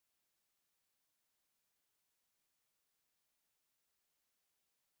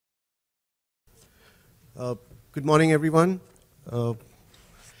Uh, Good morning, everyone. Uh,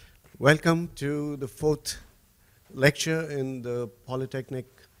 Welcome to the fourth lecture in the Polytechnic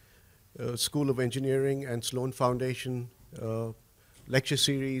School of Engineering and Sloan Foundation lecture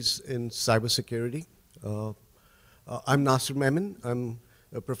series in cybersecurity. I'm Nasir Memon. I'm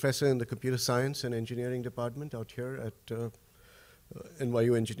a professor in the Computer Science and Engineering Department out here at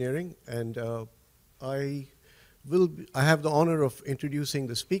NYU Engineering, and I have the honor of introducing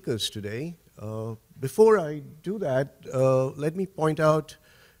the speakers today. Before I do that, let me point out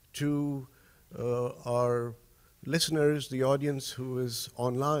to our listeners, the audience who is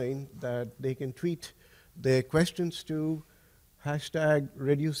online, that they can tweet their questions to hashtag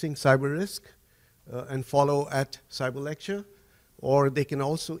reducing cyber risk and follow at cyberlecture, or they can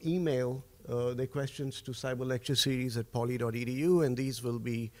also email their questions to cyberlectureseries@poly.edu, and these will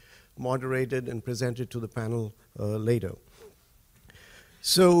be moderated and presented to the panel later.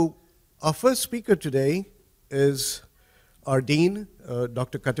 So our first speaker today is our Dean,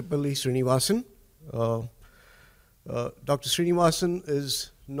 Dr. Kattapalli Srinivasan. Dr. Srinivasan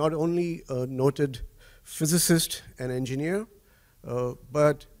is not only a noted physicist and engineer,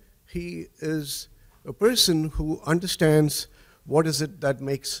 but he is a person who understands what is it that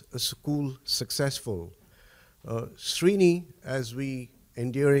makes a school successful. Srini, as we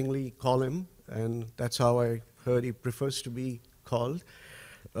endearingly call him, and that's how I heard he prefers to be called,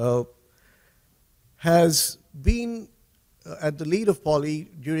 has been at the lead of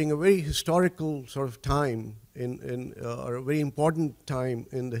Poly during a very historical sort of time, or a very important time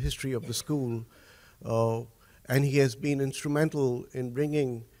in the history of the school, and he has been instrumental in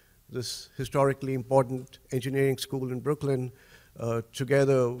bringing this historically important engineering school in Brooklyn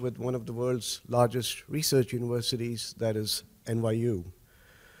together with one of the world's largest research universities, that is NYU.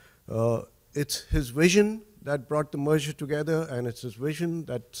 It's his vision that brought the merger together, and it's his vision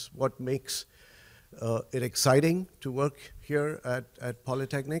that's what makes it exciting to work here at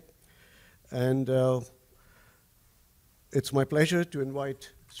Polytechnic. And it's my pleasure to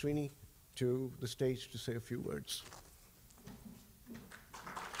invite Srini to the stage to say a few words.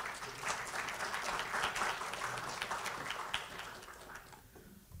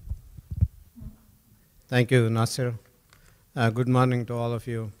 Thank you, Nasir. Good morning to all of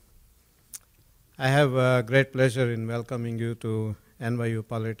you. I have a great pleasure in welcoming you to NYU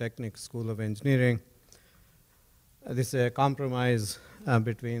Polytechnic School of Engineering. This is a compromise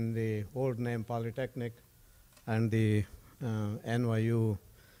between the old name Polytechnic and the NYU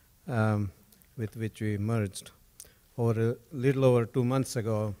with which we merged over a little over 2 months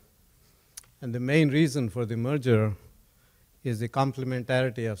ago. And the main reason for the merger is the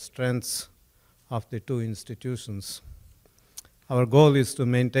complementarity of strengths of the two institutions. Our goal is to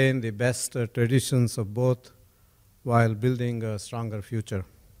maintain the best traditions of both while building a stronger future.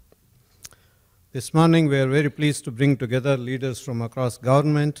 This morning, we are very pleased to bring together leaders from across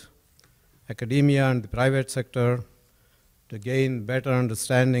government, academia, and the private sector to gain better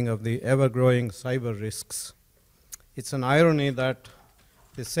understanding of the ever-growing cyber risks. It's an irony that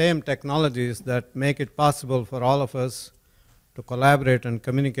the same technologies that make it possible for all of us to collaborate and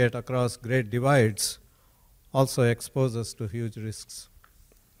communicate across great divides also expose us to huge risks.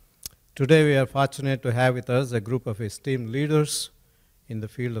 Today, we are fortunate to have with us a group of esteemed leaders in the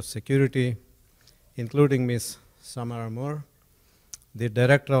field of security, including Ms. Samara Moore, the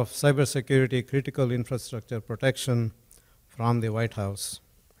Director of Cybersecurity Critical Infrastructure Protection from the White House.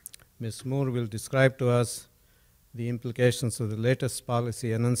 Ms. Moore will describe to us the implications of the latest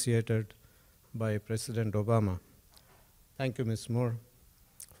policy enunciated by President Obama. Thank you, Ms. Moore,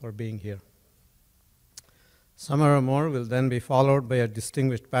 for being here. Samara Moore will then be followed by a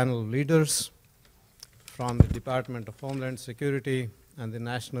distinguished panel of leaders from the Department of Homeland Security and the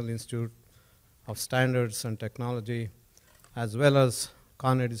National Institute of Standards and Technology, as well as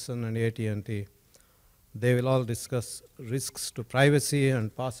Con Edison and AT&T. They will all discuss risks to privacy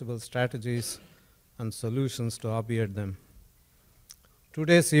and possible strategies and solutions to obviate them.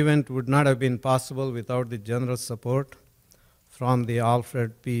 Today's event would not have been possible without the generous support from the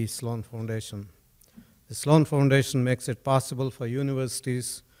Alfred P. Sloan Foundation. The Sloan Foundation makes it possible for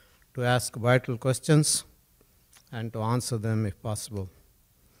universities to ask vital questions and to answer them if possible.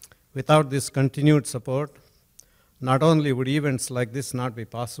 Without this continued support, not only would events like this not be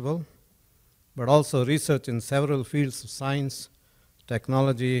possible, but also research in several fields of science,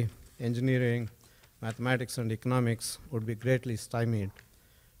 technology, engineering, mathematics, and economics would be greatly stymied.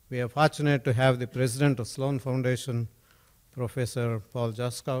 We are fortunate to have the president of Sloan Foundation, Professor Paul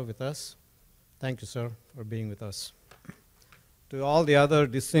Jaskow, with us. Thank you, sir, for being with us. To all the other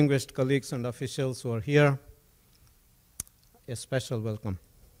distinguished colleagues and officials who are here, a special welcome.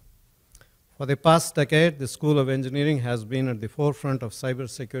 For the past decade, the School of Engineering has been at the forefront of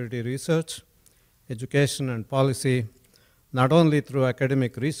cybersecurity research, education, and policy, not only through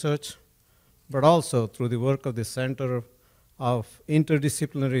academic research, but also through the work of the Center of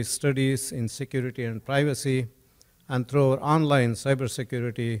Interdisciplinary Studies in Security and Privacy, and through our online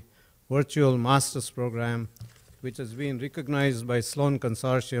cybersecurity virtual master's program, which has been recognized by Sloan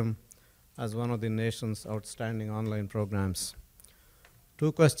Consortium as one of the nation's outstanding online programs.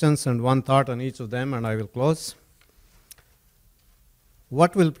 2 questions and 1 thought on each of them, and I will close.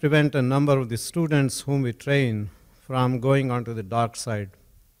 What will prevent a number of the students whom we train from going onto the dark side?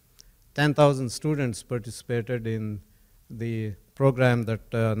 10,000 students participated in the program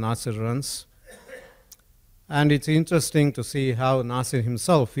that Nasir runs. And it's interesting to see how Nasir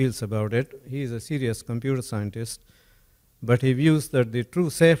himself feels about it. He is a serious computer scientist, but he views that the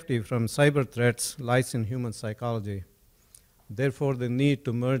true safety from cyber threats lies in human psychology. Therefore, the need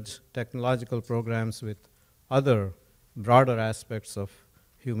to merge technological programs with other broader aspects of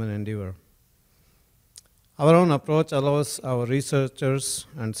human endeavor. Our own approach allows our researchers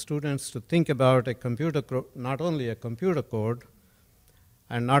and students to think about not only a computer code,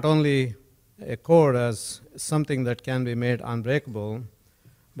 and not only a code as something that can be made unbreakable,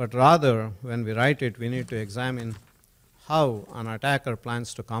 but rather, when we write it, we need to examine how an attacker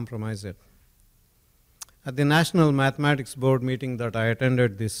plans to compromise it. At the National Mathematics Board meeting that I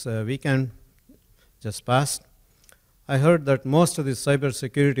attended this weekend, just past, I heard that most of the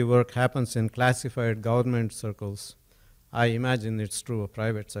cybersecurity work happens in classified government circles. I imagine it's true of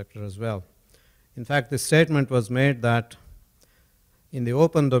private sector as well. In fact, the statement was made that in the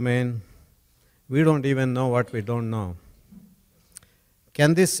open domain, we don't even know what we don't know.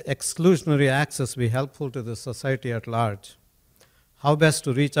 Can this exclusionary access be helpful to the society at large? How best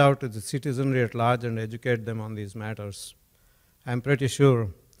to reach out to the citizenry at large and educate them on these matters? I'm pretty sure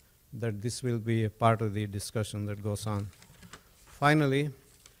that this will be a part of the discussion that goes on. Finally,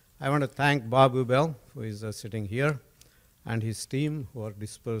 I want to thank Bob Ubel, who is sitting here, and his team, who are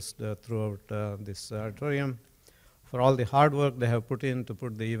dispersed throughout this auditorium, for all the hard work they have put in to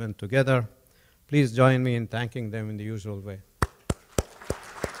put the event together. Please join me in thanking them in the usual way.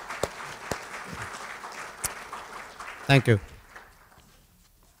 Thank you.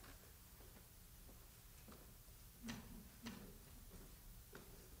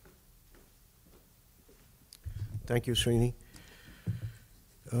 Thank you, Srini.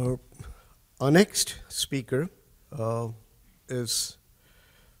 Our next speaker is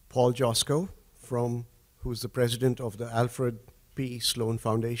Paul Josko, who's the president of the Alfred P. Sloan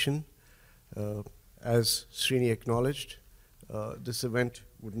Foundation. As Srini acknowledged, this event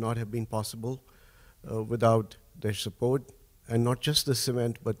would not have been possible without their support, and not just this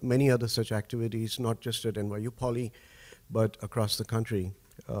event, but many other such activities, not just at NYU Poly, but across the country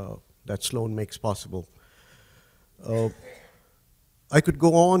that Sloan makes possible. I could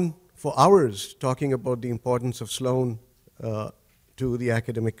go on for hours talking about the importance of Sloan to the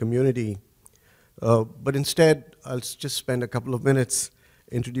academic community, but instead I'll just spend a couple of minutes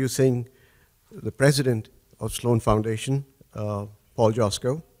introducing the president of Sloan Foundation, Paul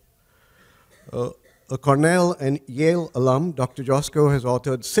Josko. A Cornell and Yale alum, Dr. Josko has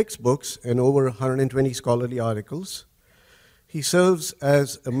authored 6 books and over 120 scholarly articles. He serves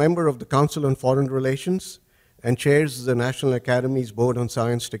as a member of the Council on Foreign Relations and chairs the National Academy's Board on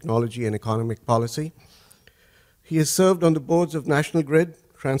Science, Technology, and Economic Policy. He has served on the boards of National Grid,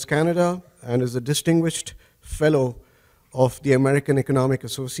 TransCanada, and is a distinguished fellow of the American Economic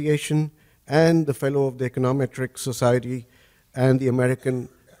Association and the fellow of the Econometric Society and the American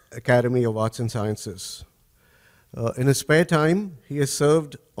Academy of Arts and Sciences. In his spare time, he has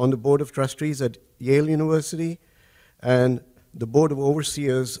served on the Board of Trustees at Yale University and the Board of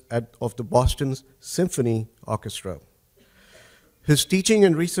Overseers of the Boston Symphony Orchestra. His teaching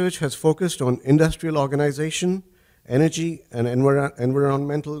and research has focused on industrial organization, energy and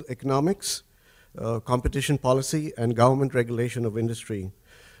environmental economics, competition policy, and government regulation of industry.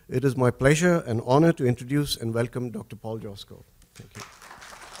 It is my pleasure and honor to introduce and welcome Dr. Paul Josko. Thank you.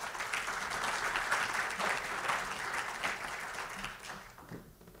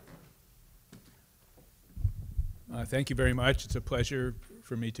 Thank you very much. It's a pleasure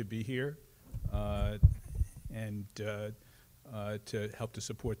for me to be here and to help to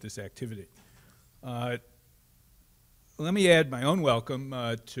support this activity. Let me add my own welcome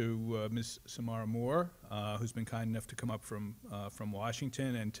to Ms. Samara Moore, who's been kind enough to come up from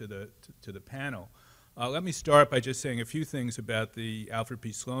Washington, and to the panel. Let me start by just saying a few things about the Alfred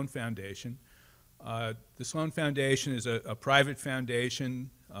P. Sloan Foundation. The Sloan Foundation is a private foundation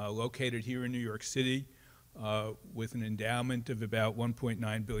located here in New York City. with an endowment of about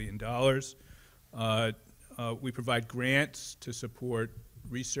 $1.9 billion. We provide grants to support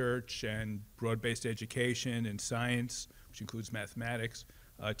research and broad-based education in science, which includes mathematics,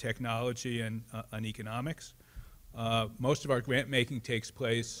 technology, and economics. Most of our grant making takes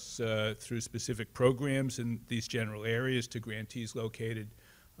place through specific programs in these general areas to grantees located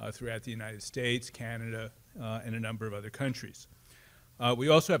throughout the United States, Canada, and a number of other countries. We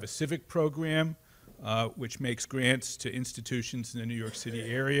also have a civic program which makes grants to institutions in the New York City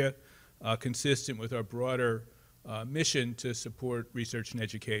area consistent with our broader mission to support research and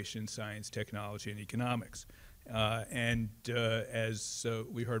education, science, technology, and economics. As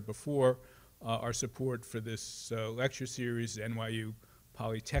we heard before, our support for this lecture series, NYU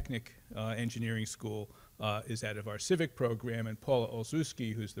Polytechnic Engineering School, is out of our civic program, and Paula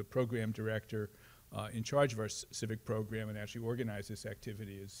Olszewski, who's the program director in charge of our civic program and actually organized this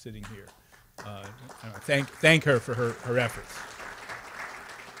activity, is sitting here. Thank her for her efforts.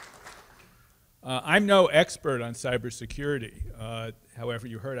 I'm no expert on cybersecurity. However,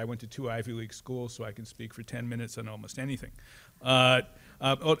 you heard I went to 2 Ivy League schools, so I can speak for 10 minutes on almost anything.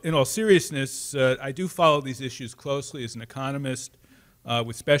 In all seriousness, I do follow these issues closely as an economist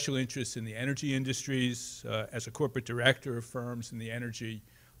with special interests in the energy industries, as a corporate director of firms in the energy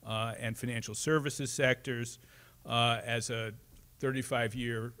and financial services sectors, as a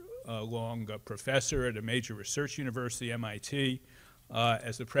 35-year long professor at a major research university, MIT,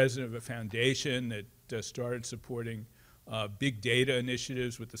 as the president of a foundation that started supporting big data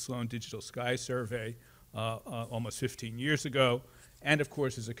initiatives with the Sloan Digital Sky Survey almost 15 years ago, and of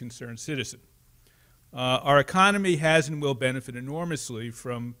course as a concerned citizen. Our economy has and will benefit enormously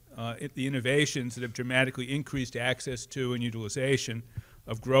from the innovations that have dramatically increased access to and utilization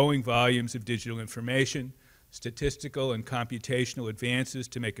of growing volumes of digital information, statistical and computational advances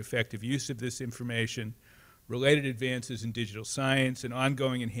to make effective use of this information, related advances in digital science, and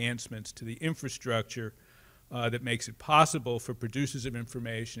ongoing enhancements to the infrastructure that makes it possible for producers of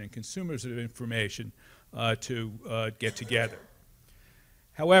information and consumers of information to get together.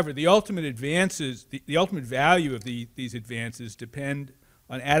 However, the ultimate advances, the ultimate value of these advances depend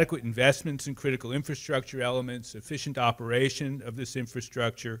on adequate investments in critical infrastructure elements, efficient operation of this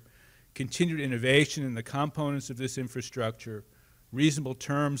infrastructure, continued innovation in the components of this infrastructure, reasonable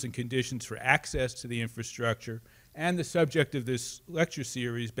terms and conditions for access to the infrastructure, and the subject of this lecture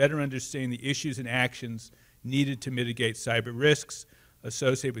series, better understanding the issues and actions needed to mitigate cyber risks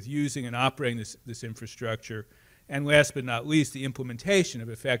associated with using and operating this infrastructure, and last but not least, the implementation of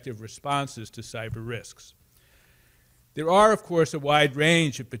effective responses to cyber risks. There are, of course, a wide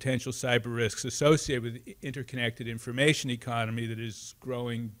range of potential cyber risks associated with the interconnected information economy that is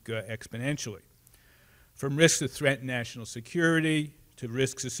growing exponentially. From risks that threaten national security, to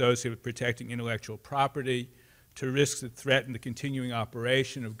risks associated with protecting intellectual property, to risks that threaten the continuing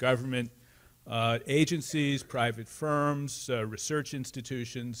operation of government agencies, private firms, research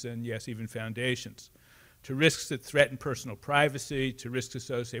institutions, and yes, even foundations, to risks that threaten personal privacy, to risks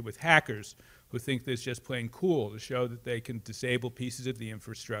associated with hackers who think that it's just plain cool to show that they can disable pieces of the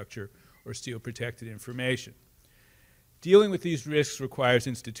infrastructure or steal protected information. Dealing with these risks requires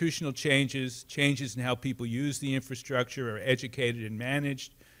institutional changes, changes in how people use the infrastructure, are educated and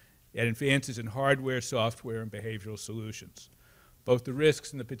managed, and advances in hardware, software, and behavioral solutions. Both the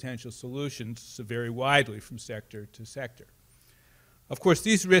risks and the potential solutions vary widely from sector to sector. Of course,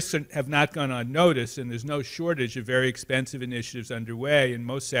 these risks have not gone unnoticed, and there's no shortage of very expensive initiatives underway in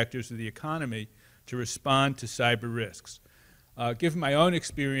most sectors of the economy to respond to cyber risks. Given my own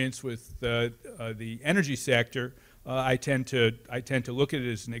experience with the energy sector, I tend to look at it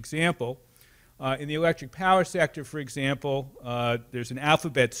as an example. In the electric power sector, for example, there's an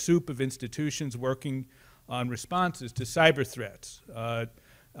alphabet soup of institutions working on responses to cyber threats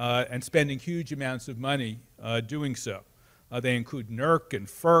and spending huge amounts of money doing so. They include NERC and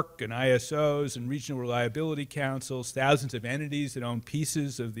FERC and ISOs and regional reliability councils, thousands of entities that own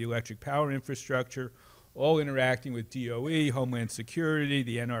pieces of the electric power infrastructure, all interacting with DOE, Homeland Security,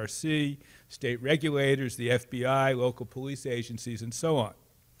 the NRC, state regulators, the FBI, local police agencies, and so on.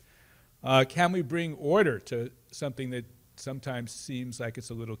 Can we bring order to something that sometimes seems like it's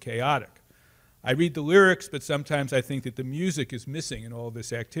a little chaotic? I read the lyrics, but sometimes I think that the music is missing in all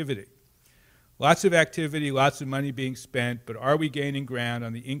this activity. Lots of activity, lots of money being spent, but are we gaining ground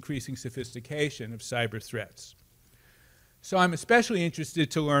on the increasing sophistication of cyber threats? So I'm especially interested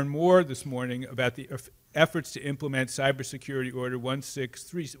to learn more this morning about the efforts to implement Cybersecurity Order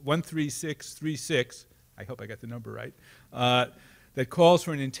 13636, I hope I got the number right, that calls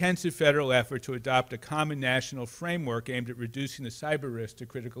for an intensive federal effort to adopt a common national framework aimed at reducing the cyber risk to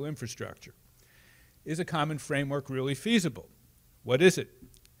critical infrastructure. is a common framework really feasible? What is it?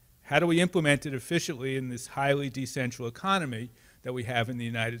 How do we implement it efficiently in this highly decentral economy that we have in the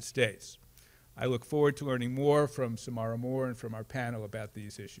United States? I look forward to learning more from Samara Moore and from our panel about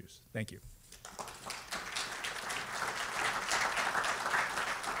these issues. Thank you.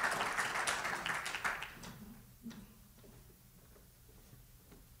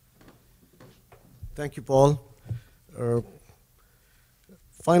 Thank you, Paul.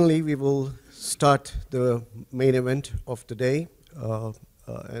 Finally, we will start the main event of the day,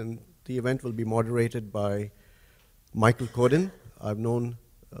 and the event will be moderated by Michael Coden. I've known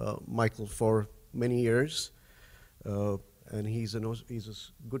Michael for many years, and he's a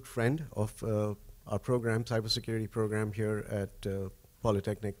good friend of our program, cybersecurity program here at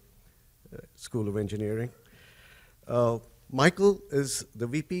Polytechnic School of Engineering. Michael is the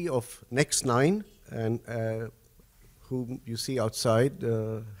VP of Next9, and whom you see outside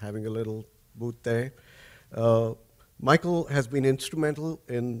having a little booth there. Michael has been instrumental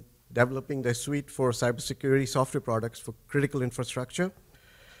in developing their suite for cybersecurity software products for critical infrastructure.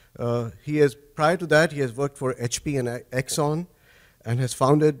 Prior to that, he has worked for HP and Exxon and has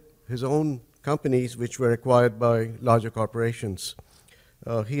founded his own companies which were acquired by larger corporations.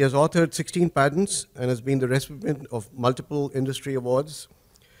 He has authored 16 patents and has been the recipient of multiple industry awards.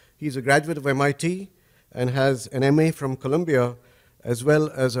 He's a graduate of MIT and has an MA from Columbia, as well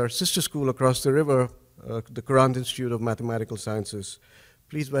as our sister school across the river, the Courant Institute of Mathematical Sciences.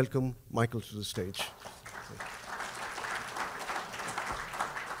 Please welcome Michael to the stage.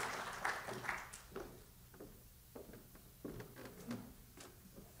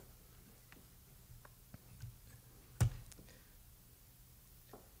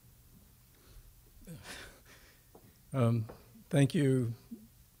 Thank you,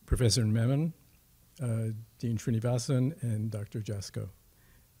 Professor Memon, Dean Srinivasan, and Dr. Jasko.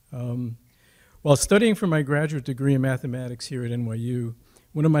 While studying for my graduate degree in mathematics here at NYU,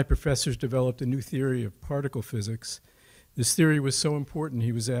 one of my professors developed a new theory of particle physics. This theory was so important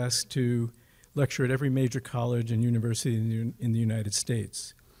he was asked to lecture at every major college and university in the United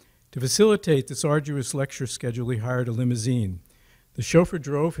States. To facilitate this arduous lecture schedule, he hired a limousine. The chauffeur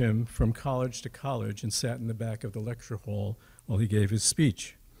drove him from college to college and sat in the back of the lecture hall while he gave his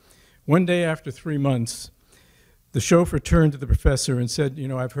speech. One day after 3 months, the chauffeur turned to the professor and said, "You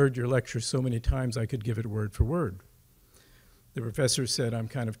know, I've heard your lecture so many times I could give it word for word." The professor said, "I'm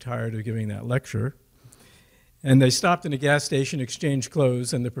kind of tired of giving that lecture." And they stopped in a gas station, exchanged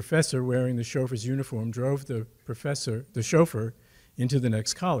clothes, and the professor, wearing the chauffeur's uniform, drove the chauffeur into the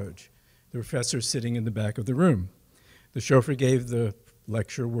next college. The professor sitting in the back of the room. The chauffeur gave the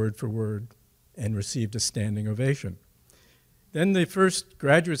lecture word for word and received a standing ovation. Then the first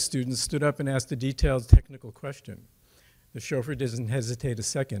graduate student stood up and asked a detailed technical question. The chauffeur doesn't hesitate a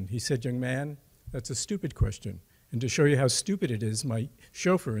second. He said, "Young man, that's a stupid question. And to show you how stupid it is, my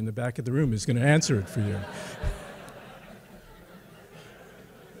chauffeur in the back of the room is going to answer it for you."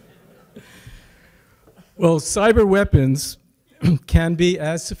 Well, cyber weapons can be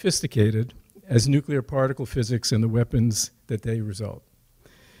as sophisticated as nuclear particle physics and the weapons that they result,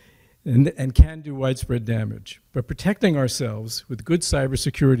 and can do widespread damage. But protecting ourselves with good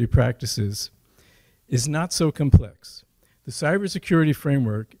cybersecurity practices is not so complex. The Cybersecurity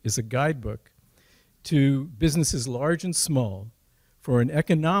Framework is a guidebook to businesses large and small for an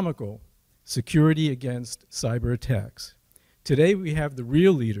economical security against cyber attacks. Today we have the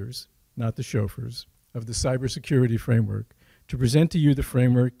real leaders, not the chauffeurs, of the Cybersecurity Framework to present to you the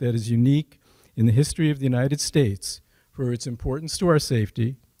framework that is unique in the history of the United States for its importance to our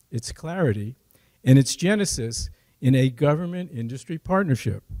safety, its clarity, and its genesis in a government-industry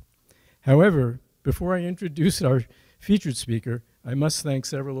partnership. However, before I introduce our featured speaker, I must thank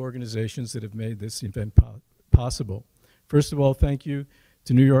several organizations that have made this event possible. First of all, thank you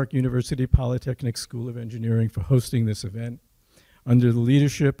to New York University Polytechnic School of Engineering for hosting this event. Under the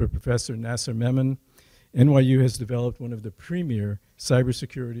leadership of Professor Nasser Memon, NYU has developed one of the premier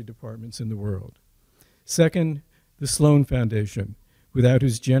cybersecurity departments in the world. Second, the Sloan Foundation, without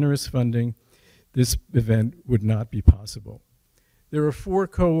whose generous funding, this event would not be possible. There are 4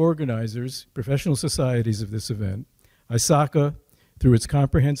 co-organizers, professional societies of this event. ISACA, through its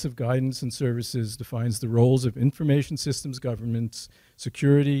comprehensive guidance and services, defines the roles of information systems governments,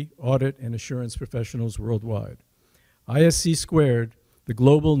 security, audit, and assurance professionals worldwide. ISC Squared, the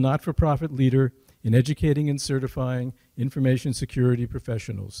global not-for-profit leader in educating and certifying information security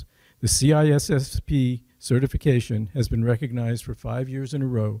professionals. The CISSP certification has been recognized for 5 years in a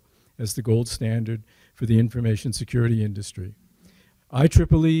row as the gold standard for the information security industry.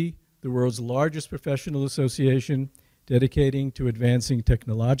 IEEE, the world's largest professional association, dedicating to advancing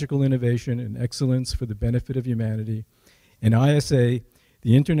technological innovation and excellence for the benefit of humanity, and ISA,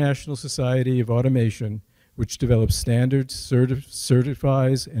 the International Society of Automation, which develops standards,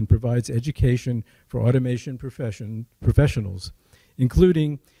 certifies, and provides education for automation professionals,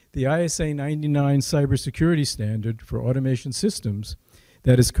 including the ISA 99 cybersecurity standard for automation systems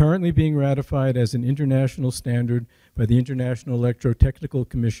that is currently being ratified as an international standard by the International Electrotechnical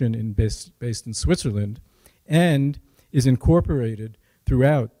Commission based in Switzerland, and is incorporated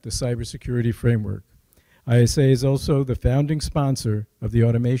throughout the Cybersecurity Framework. ISA is also the founding sponsor of the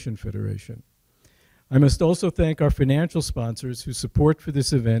Automation Federation. I must also thank our financial sponsors whose support for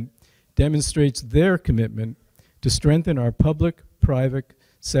this event demonstrates their commitment to strengthen our public-private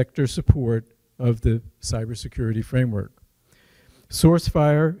sector support of the Cybersecurity Framework.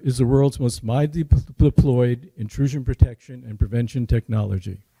 SourceFire is the world's most widely deployed intrusion protection and prevention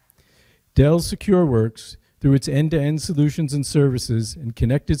technology. Dell SecureWorks, through its end-to-end solutions and services and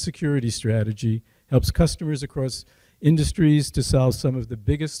connected security strategy, helps customers across industries to solve some of the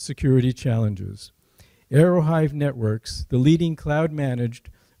biggest security challenges. Aerohive Networks, the leading cloud-managed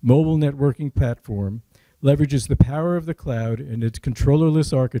mobile networking platform, leverages the power of the cloud and its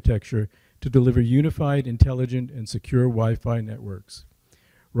controllerless architecture to deliver unified, intelligent, and secure Wi-Fi networks.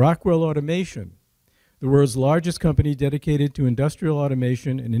 Rockwell Automation, the world's largest company dedicated to industrial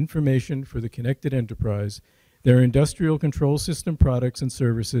automation and information for the connected enterprise, their industrial control system products and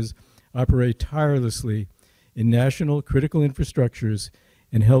services operate tirelessly in national critical infrastructures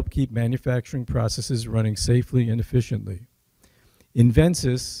and help keep manufacturing processes running safely and efficiently.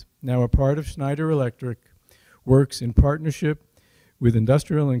 Invensys, now a part of Schneider Electric, works in partnership with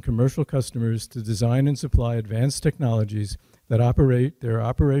industrial and commercial customers to design and supply advanced technologies that optimize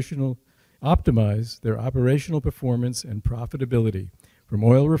their operational performance and profitability, from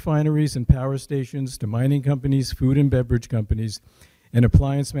oil refineries and power stations to mining companies, food and beverage companies, and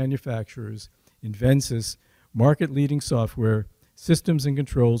appliance manufacturers. Invensys, market-leading software, systems and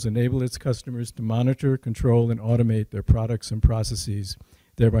controls enable its customers to monitor, control, and automate their products and processes,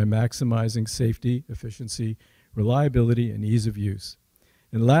 thereby maximizing safety, efficiency, reliability, and ease of use.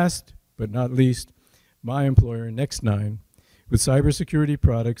 And last but not least, my employer, Next9, with cybersecurity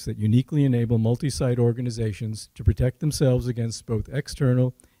products that uniquely enable multi-site organizations to protect themselves against both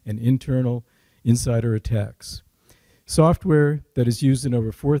external and internal insider attacks. Software that is used in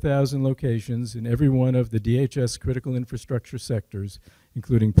over 4,000 locations in every one of the DHS critical infrastructure sectors,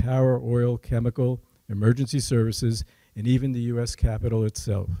 including power, oil, chemical, emergency services, and even the U.S. Capitol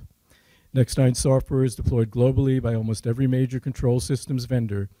itself. Next9 software is deployed globally by almost every major control systems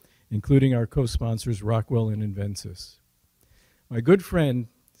vendor, including our co-sponsors Rockwell and Invensys. My good friend,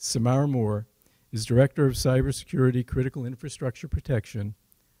 Samara Moore, is Director of Cybersecurity Critical Infrastructure Protection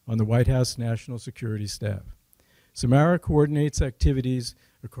on the White House National Security Staff. Samara coordinates activities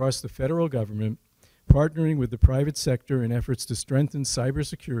across the federal government, partnering with the private sector in efforts to strengthen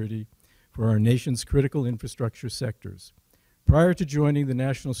cybersecurity for our nation's critical infrastructure sectors. Prior to joining the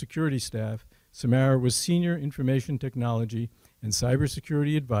National Security Staff, Samara was Senior Information Technology and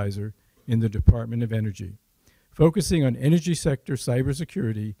Cybersecurity Advisor in the Department of Energy, focusing on energy sector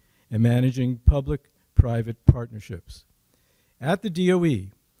cybersecurity and managing public-private partnerships. At the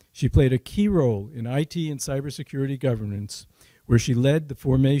DOE, she played a key role in IT and cybersecurity governance, where she led the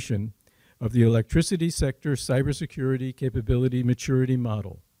formation of the electricity sector cybersecurity capability maturity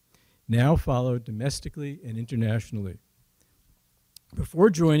model, now followed domestically and internationally. Before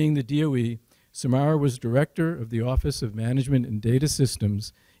joining the DOE, Samara was Director of the Office of Management and Data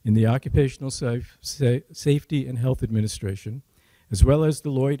Systems in the Occupational Safety and Health Administration, as well as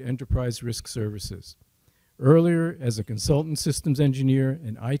Deloitte Enterprise Risk Services. Earlier, as a consultant systems engineer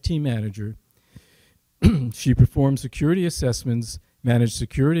and IT manager, she performed security assessments, managed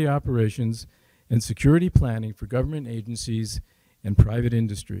security operations, and security planning for government agencies and private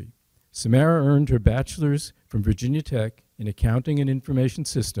industry. Samara earned her bachelor's from Virginia Tech in Accounting and Information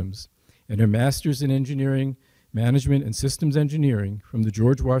Systems and her master's in Engineering, Management, and Systems Engineering from the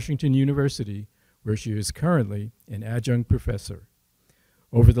George Washington University, where she is currently an adjunct professor.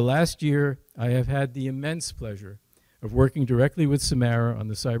 Over the last year, I have had the immense pleasure of working directly with Samara on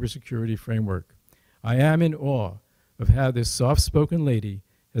the Cybersecurity Framework. I am in awe of how this soft-spoken lady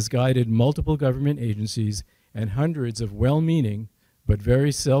has guided multiple government agencies and hundreds of well-meaning but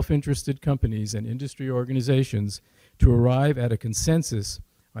very self-interested companies and industry organizations to arrive at a consensus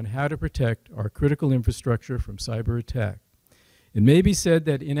on how to protect our critical infrastructure from cyber attack. It may be said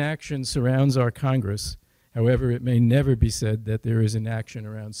that inaction surrounds our Congress. However, it may never be said that there is inaction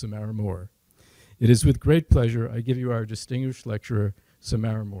around Samara Moore. It is with great pleasure I give you our distinguished lecturer,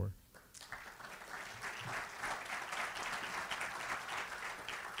 Samara Moore.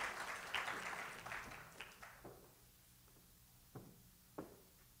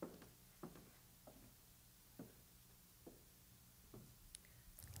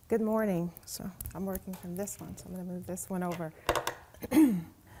 Good morning. So I'm working from this one, so I'm going to move this one over.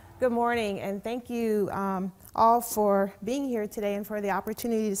 Good morning, and thank you all for being here today and for the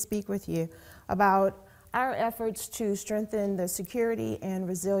opportunity to speak with you about our efforts to strengthen the security and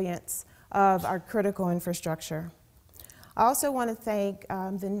resilience of our critical infrastructure. I also want to thank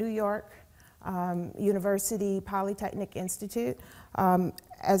the New York University Polytechnic Institute,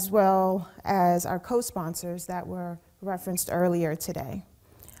 as well as our co-sponsors that were referenced earlier today,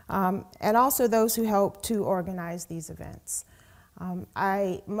 and also those who helped to organize these events.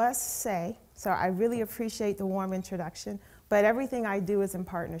 I must say, so I really appreciate the warm introduction, but everything I do is in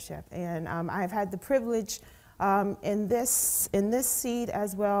partnership, and I've had the privilege in this seat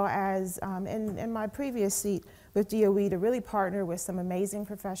as well as in my previous seat with DOE to really partner with some amazing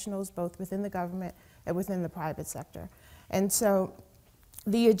professionals both within the government and within the private sector. And so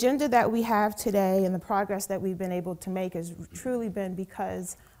the agenda that we have today and the progress that we've been able to make has truly been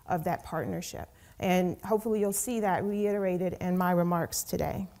because of that partnership. And hopefully you'll see that reiterated in my remarks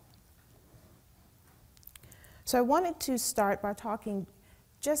today. So I wanted to start by talking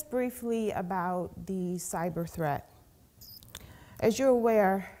just briefly about the cyber threat. As you're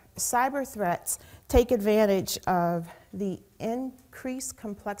aware, cyber threats take advantage of the increased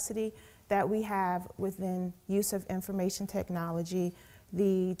complexity that we have within use of information technology.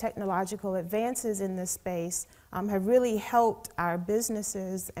 The technological advances in this space have really helped our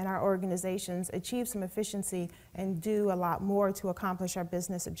businesses and our organizations achieve some efficiency and do a lot more to accomplish our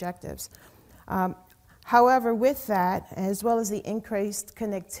business objectives. However, with that, as well as the increased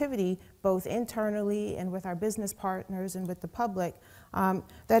connectivity, both internally and with our business partners and with the public, that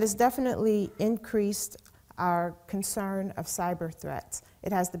has definitely increased our concern of cyber threats.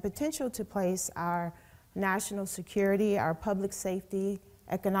 It has the potential to place our national security, our public safety,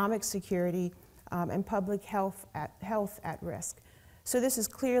 economic security, and public health at risk. So this is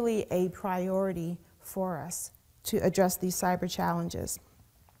clearly a priority for us to address these cyber challenges.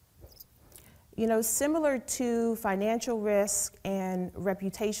 You know, similar to financial risk and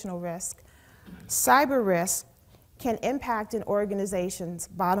reputational risk, cyber risk can impact an organization's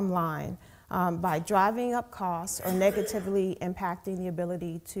bottom line by driving up costs or negatively impacting the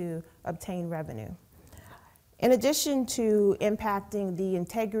ability to obtain revenue. In addition to impacting the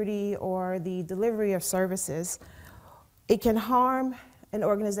integrity or the delivery of services, it can harm an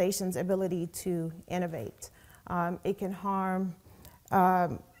organization's ability to innovate. It can harm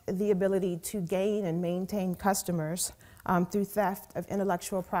the ability to gain and maintain customers through theft of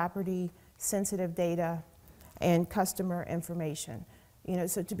intellectual property, sensitive data, and customer information. You know,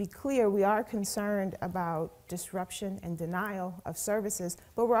 so to be clear, we are concerned about disruption and denial of services,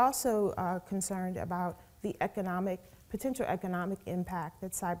 but we're also concerned about the potential economic impact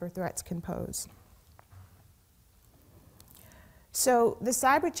that cyber threats can pose. So the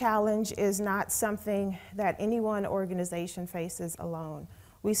cyber challenge is not something that any one organization faces alone.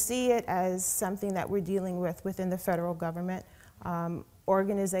 We see it as something that we're dealing with within the federal government.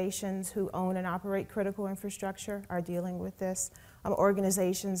 Organizations who own and operate critical infrastructure are dealing with this.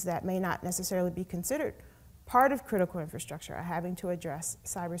 Organizations that may not necessarily be considered part of critical infrastructure are having to address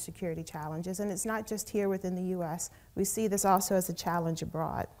cybersecurity challenges. And it's not just here within the US. We see this also as a challenge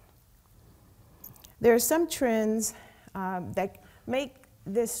abroad. There are some trends that make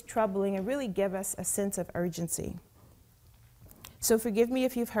this troubling and really give us a sense of urgency. So forgive me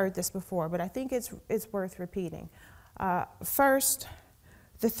if you've heard this before, but I think it's worth repeating. First,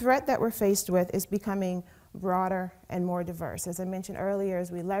 the threat that we're faced with is becoming broader and more diverse. As I mentioned earlier, as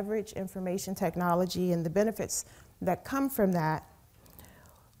we leverage information technology and the benefits that come from that,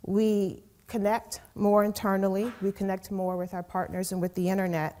 we connect more internally, we connect more with our partners and with the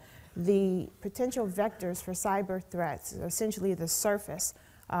internet. The potential vectors for cyber threats, essentially the surface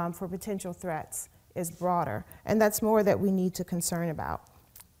for potential threats, is broader, and that's more that we need to concern about.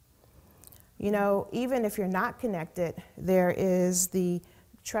 You know, even if you're not connected, there is the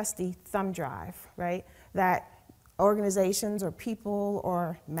trusty thumb drive, right, that organizations or people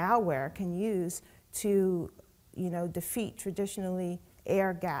or malware can use to, you know, defeat traditionally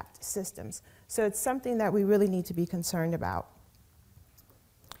air-gapped systems. So it's something that we really need to be concerned about.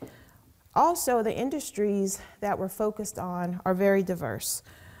 Also, the industries that we're focused on are very diverse.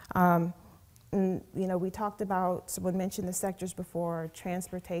 And, you know, we talked about, someone mentioned the sectors before,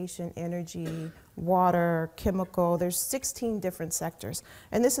 transportation, energy, water, chemical. There's 16 different sectors,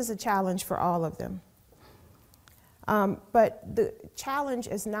 and this is a challenge for all of them. But the challenge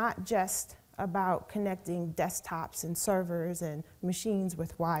is not just about connecting desktops and servers and machines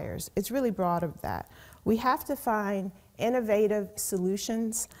with wires. It's really broad of that. We have to find innovative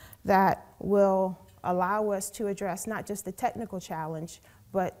solutions that will allow us to address not just the technical challenge,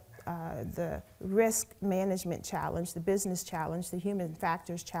 but the risk management challenge, the business challenge, the human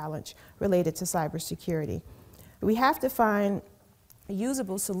factors challenge related to cybersecurity. We have to find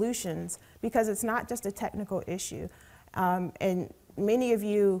usable solutions because it's not just a technical issue. And many of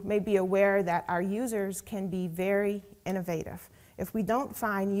you may be aware that our users can be very innovative. If we don't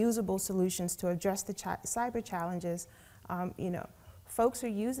find usable solutions to address the cyber challenges, folks are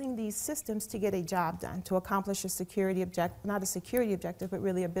using these systems to get a job done, to accomplish a security objective, not a security objective, but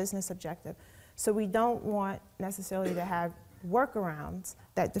really a business objective. So we don't want necessarily to have workarounds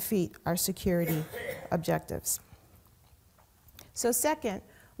that defeat our security objectives. So second,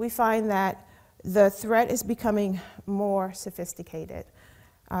 we find that the threat is becoming more sophisticated.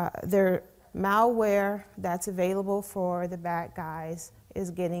 Their malware that's available for the bad guys is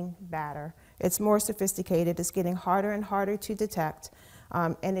getting badder. It's more sophisticated, it's getting harder and harder to detect,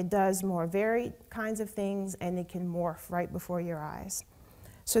 and it does more varied kinds of things, and it can morph right before your eyes.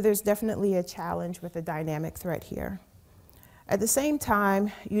 So there's definitely a challenge with a dynamic threat here. At the same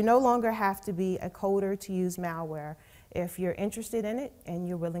time, you no longer have to be a coder to use malware. If you're interested in it and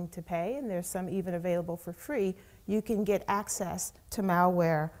you're willing to pay, and there's some even available for free, you can get access to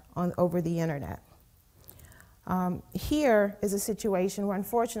malware over the internet. Here is a situation where,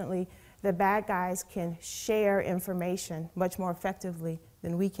 unfortunately, the bad guys can share information much more effectively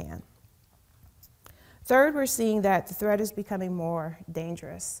than we can. Third, we're seeing that the threat is becoming more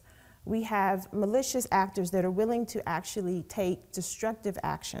dangerous. We have malicious actors that are willing to actually take destructive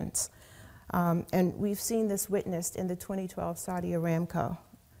actions. And we've seen this witnessed in the 2012 Saudi Aramco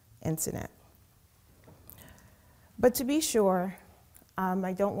incident. But to be sure,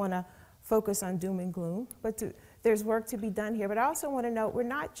 I don't want to focus on doom and gloom, but there's work to be done here. But I also want to note we're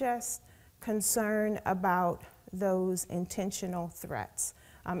not just concerned about those intentional threats.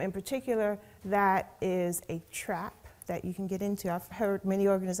 In particular, that is a trap that you can get into. I've heard many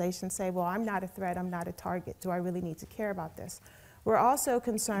organizations say, well, I'm not a threat, I'm not a target. Do I really need to care about this? We're also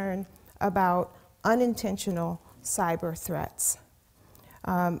concerned about unintentional cyber threats,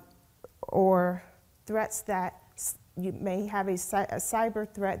 or threats that you may have a cyber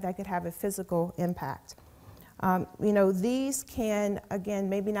threat that could have a physical impact. These can, again,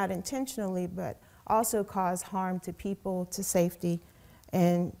 maybe not intentionally, but also cause harm to people, to safety,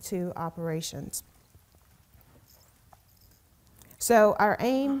 and to operations. So our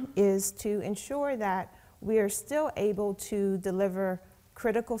aim is to ensure that we are still able to deliver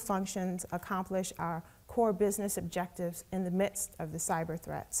critical functions, accomplish our core business objectives in the midst of the cyber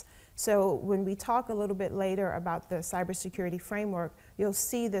threats. So when we talk a little bit later about the Cybersecurity Framework, you'll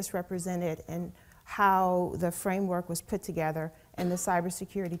see this represented in how the framework was put together and the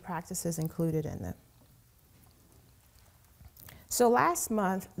cybersecurity practices included in it. So last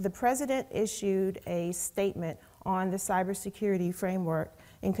month, the President issued a statement on the Cybersecurity Framework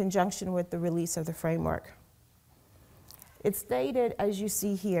in conjunction with the release of the framework. It stated, as you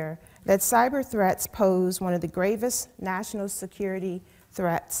see here, that cyber threats pose one of the gravest national security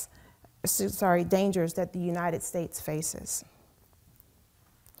dangers that the United States faces.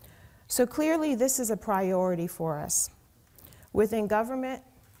 So clearly, this is a priority for us. Within government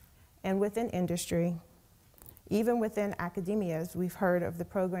and within industry, even within academia, as we've heard of the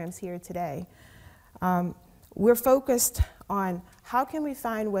programs here today, we're focused on how can we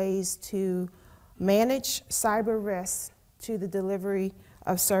find ways to manage cyber risks to the delivery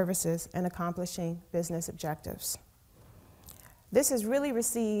of services and accomplishing business objectives. This has really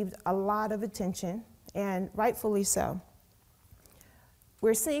received a lot of attention, and rightfully so.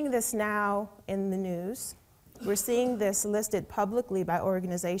 We're seeing this now in the news. We're seeing this listed publicly by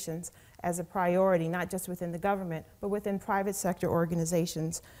organizations as a priority, not just within the government, but within private sector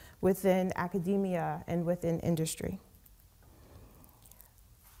organizations, within academia, and within industry.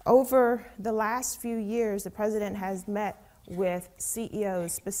 Over the last few years, the President has met with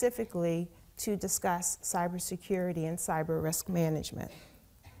CEOs specifically to discuss cybersecurity and cyber risk management.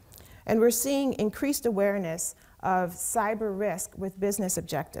 And we're seeing increased awareness of cyber risk with business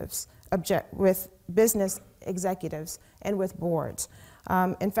objectives, with business executives, and with boards.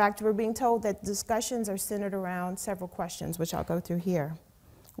 In fact, we're being told that discussions are centered around several questions, which I'll go through here.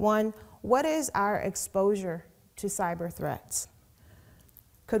 One, what is our exposure to cyber threats?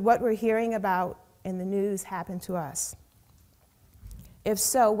 Could what we're hearing about in the news happen to us? If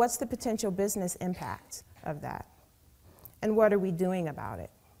so, what's the potential business impact of that? And what are we doing about it?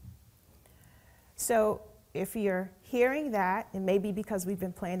 So if you're hearing that, it may be because we've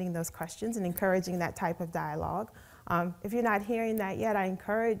been planning those questions and encouraging that type of dialogue. If you're not hearing that yet, I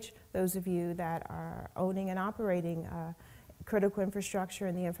encourage those of you that are owning and operating critical infrastructure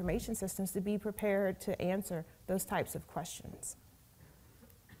and the information systems to be prepared to answer those types of questions.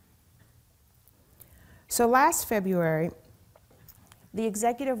 So last February, the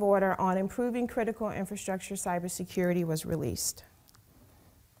executive order on improving critical infrastructure cybersecurity was released.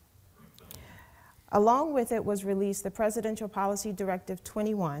 Along with it was released the Presidential Policy Directive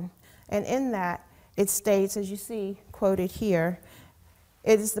 21, and in that it states, as you see quoted here,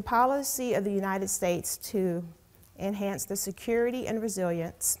 it is the policy of the United States to enhance the security and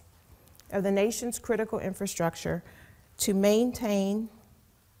resilience of the nation's critical infrastructure, to maintain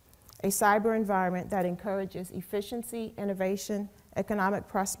a cyber environment that encourages efficiency, innovation, economic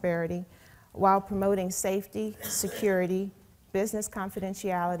prosperity, while promoting safety, security, business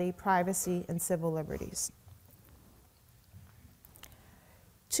confidentiality, privacy, and civil liberties.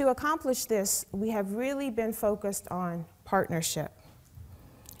 To accomplish this, we have really been focused on partnership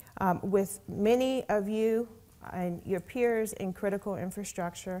with many of you and your peers in critical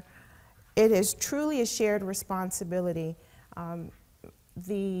infrastructure. It is truly a shared responsibility.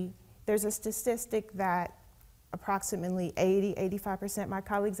 There's a statistic that approximately 85%, my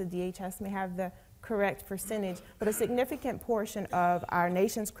colleagues at DHS may have the correct percentage, but a significant portion of our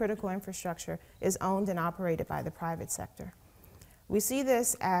nation's critical infrastructure is owned and operated by the private sector. We see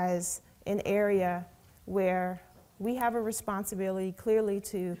this as an area where we have a responsibility clearly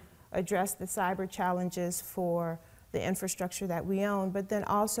to address the cyber challenges for the infrastructure that we own, but then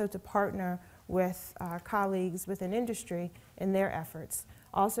also to partner with our colleagues within industry in their efforts.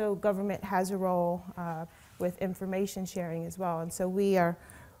 Also, government has a role with information sharing as well, and so we are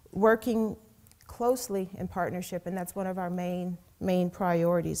working closely in partnership, and that's one of our main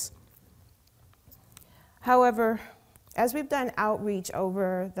priorities. However, as we've done outreach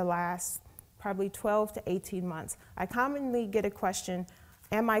over the last probably 12 to 18 months, I commonly get a question,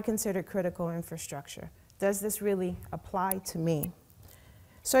 am I considered critical infrastructure? Does this really apply to me?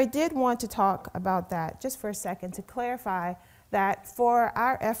 So I did want to talk about that just for a second to clarify that for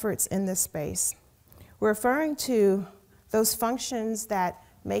our efforts in this space, we're referring to those functions that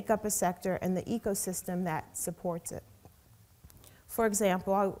make up a sector and the ecosystem that supports it. For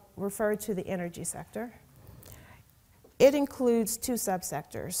example, I'll refer to the energy sector. It includes two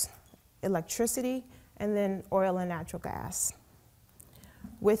subsectors, electricity and then oil and natural gas.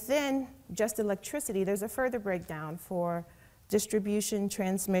 Within just electricity, there's a further breakdown for distribution,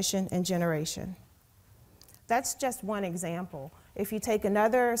 transmission, and generation. That's just one example. If you take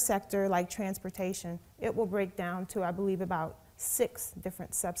another sector like transportation, it will break down to, I believe, about 6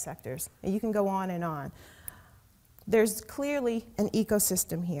 different subsectors, and you can go on and on. There's clearly an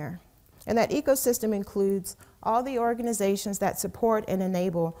ecosystem here, and that ecosystem includes all the organizations that support and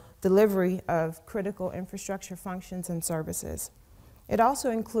enable delivery of critical infrastructure functions and services. It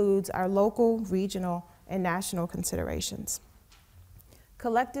also includes our local, regional, and national considerations.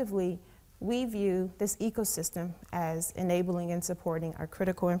 Collectively, we view this ecosystem as enabling and supporting our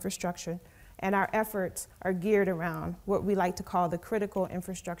critical infrastructure, and our efforts are geared around what we like to call the critical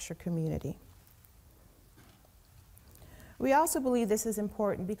infrastructure community. We also believe this is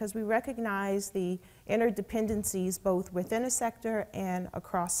important because we recognize the interdependencies both within a sector and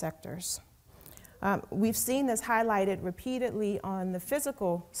across sectors. We've seen this highlighted repeatedly on the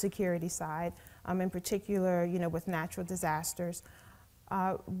physical security side, in particular, with natural disasters.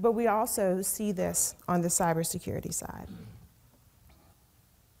 But we also see this on the cybersecurity side.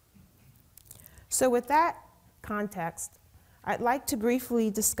 So with that context, I'd like to briefly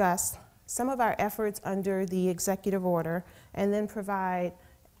discuss some of our efforts under the executive order and then provide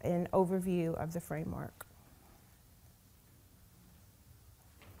an overview of the framework.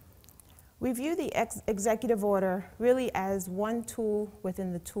 We view the executive order really as one tool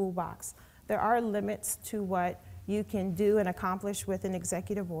within the toolbox. There are limits to what you can do and accomplish with an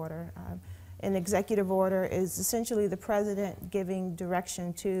executive order. An executive order is essentially the president giving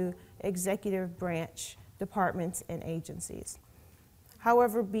direction to executive branch departments and agencies.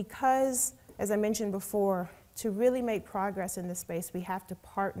 However, because, as I mentioned before, to really make progress in this space, we have to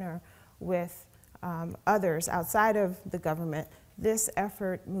partner with others outside of the government. This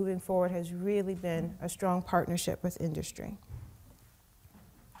effort moving forward has really been a strong partnership with industry.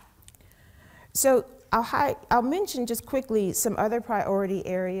 So I'll mention just quickly some other priority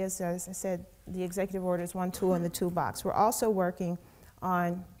areas. As I said, the executive order is one tool in the toolbox. We're also working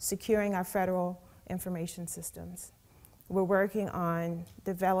on securing our federal information systems. We're working on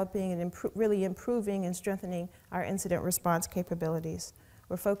developing and really improving and strengthening our incident response capabilities.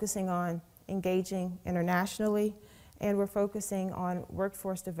 We're focusing on engaging internationally, and we're focusing on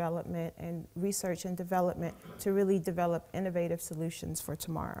workforce development and research and development to really develop innovative solutions for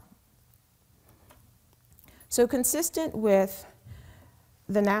tomorrow. So consistent with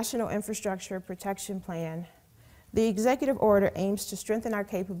the National Infrastructure Protection Plan, The executive order aims to strengthen our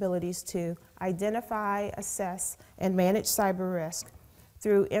capabilities to identify, assess, and manage cyber risk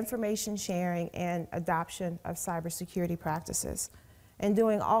through information sharing and adoption of cybersecurity practices, and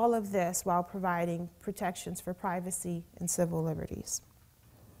doing all of this while providing protections for privacy and civil liberties.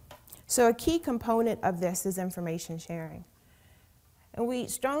 So a key component of this is information sharing. And we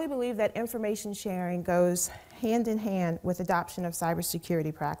strongly believe that information sharing goes hand in hand with adoption of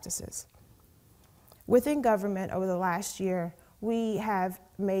cybersecurity practices. Within government over the last year, we have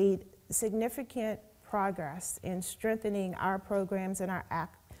made significant progress in strengthening our programs and our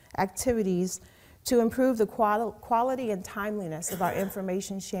activities to improve the quality and timeliness of our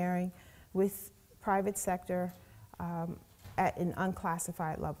information sharing with private sector at an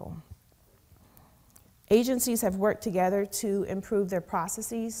unclassified level. Agencies have worked together to improve their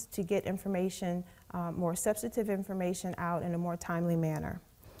processes to get information, more substantive information out in a more timely manner.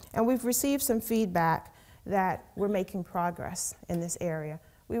 And we've received some feedback that we're making progress in this area.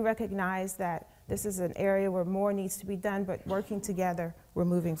 We recognize that this is an area where more needs to be done, but working together, we're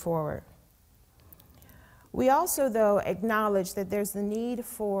moving forward. We also, though, acknowledge that there's the need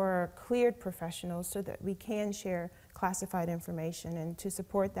for cleared professionals so that we can share classified information. And to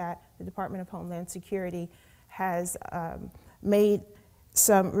support that, the Department of Homeland Security has made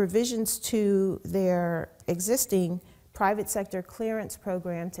some revisions to their existing private sector clearance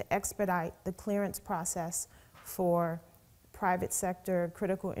program to expedite the clearance process for private sector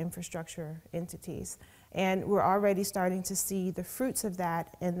critical infrastructure entities. And we're already starting to see the fruits of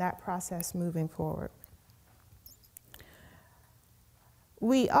that and that process moving forward.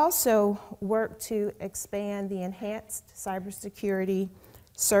 We also work to expand the Enhanced Cybersecurity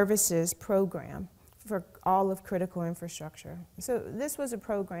Services Program for all of critical infrastructure. So this was a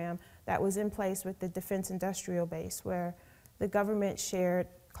program that was in place with the Defense Industrial Base, where the government shared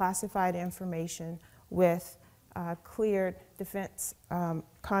classified information with cleared defense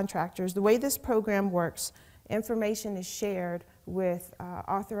contractors. The way this program works, information is shared with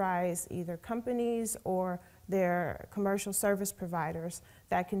authorized either companies or their commercial service providers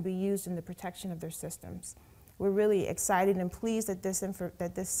that can be used in the protection of their systems. We're really excited and pleased that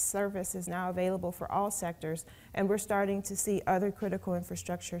this service is now available for all sectors, and we're starting to see other critical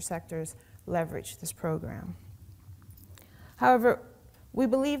infrastructure sectors leverage this program. However, we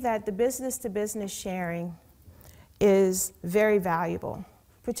believe that the business-to-business sharing is very valuable,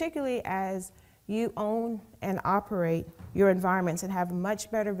 particularly as you own and operate your environments and have much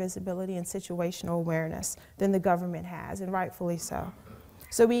better visibility and situational awareness than the government has, and rightfully so.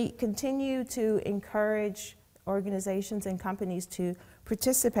 So we continue to encourage organizations and companies to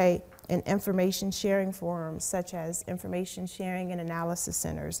participate in information sharing forums such as information sharing and analysis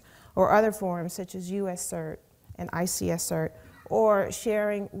centers, or other forums such as US CERT and ICS CERT, or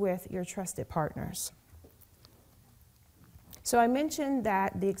sharing with your trusted partners. So I mentioned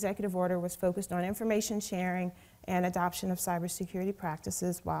that the executive order was focused on information sharing and adoption of cybersecurity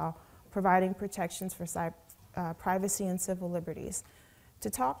practices while providing protections for privacy and civil liberties. To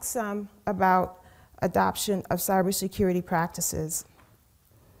talk some about adoption of cybersecurity practices,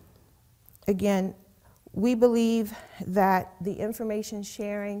 again, we believe that the information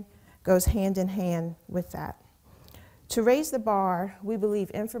sharing goes hand in hand with that. To raise the bar, we believe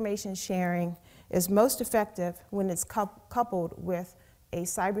information sharing is most effective when it's coupled with a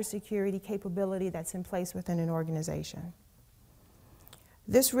cybersecurity capability that's in place within an organization.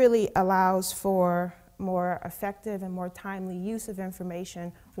 This really allows for more effective and more timely use of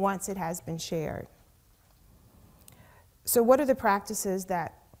information once it has been shared. So what are the practices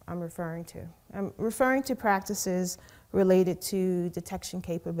that I'm referring to? I'm referring to practices related to detection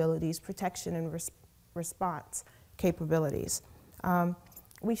capabilities, protection and response capabilities.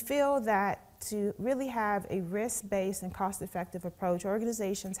 We feel that to really have a risk-based and cost-effective approach,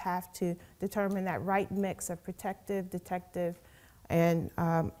 organizations have to determine that right mix of protective, detective, and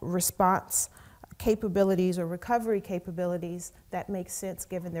response capabilities or recovery capabilities that make sense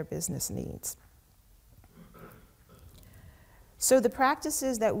given their business needs. So the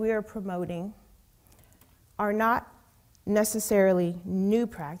practices that we are promoting are not necessarily new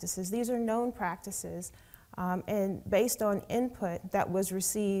practices. These are known practices and based on input that was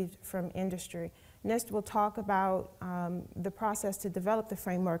received from industry. NIST will talk about the process to develop the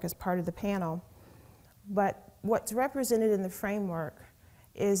framework as part of the panel, but what's represented in the framework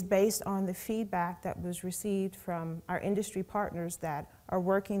is based on the feedback that was received from our industry partners that are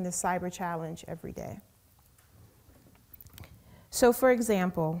working the cyber challenge every day. So for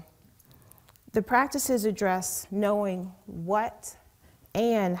example, the practices address knowing what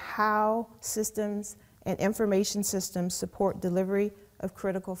and how systems and information systems support delivery of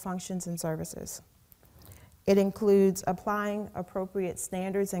critical functions and services. It includes applying appropriate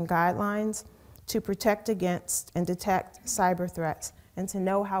standards and guidelines to protect against and detect cyber threats and to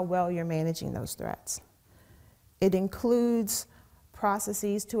know how well you're managing those threats. It includes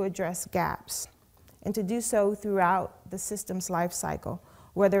processes to address gaps and to do so throughout the system's life cycle,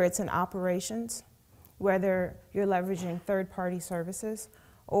 whether it's in operations, whether you're leveraging third-party services,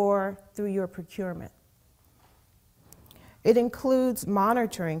 or through your procurement. It includes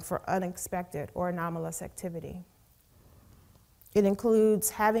monitoring for unexpected or anomalous activity. It includes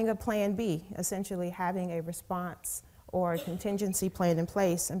having a plan B, essentially having a response or a contingency plan in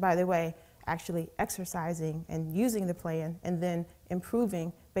place, and by the way, actually exercising and using the plan and then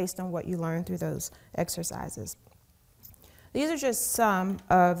improving based on what you learn through those exercises. These are just some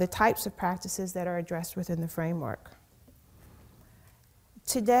of the types of practices that are addressed within the framework.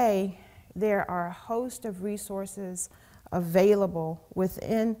 Today, there are a host of resources available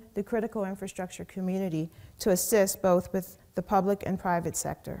within the critical infrastructure community to assist both with the public and private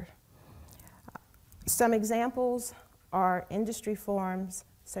sector. Some examples are industry forums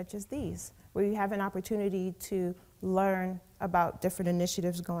such as these, where you have an opportunity to learn about different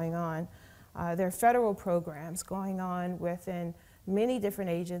initiatives going on. There are federal programs going on within many different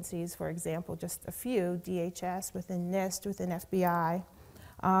agencies, for example, just a few, DHS, within NIST, within FBI.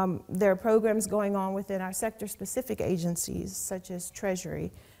 There are programs going on within our sector-specific agencies, such as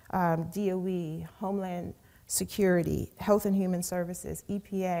Treasury, DOE, Homeland Security, Health and Human Services,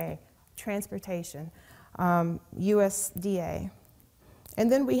 EPA, Transportation, USDA. And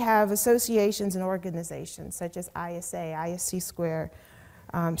then we have associations and organizations such as ISA, ISC Square,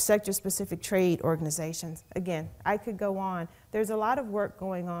 sector-specific trade organizations. Again, I could go on. There's a lot of work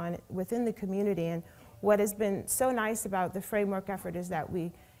going on within the community, and what has been so nice about the framework effort is that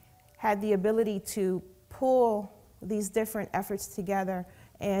we had the ability to pull these different efforts together,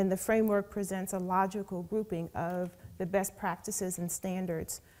 and the framework presents a logical grouping of the best practices and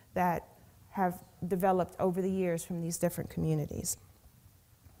standards that have developed over the years from these different communities.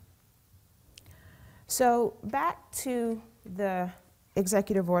 So back to the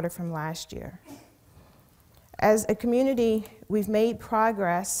executive order from last year. As a community, we've made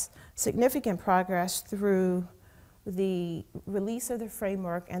progress, significant progress, through the release of the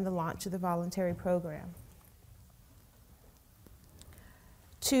framework and the launch of the voluntary program.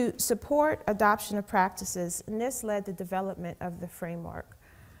 To support adoption of practices, NIST led the development of the framework.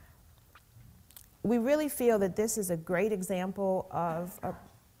 We really feel that this is a great example of a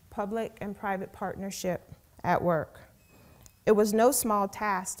public and private partnership at work. It was no small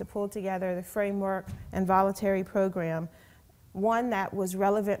task to pull together the framework and voluntary program, one that was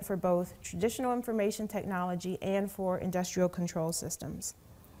relevant for both traditional information technology and for industrial control systems,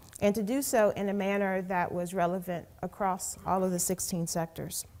 and to do so in a manner that was relevant across all of the 16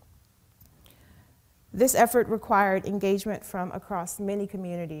 sectors. This effort required engagement from across many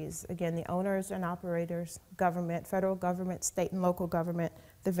communities, again, the owners and operators, government, federal government, state and local government,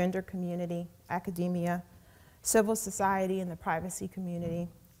 the vendor community, academia, civil society and the privacy community,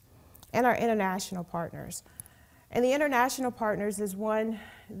 and our international partners. And the international partners is one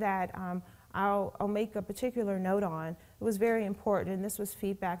that I'll make a particular note on. It was very important, and this was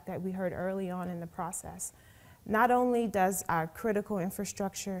feedback that we heard early on in the process. Not only does our critical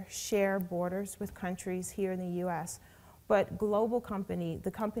infrastructure share borders with countries here in the US, but global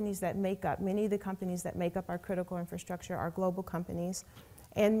the companies that make up, many of the companies that make up our critical infrastructure are global companies,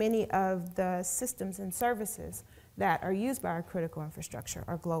 and many of the systems and services that are used by our critical infrastructure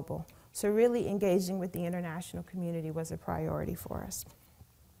are global. So really engaging with the international community was a priority for us.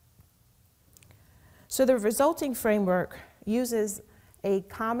 So the resulting framework uses a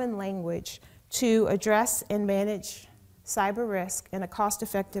common language to address and manage cyber risk in a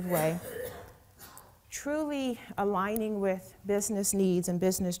cost-effective way, truly aligning with business needs and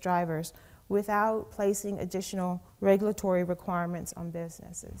business drivers without placing additional regulatory requirements on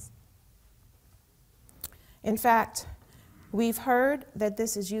businesses. In fact, we've heard that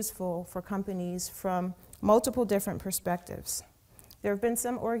this is useful for companies from multiple different perspectives. There have been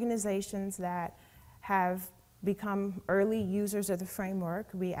some organizations that have become early users of the framework.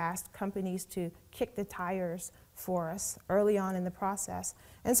 We asked companies to kick the tires for us early on in the process,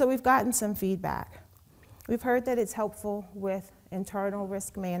 and so we've gotten some feedback. We've heard that it's helpful with internal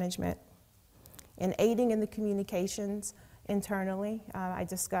risk management and aiding in the communications internally. I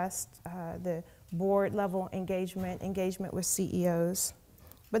discussed the board level engagement with CEOs,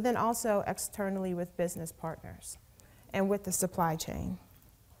 but then also externally with business partners and with the supply chain.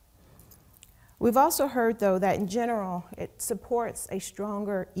 We've also heard, though, that in general, it supports a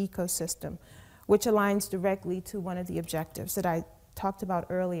stronger ecosystem, which aligns directly to one of the objectives that I talked about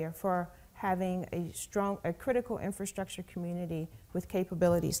earlier for having a critical infrastructure community with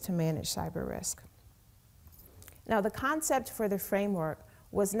capabilities to manage cyber risk. Now, the concept for the framework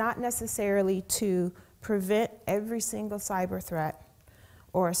was not necessarily to prevent every single cyber threat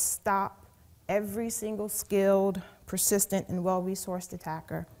or stop every single skilled, persistent, and well-resourced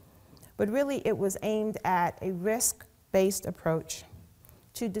attacker, but really it was aimed at a risk-based approach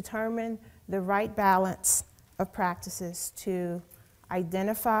to determine the right balance of practices to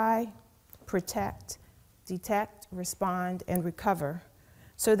identify, protect, detect, respond, and recover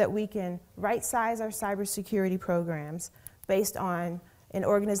so that we can right-size our cybersecurity programs based on an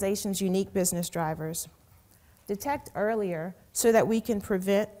organization's unique business drivers, detect earlier so that we can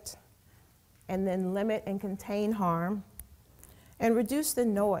prevent and then limit and contain harm, and reduce the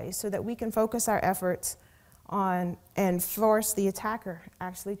noise so that we can focus our efforts on and force the attacker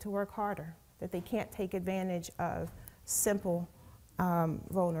actually to work harder, that they can't take advantage of simple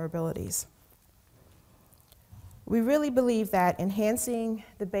vulnerabilities. We really believe that enhancing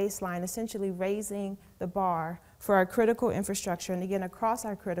the baseline, essentially raising the bar for our critical infrastructure, and again across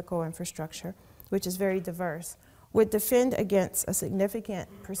our critical infrastructure, which is very diverse, would defend against a significant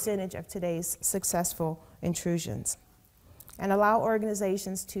percentage of today's successful intrusions and allow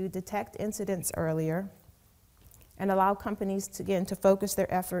organizations to detect incidents earlier and allow companies to, again, to focus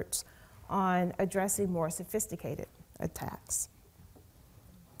their efforts on addressing more sophisticated attacks.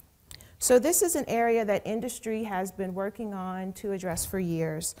 So this is an area that industry has been working on to address for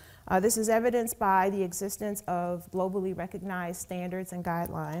years. This is evidenced by the existence of globally recognized standards and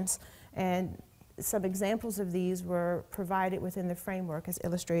guidelines, and some examples of these were provided within the framework as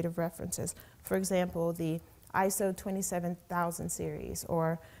illustrative references. For example, the ISO 27000 series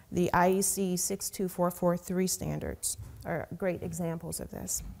or the IEC 62443 standards are great examples of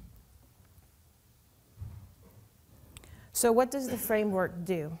this. So what does the framework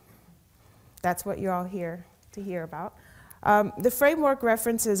do? That's what you're all here to hear about. The framework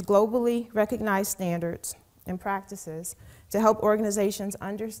references globally recognized standards and practices to help organizations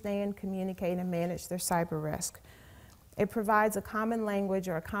understand, communicate, and manage their cyber risk. It provides a common language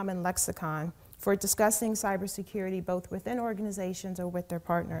or a common lexicon for discussing cybersecurity both within organizations or with their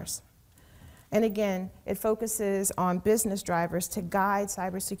partners. And again, it focuses on business drivers to guide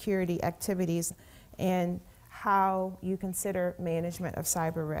cybersecurity activities and how you consider management of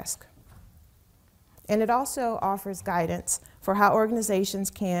cyber risk. And it also offers guidance for how organizations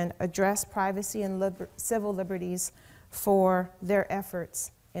can address privacy and civil liberties for their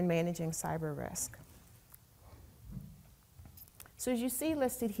efforts in managing cyber risk. So as you see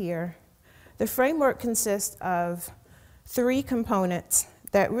listed here, the framework consists of 3 components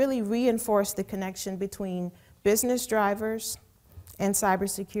that really reinforce the connection between business drivers and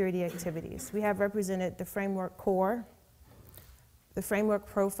cybersecurity activities. We have represented the framework core, the framework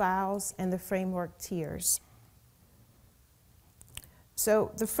profiles, and the framework tiers.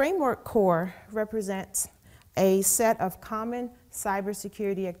 So the framework core represents a set of common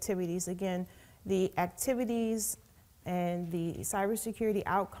cybersecurity activities. Again, the activities and the cybersecurity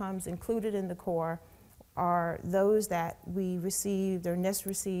outcomes included in the core are those that we received or NIST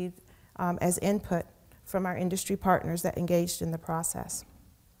received as input from our industry partners that engaged in the process.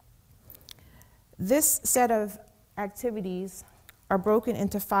 This set of activities are broken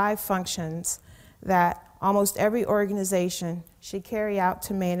into 5 functions that almost every organization should carry out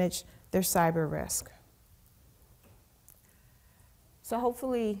to manage their cyber risk. So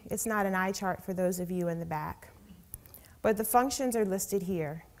hopefully it's not an eye chart for those of you in the back. But the functions are listed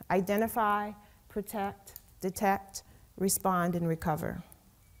here: identify, protect, detect, respond, and recover.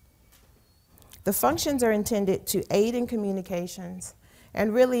 The functions are intended to aid in communications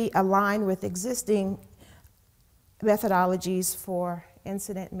and really align with existing methodologies for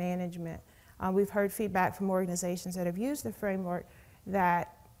incident management. We've heard feedback from organizations that have used the framework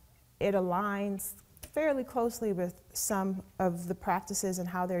that it aligns fairly closely with some of the practices and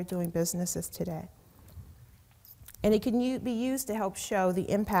how they're doing businesses today. And it can be used to help show the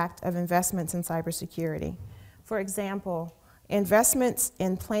impact of investments in cybersecurity. For example, investments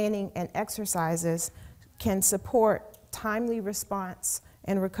in planning and exercises can support timely response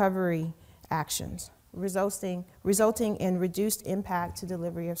and recovery actions, resulting in reduced impact to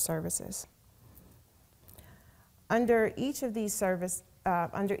delivery of services. Under each of these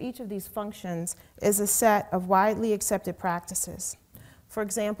functions is a set of widely accepted practices. For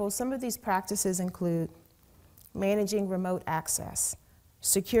example, some of these practices include managing remote access,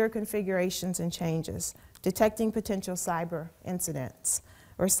 secure configurations and changes, detecting potential cyber incidents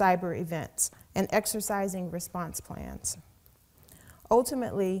or cyber events, and exercising response plans.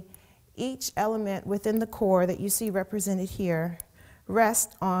 Ultimately, each element within the core that you see represented here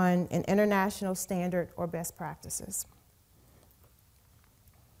rest on an international standard or best practices.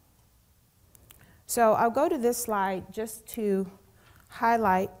 So I'll go to this slide just to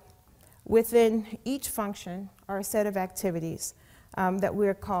highlight within each function are a set of activities that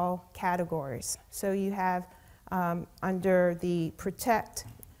we're called categories. So you have under the protect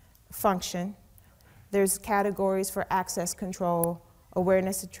function, there's categories for access control,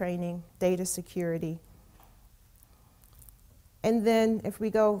 awareness and training, data security. And then if we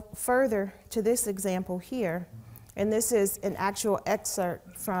go further to this example here, and this is an actual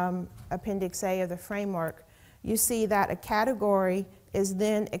excerpt from Appendix A of the framework, you see that a category is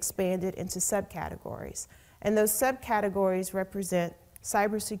then expanded into subcategories. And those subcategories represent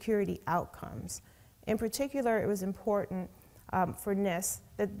cybersecurity outcomes. In particular, it was important for NIST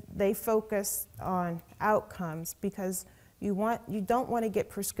that they focus on outcomes because you don't want to get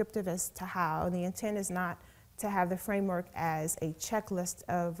prescriptive as to how. The intent is not to have the framework as a checklist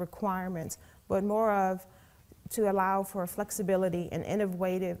of requirements, but more of to allow for flexibility and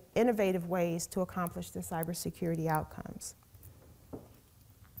innovative ways to accomplish the cybersecurity outcomes.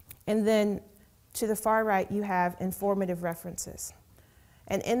 And then to the far right, you have informative references.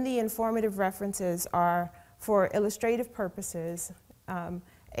 And in the informative references are, for illustrative purposes,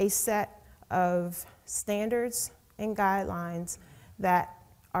 a set of standards and guidelines that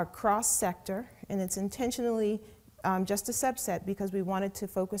are cross-sector, and it's intentionally just a subset because we wanted to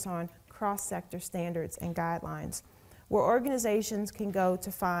focus on cross-sector standards and guidelines, where organizations can go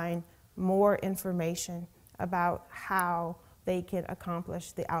to find more information about how they can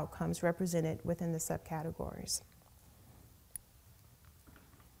accomplish the outcomes represented within the subcategories.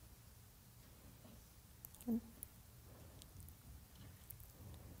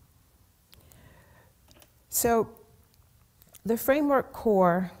 So the framework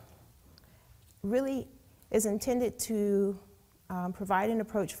core really is intended to provide an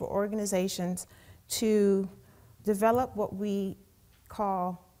approach for organizations to develop what we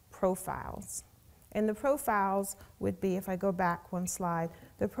call profiles. And the profiles would be, if I go back one slide,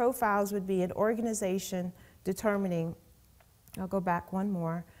 the profiles would be an organization determining, I'll go back one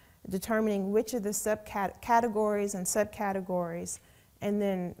more, determining which of the categories and subcategories, and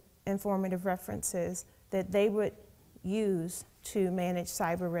then informative references that they would use to manage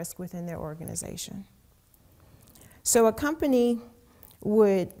cyber risk within their organization. So a company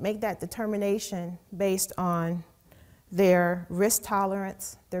would make that determination based on their risk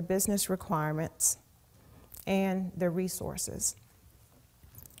tolerance, their business requirements, and their resources.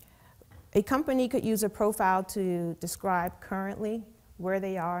 A company could use a profile to describe currently where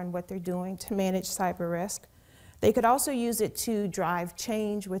they are and what they're doing to manage cyber risk. They could also use it to drive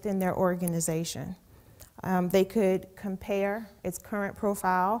change within their organization. They could compare its current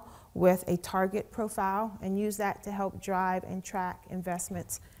profile with a target profile and use that to help drive and track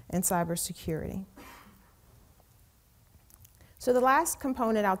investments in cybersecurity. So the last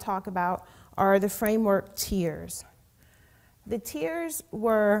component I'll talk about are the framework tiers. The tiers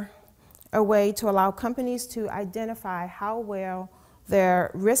were a way to allow companies to identify how well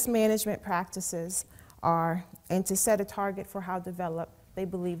their risk management practices are and to set a target for how developed they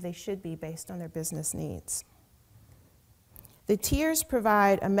believe they should be based on their business needs. The tiers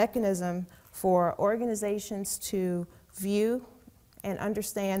provide a mechanism for organizations to view and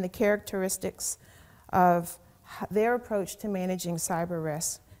understand the characteristics of their approach to managing cyber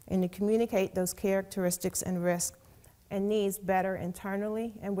risk and to communicate those characteristics and risks and needs better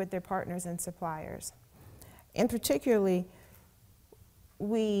internally and with their partners and suppliers. And particularly,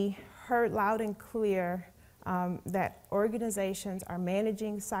 we heard loud and clear that organizations are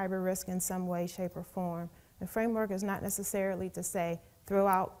managing cyber risk in some way, shape, or form. The framework is not necessarily to say, throw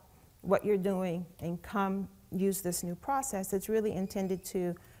out what you're doing and come use this new process. It's really intended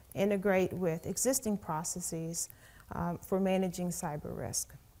to integrate with existing processes for managing cyber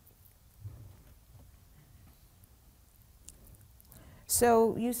risk.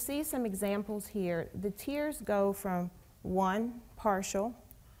 So you see some examples here. The tiers go from 1, partial,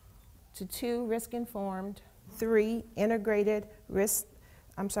 to 2, risk-informed, 3, integrated risk,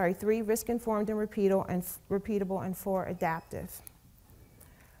 3, risk-informed and repeatable, and 4, adaptive.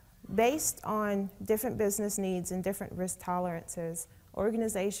 Based on different business needs and different risk tolerances,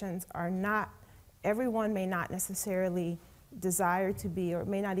 organizations are not, everyone may not necessarily desire to be, or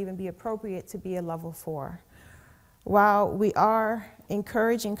may not even be appropriate to be a level 4. While we are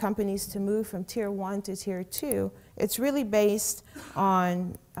encouraging companies to move from tier 1 to tier 2, it's really based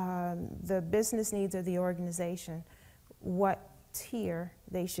on the business needs of the organization, what tier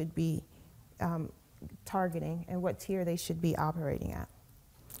they should be targeting and what tier they should be operating at.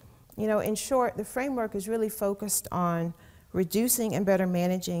 You know, in short, the framework is really focused on reducing and better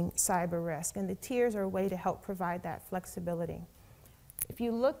managing cyber risk. And the tiers are a way to help provide that flexibility. If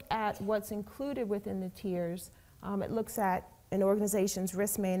you look at what's included within the tiers, it looks at an organization's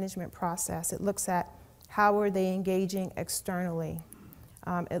risk management process. It looks at how are they engaging externally.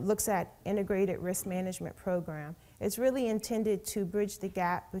 It looks at integrated risk management program. It's really intended to bridge the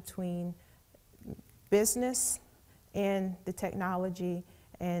gap between business and the technology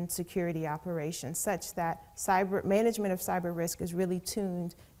and security operations, such that management of cyber risk is really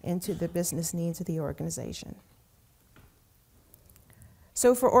tuned into the business needs of the organization.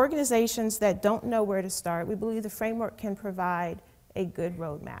 So for organizations that don't know where to start, we believe the framework can provide a good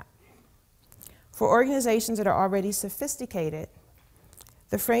roadmap. For organizations that are already sophisticated,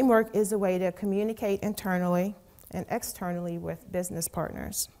 the framework is a way to communicate internally and externally with business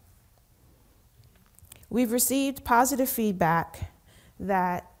partners. We've received positive feedback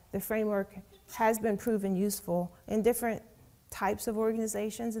that the framework has been proven useful in different types of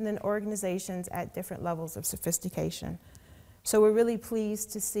organizations and then organizations at different levels of sophistication. So we're really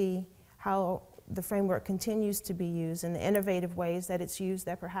pleased to see how the framework continues to be used in the innovative ways that it's used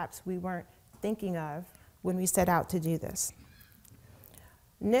that perhaps we weren't thinking of when we set out to do this.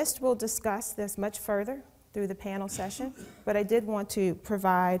 NIST will discuss this much further through the panel session, but I did want to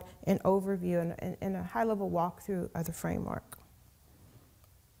provide an overview and a high-level walkthrough of the framework.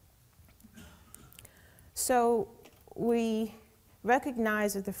 So we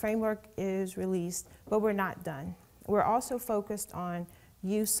recognize that the framework is released, but we're not done. We're also focused on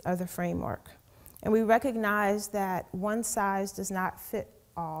use of the framework. And we recognize that one size does not fit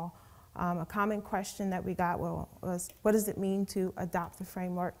all. A common question that we got was, what does it mean to adopt the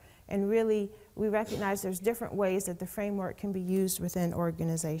framework? And really, we recognize there's different ways that the framework can be used within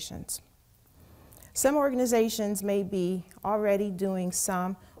organizations. Some organizations may be already doing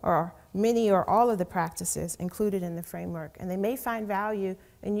some or many or all of the practices included in the framework, and they may find value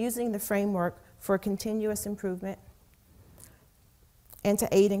in using the framework for continuous improvement and to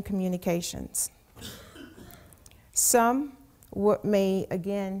aid in communications. Some may,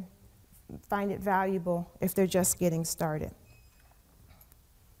 again, find it valuable if they're just getting started.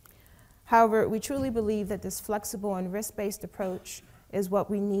 However, we truly believe that this flexible and risk-based approach is what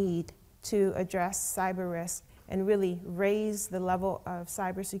we need to address cyber risk and really raise the level of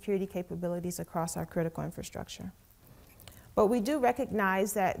cybersecurity capabilities across our critical infrastructure. But we do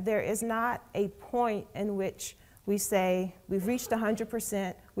recognize that there is not a point in which we say, we've reached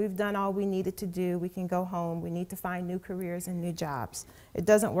 100%, we've done all we needed to do, we can go home, we need to find new careers and new jobs. It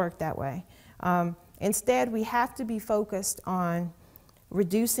doesn't work that way. Instead, we have to be focused on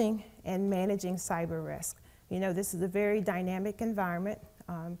reducing and managing cyber risk. You know, this is a very dynamic environment.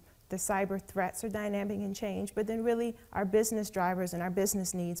 The cyber threats are dynamic and change, but then really our business drivers and our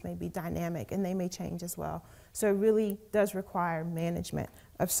business needs may be dynamic and they may change as well. So it really does require management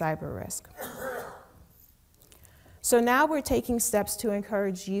of cyber risk. So now we're taking steps to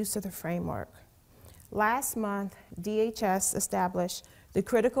encourage use of the framework. Last month, DHS established the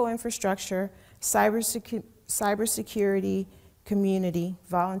Critical Infrastructure Cybersecurity Community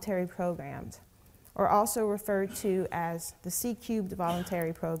Voluntary Programs, or also referred to as the C-Cubed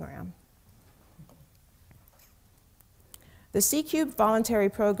Voluntary Program. The C-Cubed Voluntary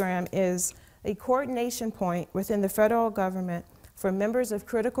Program is a coordination point within the federal government for members of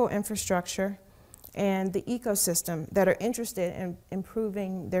critical infrastructure and the ecosystem that are interested in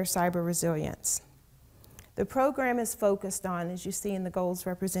improving their cyber resilience. The program is focused on, as you see in the goals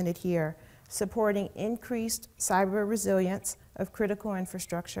represented here, supporting increased cyber resilience of critical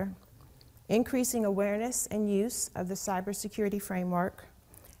infrastructure, increasing awareness and use of the cybersecurity framework,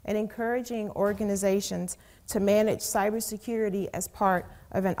 and encouraging organizations to manage cybersecurity as part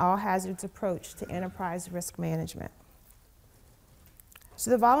of an all-hazards approach to enterprise risk management. So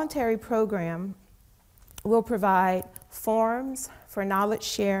the voluntary program will provide forums for knowledge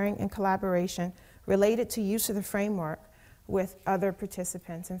sharing and collaboration related to use of the framework with other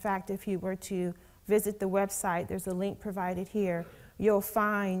participants. In fact, if you were to visit the website, there's a link provided here. You'll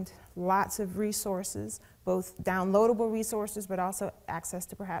find lots of resources, both downloadable resources, but also access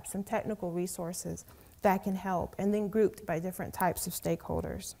to perhaps some technical resources that can help, and then grouped by different types of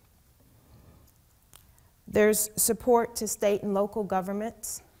stakeholders. There's support to state and local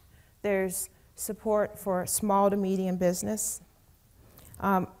governments. There's support for small to medium business.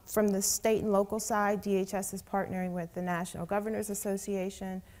 From the state and local side, DHS is partnering with the National Governors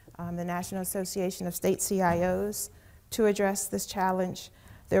Association, the National Association of State CIOs to address this challenge.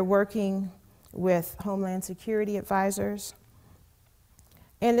 They're working with Homeland Security advisors.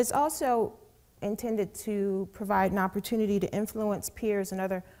 And it's also intended to provide an opportunity to influence peers and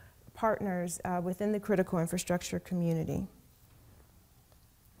other partners within the critical infrastructure community.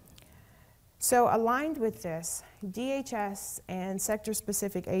 So aligned with this, DHS and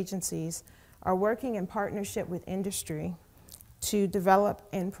sector-specific agencies are working in partnership with industry to develop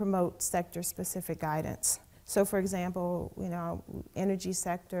and promote sector-specific guidance. So for example, energy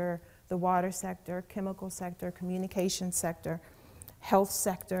sector, the water sector, chemical sector, communication sector, health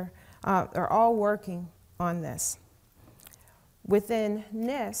sector, are all working on this. Within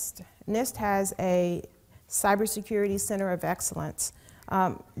NIST, NIST has a Cybersecurity Center of Excellence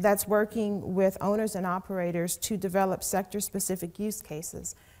that's working with owners and operators to develop sector-specific use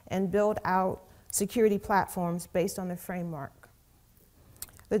cases and build out security platforms based on the framework.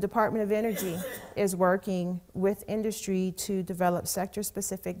 The Department of Energy is working with industry to develop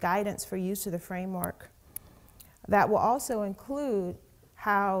sector-specific guidance for use of the framework. That will also include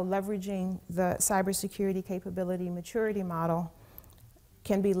how leveraging the cybersecurity capability maturity model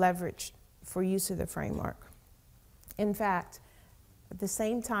can be leveraged for use of the framework. In fact, at the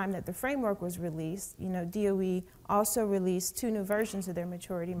same time that the framework was released, DOE also released 2 new versions of their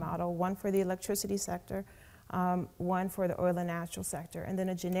maturity model, one for the electricity sector, one for the oil and natural sector, and then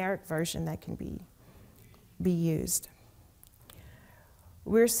a generic version that can be used.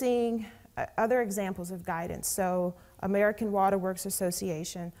 We're seeing other examples of guidance. So American Water Works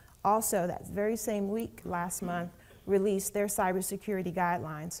Association also that very same week last month released their cybersecurity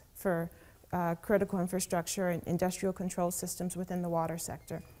guidelines for critical infrastructure and industrial control systems within the water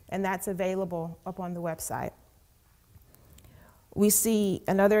sector, and that's available up on the website. We see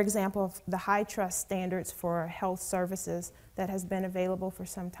another example of the high trust standards for health services that has been available for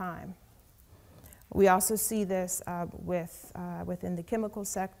some time. We also see this within the chemical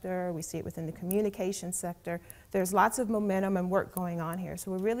sector. We see it within the communication sector. There's lots of momentum and work going on here.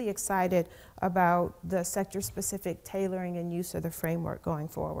 So we're really excited about the sector-specific tailoring and use of the framework going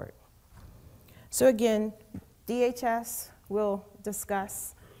forward. So again, DHS will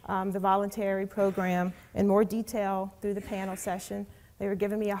discuss the voluntary program in more detail through the panel session. They were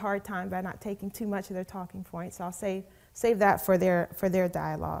giving me a hard time by not taking too much of their talking points, so I'll save that for their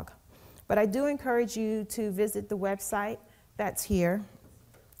dialogue. But I do encourage you to visit the website that's here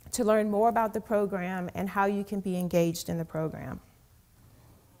to learn more about the program and how you can be engaged in the program.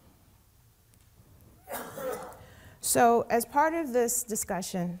 So as part of this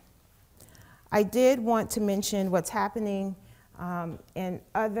discussion, I did want to mention what's happening in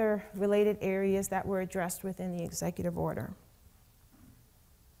other related areas that were addressed within the executive order.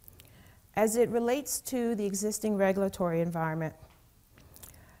 As it relates to the existing regulatory environment,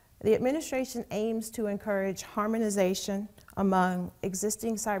 the administration aims to encourage harmonization among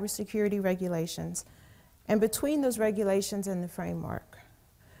existing cybersecurity regulations and between those regulations and the framework.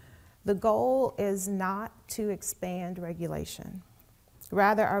 The goal is not to expand regulation.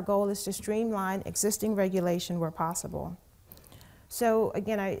 Rather, our goal is to streamline existing regulation where possible. So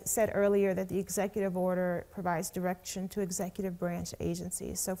again, I said earlier that the executive order provides direction to executive branch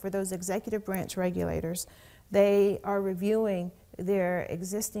agencies. So for those executive branch regulators, they are reviewing their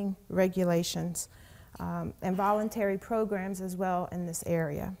existing regulations and voluntary programs as well in this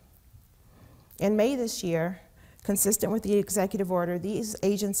area. In May this year, consistent with the executive order, these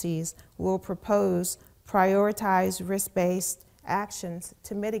agencies will propose prioritized risk-based actions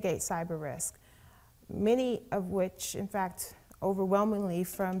to mitigate cyber risk, many of which, in fact, overwhelmingly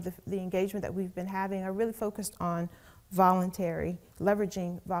from the engagement that we've been having are really focused on voluntary,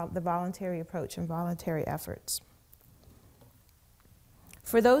 leveraging the voluntary approach and voluntary efforts.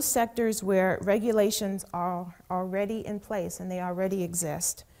 For those sectors where regulations are already in place and they already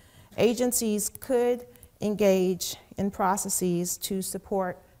exist, agencies could engage in processes to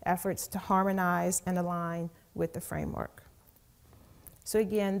support efforts to harmonize and align with the framework. So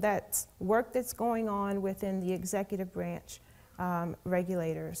again, that's work that's going on within the executive branch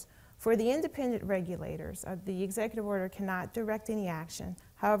regulators. For the independent regulators, the executive order cannot direct any action.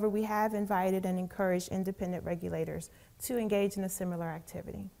 However, we have invited and encouraged independent regulators to engage in a similar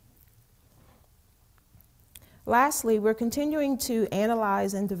activity. Lastly, we're continuing to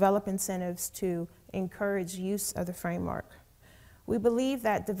analyze and develop incentives to encourage use of the framework. We believe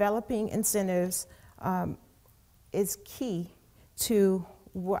that developing incentives is key to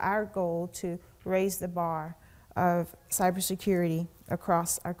our goal to raise the bar of cybersecurity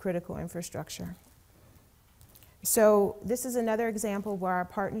across our critical infrastructure. So this is another example where our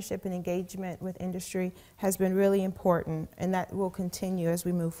partnership and engagement with industry has been really important, and that will continue as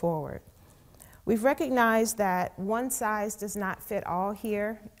we move forward. We've recognized that one size does not fit all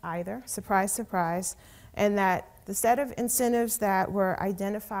here either, surprise, surprise, and that the set of incentives that were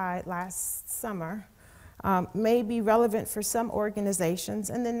identified last summer may be relevant for some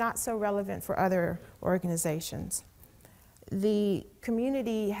organizations and then not so relevant for other organizations. the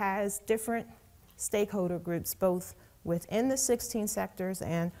community has different stakeholder groups, both within the 16 sectors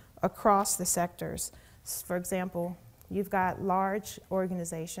and across the sectors. For example, you've got large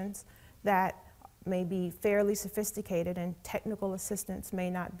organizations that may be fairly sophisticated and technical assistance may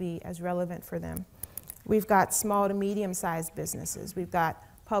not be as relevant for them. We've got small to medium-sized businesses. We've got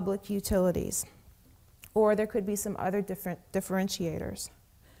public utilities. Or there could be some other different differentiators.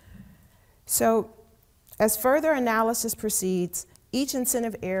 So as further analysis proceeds, each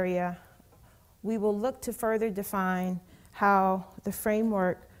incentive area, we will look to further define how the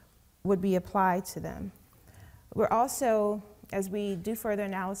framework would be applied to them. We're also, as we do further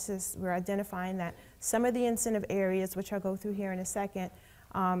analysis, we're identifying that some of the incentive areas, which I'll go through here in a second,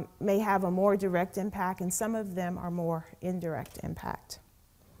 may have a more direct impact, and some of them are more indirect impact.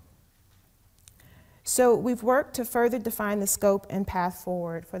 So we've worked to further define the scope and path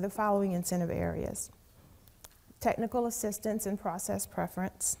forward for the following incentive areas: technical assistance and process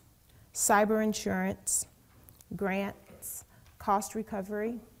preference, cyber insurance, grants, cost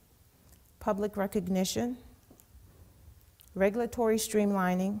recovery, public recognition, regulatory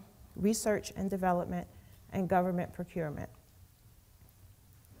streamlining, research and development, and government procurement.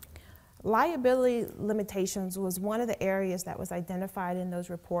 Liability limitations was one of the areas that was identified in those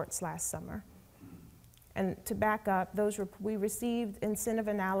reports last summer. And to back up, we received incentive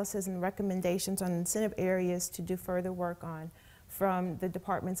analysis and recommendations on incentive areas to do further work on from the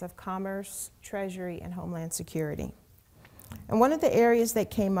Departments of Commerce, Treasury, and Homeland Security. And one of the areas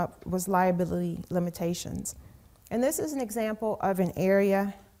that came up was liability limitations. And this is an example of an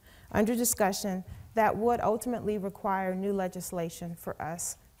area under discussion that would ultimately require new legislation for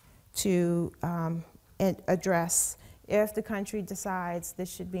us to address if the country decides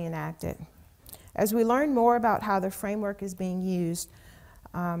this should be enacted. As we learn more about how the framework is being used,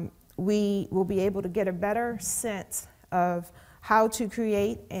 we will be able to get a better sense of how to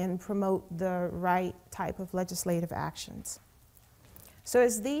create and promote the right type of legislative actions. So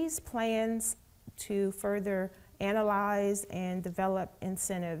as these plans to further analyze and develop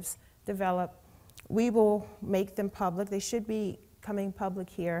incentives develop, we will make them public. They should be coming public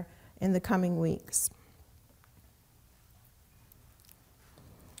here in the coming weeks.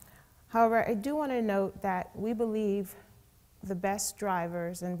 However, I do want to note that we believe the best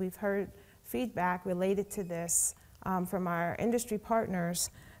drivers, and we've heard feedback related to this from our industry partners,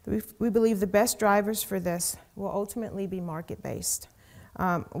 we believe the best drivers for this will ultimately be market-based.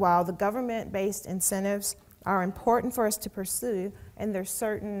 While the government-based incentives are important for us to pursue, and there's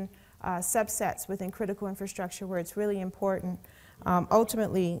certain subsets within critical infrastructure where it's really important,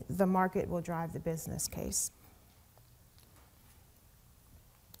 ultimately the market will drive the business case.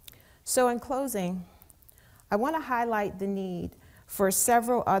 So in closing, I want to highlight the need for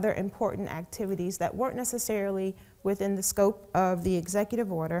several other important activities that weren't necessarily within the scope of the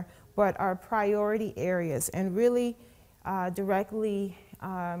executive order, but are priority areas and really directly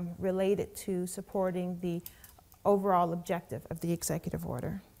related to supporting the overall objective of the executive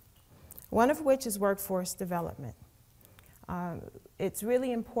order. One of which is workforce development. It's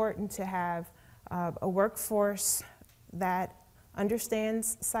really important to have a workforce that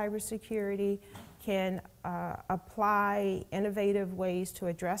understands cybersecurity, can apply innovative ways to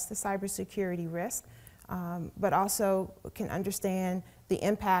address the cybersecurity risk, but also can understand the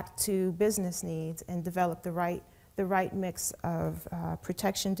impact to business needs and develop the right mix of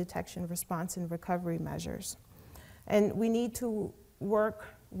protection, detection, response, and recovery measures. And we need to work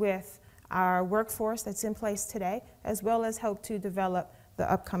with our workforce that's in place today, as well as help to develop the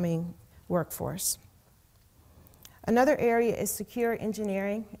upcoming workforce. Another area is secure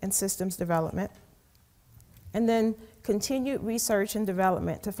engineering and systems development. And then continued research and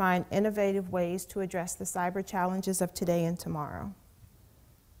development to find innovative ways to address the cyber challenges of today and tomorrow.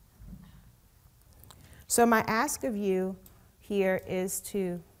 So my ask of you here is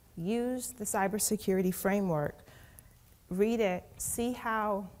to use the cybersecurity framework, read it, see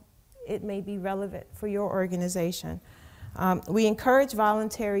how it may be relevant for your organization. We encourage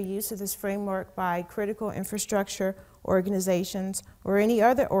voluntary use of this framework by critical infrastructure organizations or any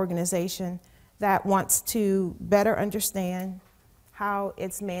other organization that wants to better understand how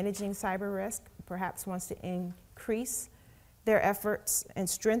it's managing cyber risk, perhaps wants to increase their efforts and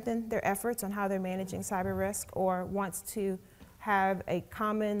strengthen their efforts on how they're managing cyber risk, or wants to have a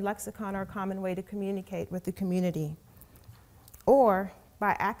common lexicon or a common way to communicate with the community. Or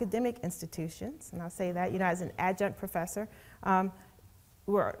by academic institutions, and I'll say that, as an adjunct professor,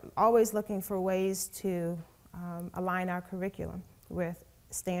 we're always looking for ways to align our curriculum with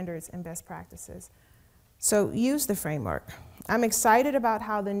standards and best practices. So use the framework. I'm excited about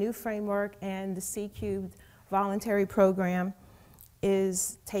how the new framework and the C³ voluntary program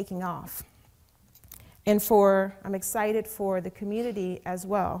is taking off. And I'm excited for the community as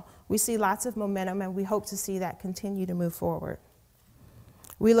well. We see lots of momentum, and we hope to see that continue to move forward.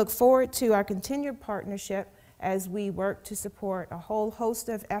 We look forward to our continued partnership as we work to support a whole host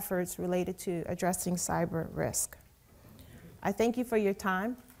of efforts related to addressing cyber risk. I thank you for your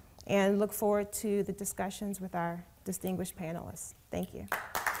time and look forward to the discussions with our distinguished panelists. Thank you.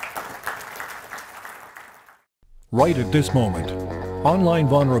 Right at this moment, online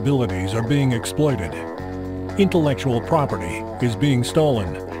vulnerabilities are being exploited. Intellectual property is being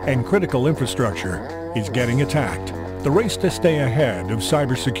stolen, and critical infrastructure is getting attacked. The race to stay ahead of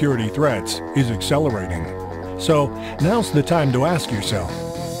cybersecurity threats is accelerating. So now's the time to ask yourself,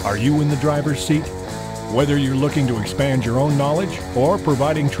 are you in the driver's seat? Whether you're looking to expand your own knowledge or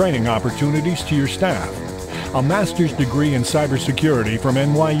providing training opportunities to your staff, a master's degree in cybersecurity from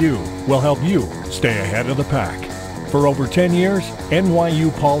NYU will help you stay ahead of the pack. For over 10 years, NYU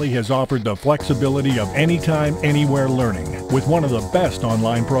Poly has offered the flexibility of anytime, anywhere learning with one of the best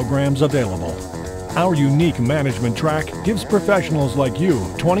online programs available. Our unique management track gives professionals like you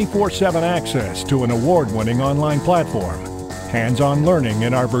 24/7 access to an award-winning online platform, hands-on learning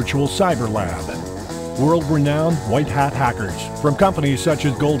in our virtual cyber lab, world-renowned white-hat hackers from companies such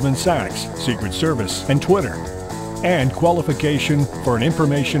as Goldman Sachs, Secret Service, and Twitter, and qualification for an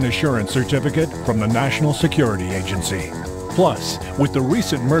Information Assurance Certificate from the National Security Agency. Plus, with the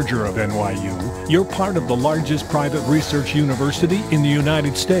recent merger of NYU, you're part of the largest private research university in the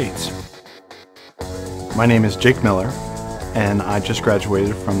United States. My name is Jake Miller, and I just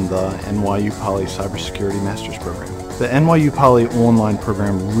graduated from the NYU Poly Cybersecurity Master's Program. The NYU Poly online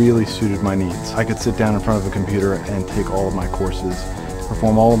program really suited my needs. I could sit down in front of a computer and take all of my courses,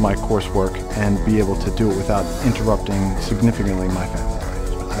 perform all of my coursework, and be able to do it without interrupting significantly my family.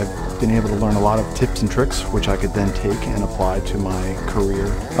 I've been able to learn a lot of tips and tricks which I could then take and apply to my career.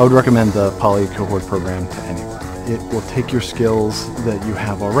 I would recommend the Poly Cohort program to anyone. It will take your skills that you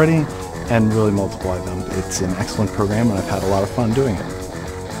have already and really multiply them. It's an excellent program, and I've had a lot of fun doing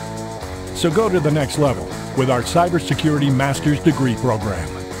it. So go to the next level with our Cybersecurity Master's Degree Program.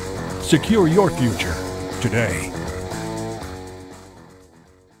 Secure your future today.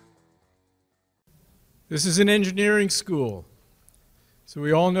 This is an engineering school. So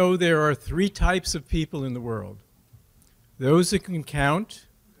we all know there are 3 types of people in the world. Those who can count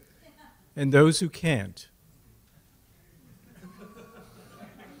and those who can't.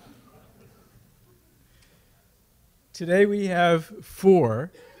 Today we have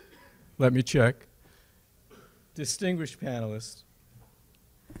 4, let me check, distinguished panelists.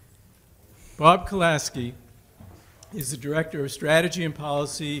 Bob Kolaski is the Director of Strategy and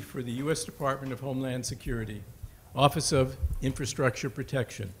Policy for the U.S. Department of Homeland Security, Office of Infrastructure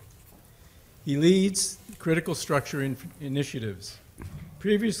Protection. He leads critical structure initiatives.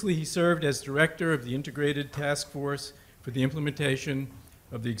 Previously, he served as Director of the Integrated Task Force for the implementation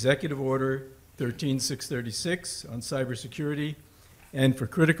of the Executive Order 13636 on cybersecurity and for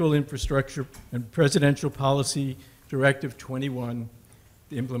critical infrastructure and Presidential Policy Directive 21,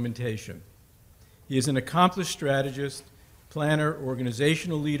 the implementation. He is an accomplished strategist, planner,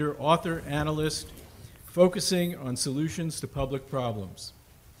 organizational leader, author, analyst, focusing on solutions to public problems.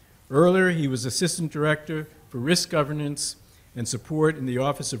 Earlier, he was Assistant Director for Risk Governance and Support in the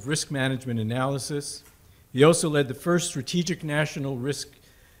Office of Risk Management Analysis. He also led the first Strategic National Risk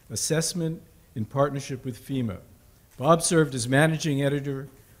Assessment in partnership with FEMA. Bob served as Managing Editor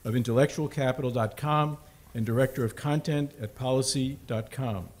of intellectualcapital.com and Director of Content at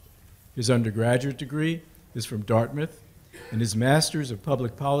policy.com. His undergraduate degree is from Dartmouth, and his Master's of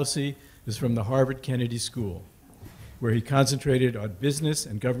Public Policy is from the Harvard Kennedy School, where he concentrated on business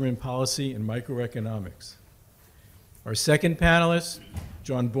and government policy and microeconomics. Our second panelist,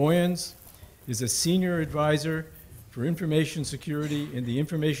 John Boyens, is a Senior Advisor for Information Security in the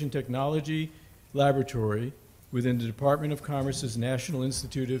Information Technology Laboratory within the Department of Commerce's National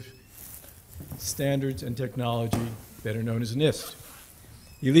Institute of Standards and Technology, better known as NIST.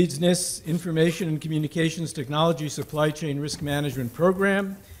 He leads NIST's Information and Communications Technology Supply Chain Risk Management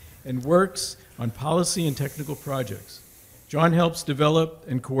Program and works on policy and technical projects. John helps develop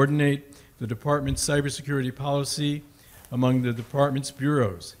and coordinate the department's cybersecurity policy among the department's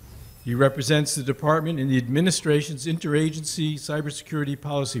bureaus. He represents the department in the administration's interagency cybersecurity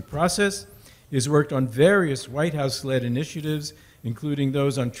policy process. He has worked on various White House-led initiatives, including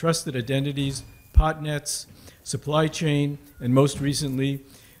those on trusted identities, botnets, supply chain, and most recently,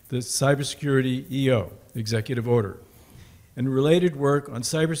 the Cybersecurity EO, Executive Order, and related work on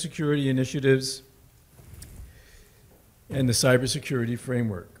cybersecurity initiatives and the Cybersecurity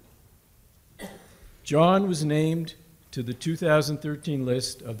Framework. John was named to the 2013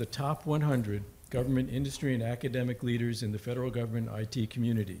 list of the top 100 government, industry, and academic leaders in the federal government IT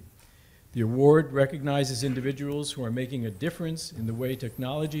community. The award recognizes individuals who are making a difference in the way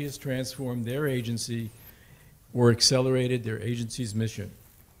technology has transformed their agency or accelerated their agency's mission.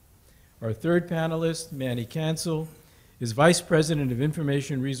 Our third panelist, Manny Cancel, is Vice President of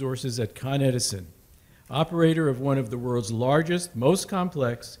Information Resources at Con Edison, operator of one of the world's largest, most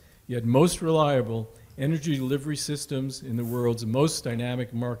complex, yet most reliable energy delivery systems in the world's most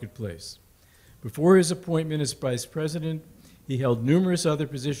dynamic marketplace. Before his appointment as Vice President, he held numerous other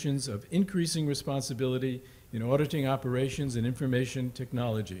positions of increasing responsibility in auditing operations and information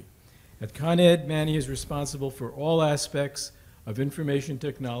technology. At Con Ed, Manny is responsible for all aspects of information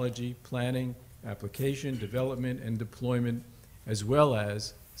technology, planning, application, development, and deployment, as well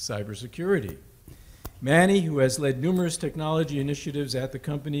as cybersecurity. Manny, who has led numerous technology initiatives at the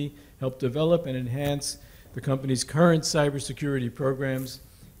company, helped develop and enhance the company's current cybersecurity programs.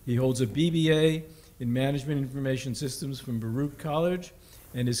 He holds a BBA in Management Information Systems from Baruch College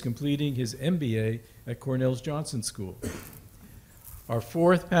and is completing his MBA at Cornell's Johnson School. Our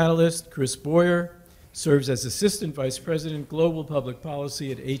fourth panelist, Chris Boyer, serves as Assistant Vice President, Global Public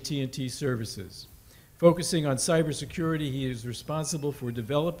Policy at AT&T Services. Focusing on cybersecurity, he is responsible for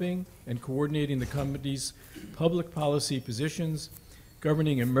developing and coordinating the company's public policy positions,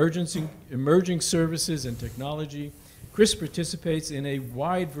 governing emerging services and technology. Chris participates in a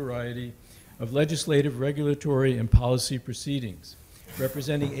wide variety of legislative, regulatory, and policy proceedings,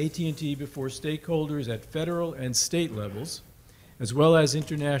 representing AT&T before stakeholders at federal and state levels, as well as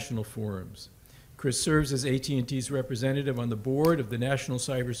international forums. Chris serves as AT&T's representative on the board of the National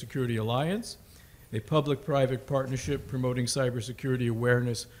Cybersecurity Alliance, a public-private partnership promoting cybersecurity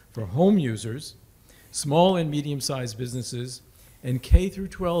awareness for home users, small and medium-sized businesses, and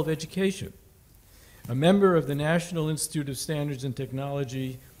K-12 education. A member of the National Institute of Standards and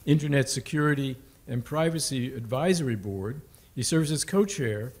Technology, Internet Security, and Privacy Advisory Board, he serves as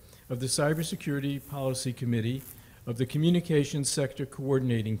co-chair of the Cybersecurity Policy Committee of the Communications Sector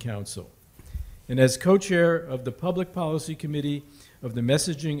Coordinating Council, and as co-chair of the Public Policy Committee of the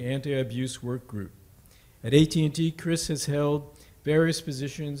Messaging Anti-Abuse Work Group. At AT&T, Chris has held various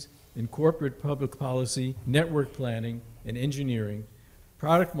positions in corporate public policy, network planning and engineering,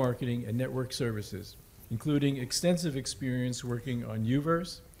 product marketing, and network services, including extensive experience working on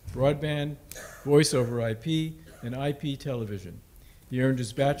UVerse, broadband, voice over IP, and IP television. He earned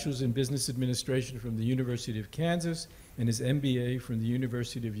his bachelor's in business administration from the University of Kansas and his MBA from the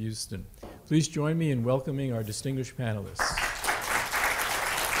University of Houston. Please join me in welcoming our distinguished panelists.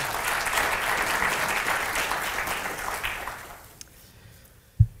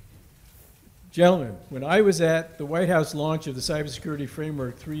 Gentlemen, when I was at the White House launch of the Cybersecurity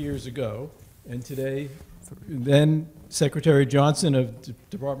Framework 3 years ago, and today, then Secretary Johnson of the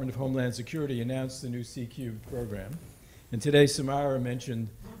Department of Homeland Security announced the new C-Cube program. And today, Samara mentioned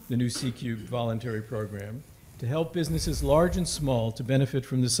the new C-Cube voluntary program to help businesses large and small to benefit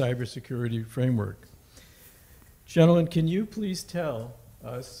from the cybersecurity framework. Gentlemen, can you please tell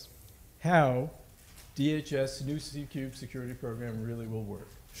us how DHS' new C-Cube security program really will work?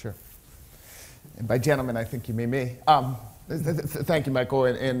 Sure. And by gentlemen, I think you mean me. Thank you, Michael.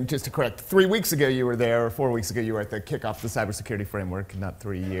 And just to correct, 3 weeks ago you were there, or 4 weeks ago you were at the kickoff of the Cybersecurity Framework, not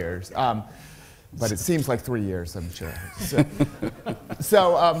 3 years. But it seems like 3 years, I'm sure.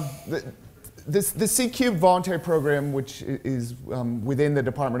 The C-Cube voluntary program, which is within the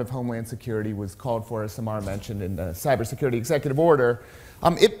Department of Homeland Security, was called for, as Samara mentioned, in the Cybersecurity Executive Order.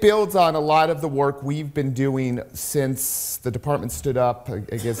 It builds on a lot of the work we've been doing since the department stood up,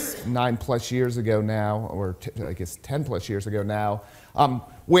 I guess 9+ years ago now, or I guess 10+ years ago now,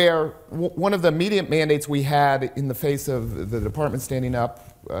 where one of the immediate mandates we had in the face of the department standing up,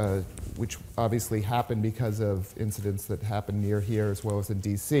 which obviously happened because of incidents that happened near here as well as in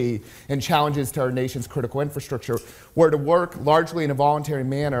DC, and challenges to our nation's critical infrastructure, were to work largely in a voluntary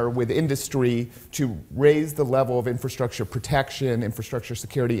manner with industry to raise the level of infrastructure protection, infrastructure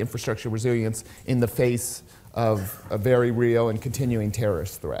security, infrastructure resilience in the face of a very real and continuing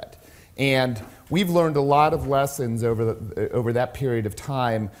terrorist threat. And we've learned a lot of lessons over that period of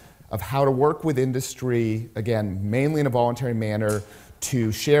time of how to work with industry, again, mainly in a voluntary manner,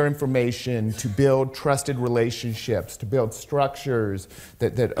 to share information, to build trusted relationships, to build structures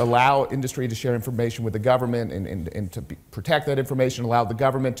that allow industry to share information with the government and to protect that information, allow the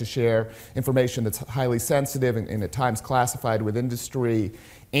government to share information that's highly sensitive and at times classified with industry,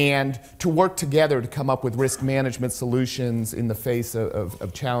 and to work together to come up with risk management solutions in the face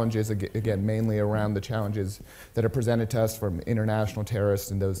of challenges, again, mainly around the challenges that are presented to us from international terrorists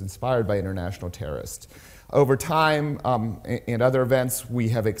and those inspired by international terrorists. Over time and other events, we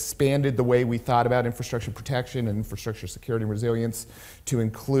have expanded the way we thought about infrastructure protection and infrastructure security and resilience to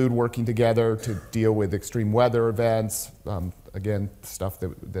include working together to deal with extreme weather events, again, stuff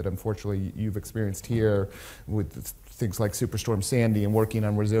that unfortunately you've experienced here with things like Superstorm Sandy and working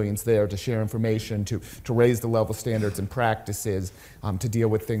on resilience there to share information, to raise the level standards and practices, to deal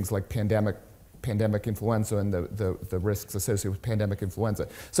with things like pandemic influenza and the risks associated with pandemic influenza.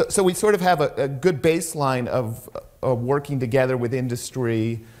 So we sort of have a good baseline of working together with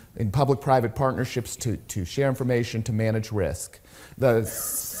industry in public-private partnerships to share information, to manage risk. The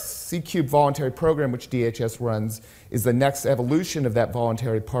C-Cube voluntary program, which DHS runs, is the next evolution of that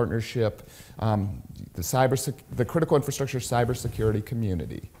voluntary partnership, the critical infrastructure cybersecurity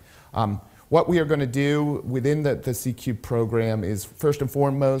community. What we are going to do within the C-Cube program is, first and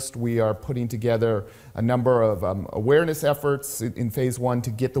foremost, we are putting together a number of awareness efforts in phase one to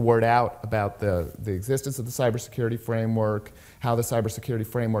get the word out about the existence of the cybersecurity framework, how the cybersecurity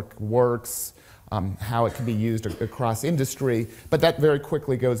framework works, how it can be used across industry. But that very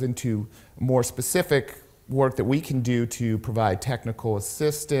quickly goes into more specific work that we can do to provide technical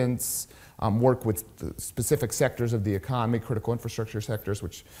assistance, work with specific sectors of the economy, critical infrastructure sectors,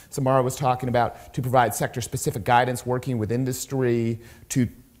 which Samara was talking about, to provide sector-specific guidance, working with industry, to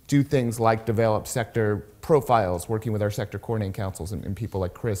do things like develop sector profiles, working with our sector coordinating councils and people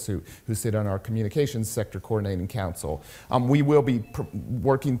like Chris who sit on our communications sector coordinating council. We will be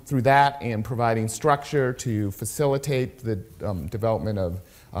working through that and providing structure to facilitate the development of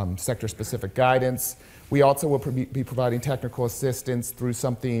sector-specific guidance. We also will be providing technical assistance through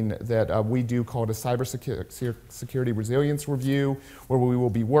something that we do called a cybersecurity resilience review, where we will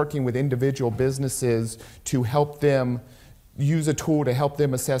be working with individual businesses to help them use a tool to help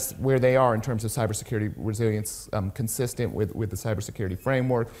them assess where they are in terms of cybersecurity resilience consistent with the cybersecurity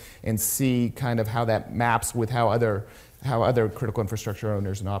framework, and see kind of how that maps with how other critical infrastructure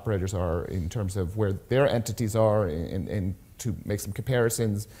owners and operators are in terms of where their entities are, and to make some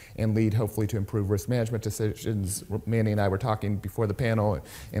comparisons and lead hopefully to improve risk management decisions. Manny and I were talking before the panel,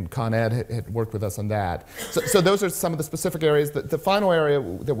 and Con Ed had worked with us on that. So those are some of the specific areas. The final area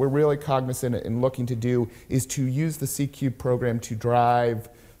that we're really cognizant and looking to do is to use the C-Cube program to drive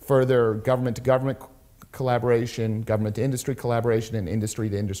further government-to-government collaboration, government-to-industry collaboration, and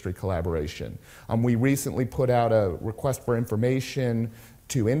industry-to-industry collaboration. We recently put out a request for information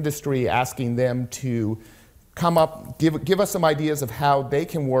to industry, asking them to come up, give us some ideas of how they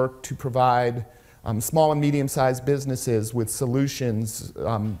can work to provide small and medium-sized businesses with solutions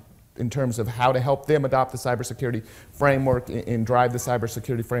in terms of how to help them adopt the cybersecurity framework and drive the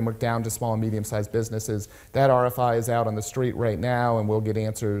cybersecurity framework down to small and medium-sized businesses. That RFI is out on the street right now, and we'll get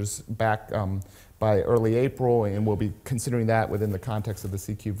answers back by early April, and we'll be considering that within the context of the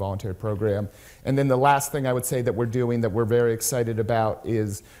C-Cube voluntary program. And then the last thing I would say that we're doing that we're very excited about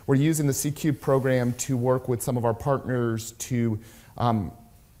is we're using the C-Cube program to work with some of our partners to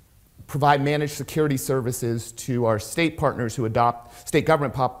provide managed security services to our state partners who adopt, state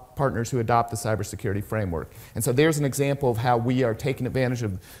government partners who adopt the cybersecurity framework. And so there's an example of how we are taking advantage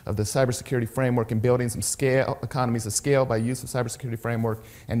of the cybersecurity framework and building some economies of scale by use of cybersecurity framework,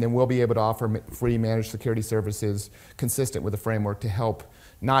 and then we'll be able to offer free managed security services consistent with the framework to help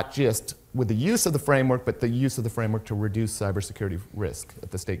not just with the use of the framework, but the use of the framework to reduce cybersecurity risk at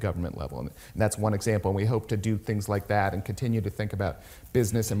the state government level. And that's one example, and we hope to do things like that and continue to think about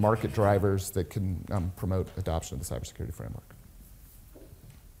business and market drivers that can promote adoption of the cybersecurity framework.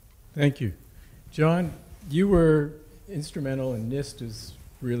 Thank you. John, you were instrumental, and NIST is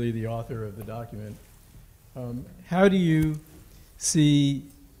really the author of the document. How do you see,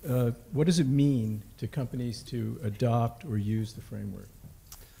 what does it mean to companies to adopt or use the framework?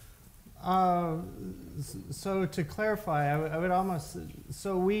 So to clarify, I would almost,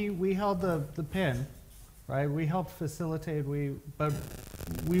 so we held the pen, right? We helped facilitate, but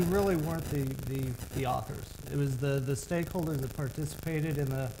we really weren't the authors. It was the stakeholders that participated in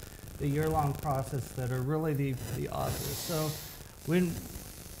the year-long process that are really the authors. So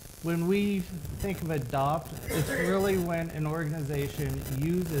when we think of adopt, it's really when an organization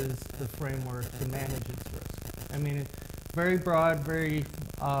uses the framework to manage its risk. I mean, it's very broad, very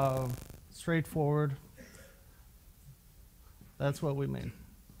straightforward. That's what we mean.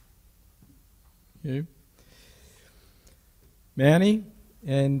 Okay. Manny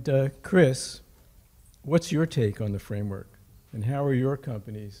and Chris, what's your take on the framework? And how are your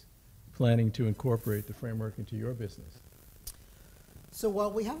companies planning to incorporate the framework into your business? So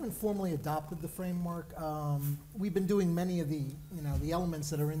while we haven't formally adopted the framework, we've been doing many of the, the elements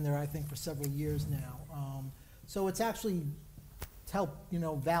that are in there, I think, for several years now. So it's actually to help,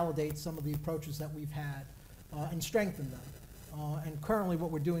 validate some of the approaches that we've had and strengthen them. And currently what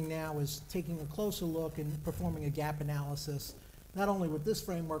we're doing now is taking a closer look and performing a gap analysis, not only with this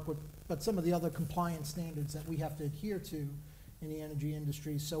framework, but some of the other compliance standards that we have to adhere to in the energy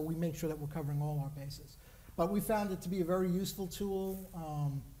industry, so we make sure that we're covering all our bases. But we found it to be a very useful tool.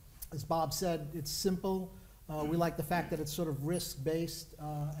 As Bob said, it's simple. We like the fact that it's sort of risk-based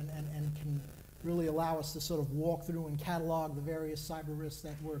and can really allow us to sort of walk through and catalog the various cyber risks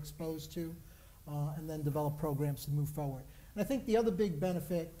that we're exposed to, and then develop programs to move forward. And I think the other big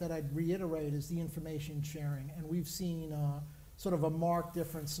benefit that I'd reiterate is the information sharing. And we've seen sort of a marked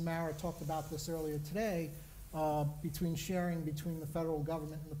difference. Samara talked about this earlier today, between sharing between the federal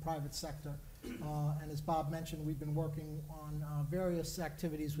government and the private sector. And as Bob mentioned, we've been working on various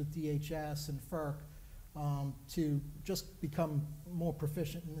activities with DHS and FERC to just become more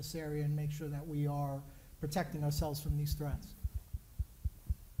proficient in this area and make sure that we are protecting ourselves from these threats.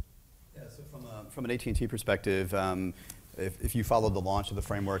 Yeah, so from an AT&T perspective, if you followed the launch of the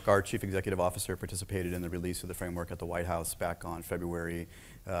framework, our Chief Executive Officer participated in the release of the framework at the White House back on February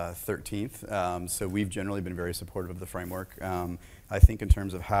 13th. So we've generally been very supportive of the framework. I think in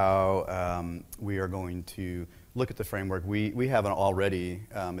terms of how we are going to look at the framework, we have an already,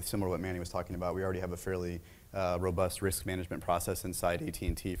 similar to what Manny was talking about, we already have a fairly robust risk management process inside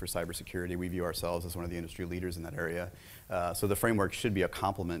AT&T for cybersecurity. We view ourselves as one of the industry leaders in that area. So the framework should be a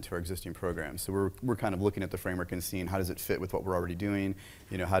complement to our existing programs. So we're kind of looking at the framework and seeing how does it fit with what we're already doing.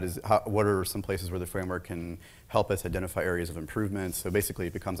 What are some places where the framework can help us identify areas of improvement. So basically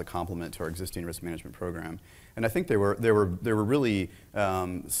it becomes a complement to our existing risk management program. And I think there were really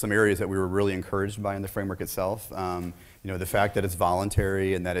some areas that we were really encouraged by in the framework itself. The fact that it's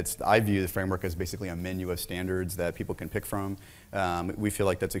voluntary and that I view the framework as basically a menu of standards that people can pick from. We feel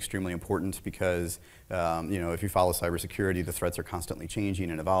like that's extremely important because, if you follow cybersecurity, the threats are constantly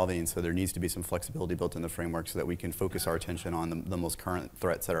changing and evolving, so there needs to be some flexibility built in the framework so that we can focus our attention on the most current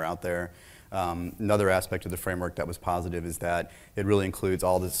threats that are out there. Another aspect of the framework that was positive is that it really includes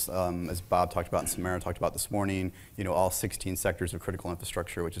all this, as Bob talked about and Samara talked about this morning, all 16 sectors of critical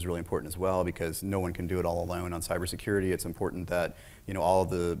infrastructure, which is really important as well because no one can do it all alone on cybersecurity. It's important that all of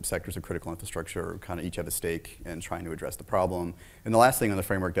the sectors of critical infrastructure kind of each have a stake in trying to address the problem. And the last thing on the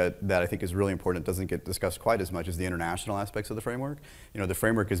framework that I think is really important, doesn't get discussed quite as much, is the international aspects of the framework. The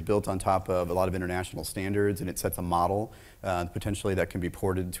framework is built on top of a lot of international standards, and it sets a model potentially that can be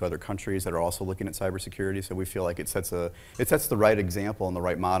ported to other countries that are also looking at cybersecurity. So we feel like it sets the right example and the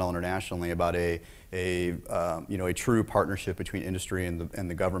right model internationally about a true partnership between industry and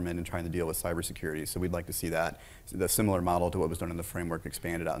the government in trying to deal with cybersecurity. So we'd like to see the similar model to what was done in the framework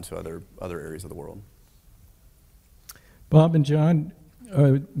expanded out into other areas of the world. Bob and John,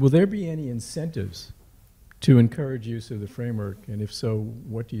 will there be any incentives to encourage use of the framework? And if so,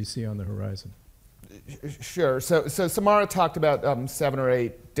 what do you see on the horizon? Sure. So Samara talked about 7 or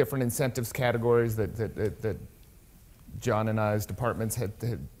 8 different incentives categories that John and I's departments had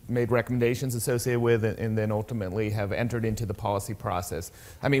made recommendations associated with and then ultimately have entered into the policy process.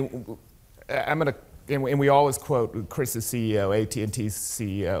 I mean, and we always quote Chris's CEO, AT&T's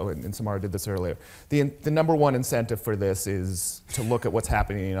CEO, and Samara did this earlier. The number one incentive for this is to look at what's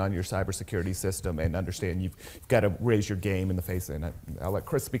happening on your cybersecurity system and understand you've got to raise your game in the face, and I'll let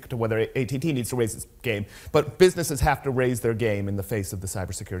Chris speak to whether AT&T needs to raise its game, but businesses have to raise their game in the face of the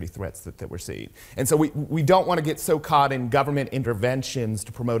cybersecurity threats that we're seeing. And so we don't want to get so caught in government interventions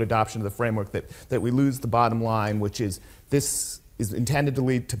to promote adoption of the framework that we lose the bottom line, which is this is intended to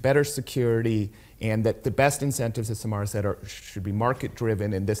lead to better security, and that the best incentives, as Samara said, should be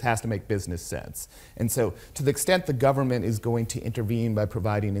market-driven, and this has to make business sense. And so to the extent the government is going to intervene by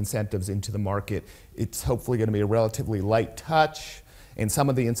providing incentives into the market, it's hopefully going to be a relatively light touch, and some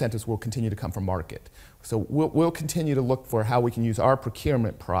of the incentives will continue to come from market. So we'll continue to look for how we can use our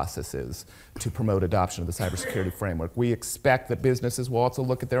procurement processes to promote adoption of the cybersecurity framework. We expect that businesses will also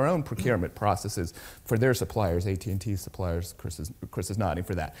look at their own procurement processes for their suppliers, AT&T suppliers. Chris is nodding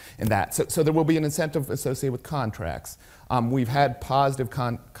for that. So there will be an incentive associated with contracts. We've had positive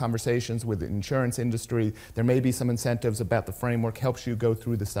conversations with the insurance industry. There may be some incentives about the framework, helps you go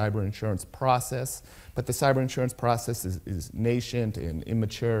through the cyber insurance process. But the cyber insurance process is nascent, and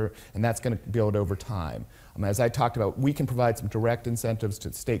immature, and that's going to build over time. As I talked about, we can provide some direct incentives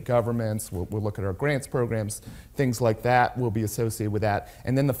to state governments. We'll look at our grants programs. Things like that will be associated with that.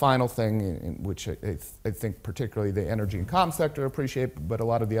 And then the final thing, which I think particularly the energy and comm sector appreciate, but a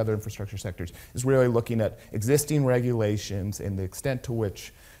lot of the other infrastructure sectors, is really looking at existing regulations and the extent to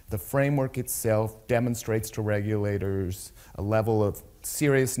which the framework itself demonstrates to regulators a level of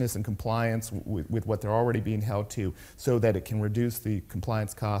seriousness and compliance with what they're already being held to, so that it can reduce the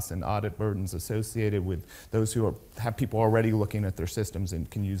compliance costs and audit burdens associated with those who have people already looking at their systems and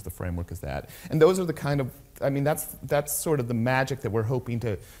can use the framework as that. And those are the kind of, I mean, that's sort of the magic that we're hoping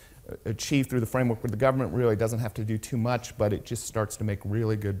to achieve through the framework, where the government really doesn't have to do too much, but it just starts to make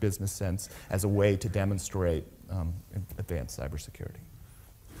really good business sense as a way to demonstrate advanced cybersecurity.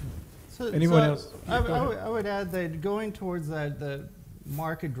 Anyone else? I would add that going towards the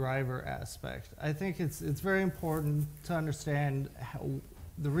market driver aspect, I think it's very important to understand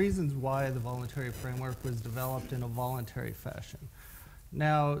the reasons why the voluntary framework was developed in a voluntary fashion.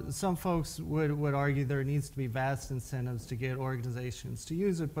 Now, some folks would argue there needs to be vast incentives to get organizations to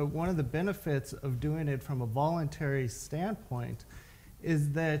use it, but one of the benefits of doing it from a voluntary standpoint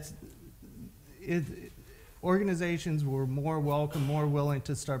is that organizations were more welcome, more willing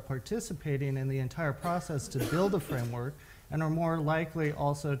to start participating in the entire process to build a framework, and are more likely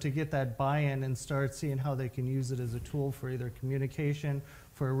also to get that buy-in and start seeing how they can use it as a tool for either communication,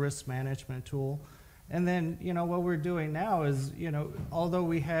 for a risk management tool. And then, what we're doing now is, although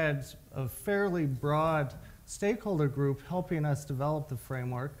we had a fairly broad stakeholder group helping us develop the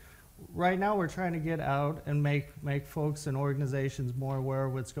framework, right now we're trying to get out and make folks and organizations more aware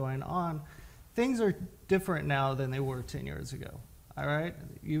of what's going on. Things are different now than they were 10 years ago, all right?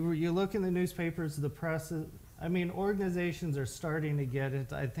 You look in the newspapers, the press, I mean, organizations are starting to get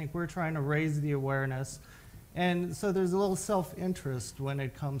it. I think we're trying to raise the awareness. And so there's a little self-interest when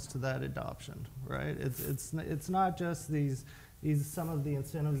it comes to that adoption, right? It's not just some of the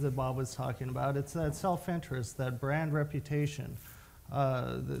incentives that Bob was talking about. It's that self-interest, that brand reputation,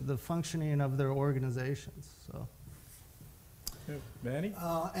 the functioning of their organizations. So. Manny?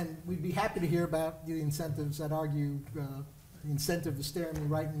 And we'd be happy to hear about the incentives that argue the incentive to stare me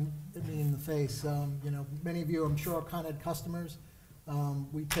right at me in the face. Many of you, I'm sure, are Con Ed customers.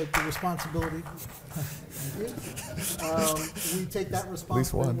 We take the responsibility. Thank you. We take that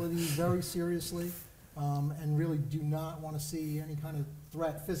responsibility very seriously, and really do not want to see any kind of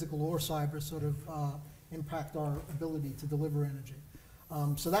threat, physical or cyber, sort of impact our ability to deliver energy.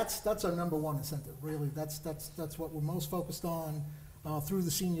 So that's our number one incentive. Really, that's what we're most focused on through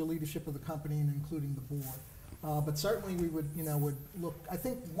the senior leadership of the company and including the board. But certainly we would look. I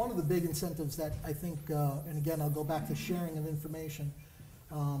think one of the big incentives that I think, and again, I'll go back to sharing of information,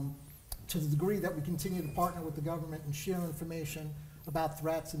 to the degree that we continue to partner with the government and share information about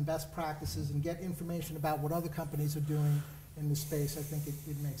threats and best practices and get information about what other companies are doing in this space, I think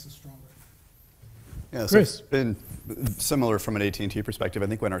it makes us stronger. Yeah, so it's been similar from an AT&T perspective. I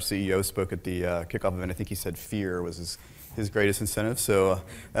think when our CEO spoke at the kickoff event, I think he said fear was his greatest incentive. So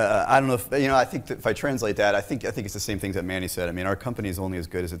I don't know if, I think that if I translate that, I think it's the same things that Manny said. I mean, our company is only as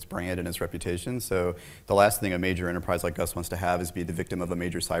good as its brand and its reputation. So the last thing a major enterprise like us wants to have is be the victim of a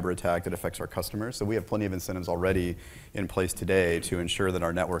major cyber attack that affects our customers. So we have plenty of incentives already in place today to ensure that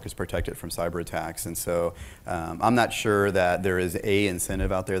our network is protected from cyber attacks. And so I'm not sure that there is a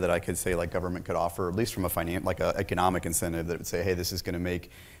incentive out there that I could say like government could offer, at least from a economic incentive that would say, hey, this is going to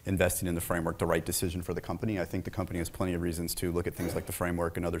make investing in the framework the right decision for the company. I think the company has plenty of reasons to look at things like the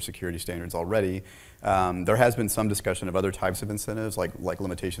framework and other security standards already. There has been some discussion of other types of incentives, like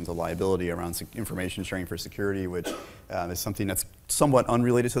limitations of liability around information sharing for security, which is something that's somewhat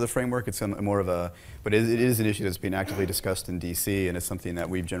unrelated to the framework. It's more of but it is an issue that's being actively discussed in DC, and it's something that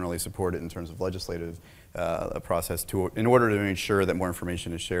we've generally supported in terms of legislative process in order to ensure that more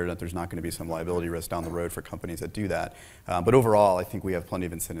information is shared, that there's not going to be some liability risk down the road for companies that do that. But overall, I think we have plenty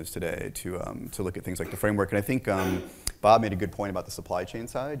of incentives today to look at things like the framework. And I think Bob made a good point about the supply chain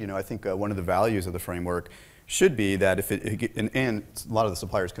side. I think one of the values of the framework should be that if and a lot of the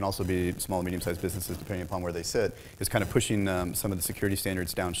suppliers can also be small and medium-sized businesses depending upon where they sit, is kind of pushing some of the security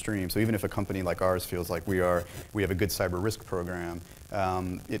standards downstream. So even if a company like ours feels like we have a good cyber risk program,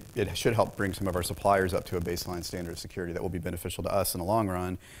 it should help bring some of our suppliers up to a baseline standard of security that will be beneficial to us in the long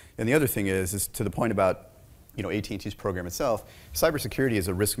run. And the other thing is to the point about AT&T's program itself, cybersecurity is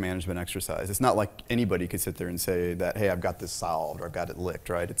a risk management exercise. It's not like anybody could sit there and say that, hey, I've got this solved or I've got it licked,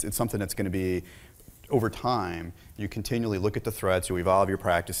 right? It's something that's going to be, over time, you continually look at the threats, you evolve your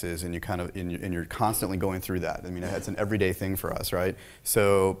practices, and you're constantly going through that. I mean, it's an everyday thing for us, right?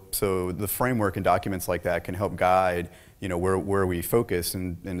 So the framework and documents like that can help guide where we focus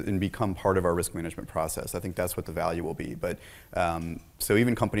and become part of our risk management process. I think that's what the value will be. But so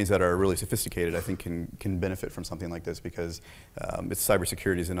even companies that are really sophisticated, I think, can benefit from something like this, because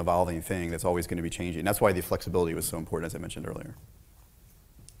cybersecurity is an evolving thing that's always going to be changing. That's why the flexibility was so important, as I mentioned earlier.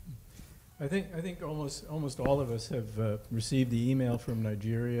 I think almost all of us have received the email from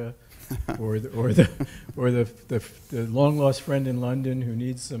Nigeria, or the long lost friend in London who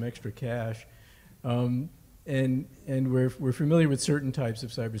needs some extra cash, and we're familiar with certain types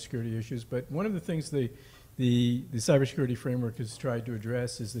of cybersecurity issues. But one of the things the cybersecurity framework has tried to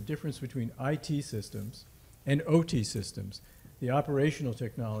address is the difference between IT systems and OT systems, the operational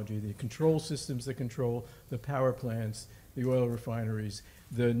technology, the control systems that control the power plants, the oil refineries,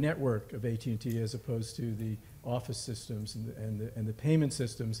 the network of AT&T, as opposed to the office systems and the payment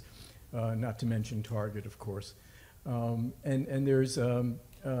systems, not to mention Target, of course. And there's a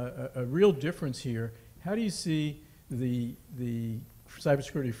real difference here. How do you see the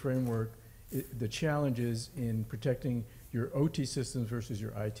cybersecurity framework, the challenges in protecting your OT systems versus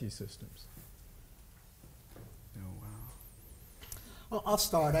your IT systems? Well, I'll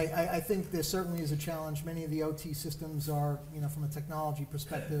start. I think there certainly is a challenge. Many of the OT systems are, from a technology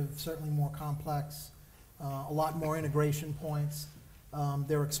perspective, certainly more complex, a lot more integration points.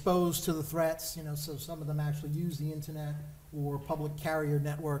 They're exposed to the threats, so some of them actually use the internet or public carrier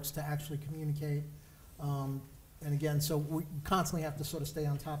networks to actually communicate. And again, so we constantly have to sort of stay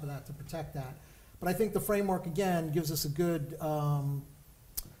on top of that to protect that. But I think the framework, again, gives us a good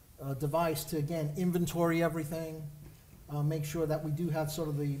device to, again, inventory everything, make sure that we do have sort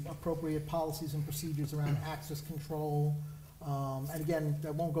of the appropriate policies and procedures around access control. And again,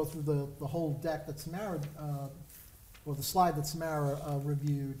 I won't go through the whole deck that Samara, or the slide that Samara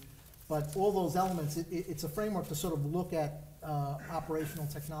reviewed, but all those elements, it's a framework to sort of look at operational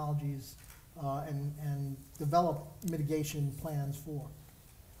technologies and develop mitigation plans for.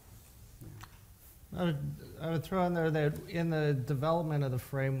 I would throw in there that in the development of the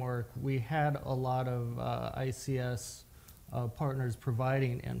framework, we had a lot of ICS partners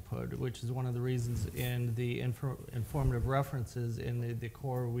providing input, which is one of the reasons in the informative references in the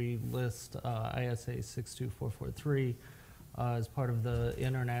core we list ISA 62443 as part of the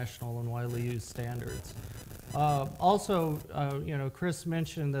international and widely used standards. Also, Chris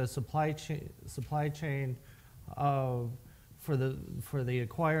mentioned the supply chain for the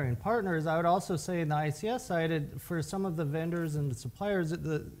acquiring partners. I would also say in the ICS side, for some of the vendors and the suppliers,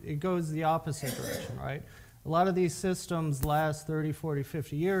 it goes the opposite direction, right? A lot of these systems last 30, 40,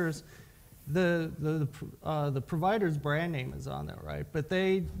 50 years. The provider's brand name is on there, right? But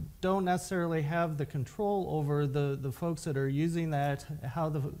they don't necessarily have the control over the folks that are using that, how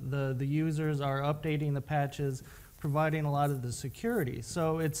the users are updating the patches, providing a lot of the security.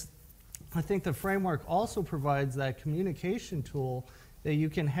 So I think the framework also provides that communication tool that you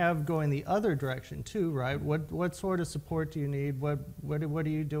can have going the other direction too, right? What sort of support do you need? What are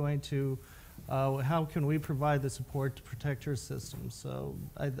you doing to how can we provide the support to protect your system? So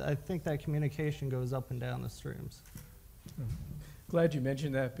I think that communication goes up and down the streams. Glad you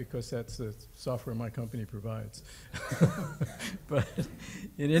mentioned that, because that's the software my company provides. But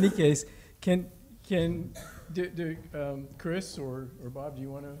in any case, can Chris or Bob, do you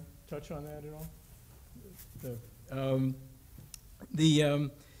want to touch on that at all?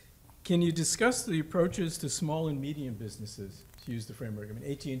 Can you discuss the approaches to small and medium businesses to use the framework? I mean,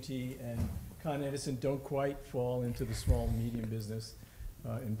 AT&T and Con Edison don't quite fall into the small and medium business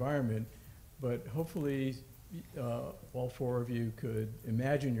environment, but hopefully all four of you could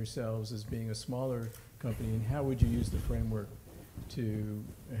imagine yourselves as being a smaller company, and how would you use the framework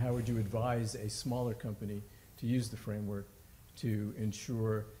how would you advise a smaller company to use the framework to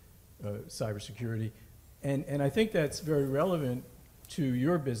ensure cybersecurity? And I think that's very relevant to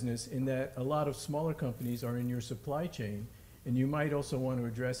your business, in that a lot of smaller companies are in your supply chain, and you might also want to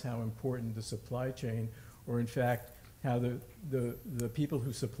address how important the supply chain, or in fact, how the people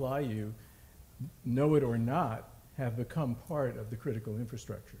who supply you, know it or not, have become part of the critical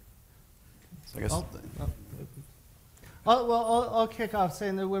infrastructure. So I guess I'll kick off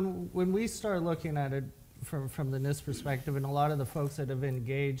saying that when we start looking at it from the NIST perspective, and a lot of the folks that have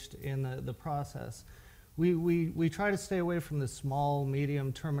engaged in the process, we try to stay away from the small,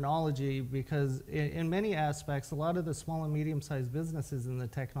 medium terminology, because in many aspects, a lot of the small and medium-sized businesses in the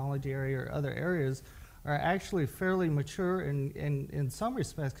technology area or other areas are actually fairly mature, and in some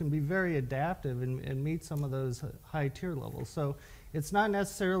respects can be very adaptive and meet some of those high tier levels. So it's not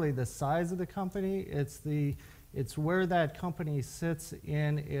necessarily the size of the company, it's where that company sits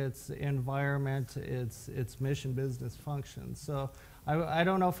in its environment, its mission business function. So I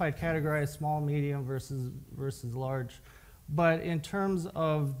don't know if I'd categorize small, medium versus large, but in terms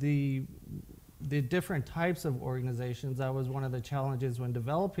of the different types of organizations, that was one of the challenges when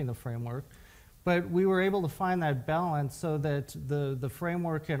developing the framework. But we were able to find that balance so that the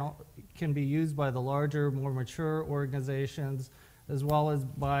framework can be used by the larger, more mature organizations, as well as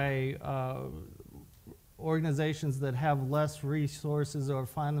by organizations that have less resources or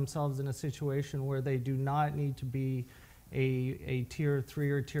find themselves in a situation where they do not need to be a tier 3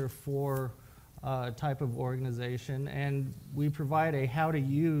 or tier 4 type of organization. And we provide a how to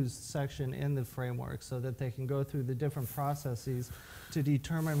use section in the framework so that they can go through the different processes to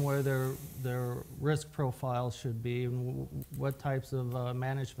determine where their risk profile should be and what types of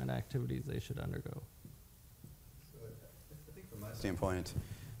management activities they should undergo. So I think from my standpoint,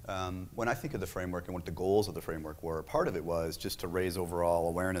 when I think of the framework and what the goals of the framework were, part of it was just to raise overall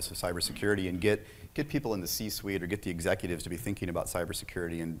awareness of cybersecurity and get people in the C-suite or get the executives to be thinking about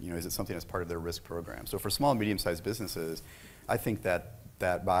cybersecurity and, is it something that's part of their risk program? So for small and medium-sized businesses, I think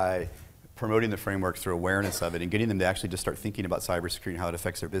that by promoting the framework through awareness of it and getting them to actually just start thinking about cybersecurity and how it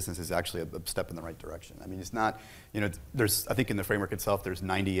affects their business is actually a step in the right direction. I mean, it's not, I think in the framework itself, there's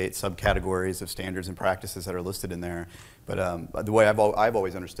 98 subcategories of standards and practices that are listed in there. But the way I've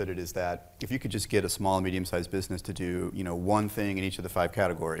always understood it is that if you could just get a small and medium-sized business to do, one thing in each of the 5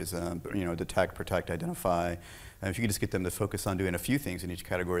 categories, detect, protect, identify, and if you could just get them to focus on doing a few things in each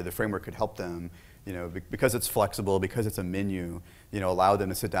category, the framework could help them, because it's flexible, because it's a menu, allow them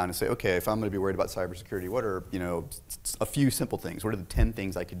to sit down and say, okay, if I'm going to be worried about cybersecurity, what are, a few simple things? What are the 10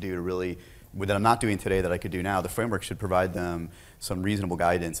 things I could do to really, that I'm not doing today that I could do now? The framework should provide them some reasonable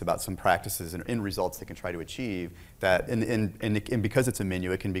guidance about some practices and end results they can try to achieve that, and because it's a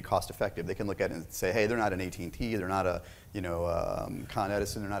menu, it can be cost effective. They can look at it and say, hey, they're not an AT&T, they're not a, Con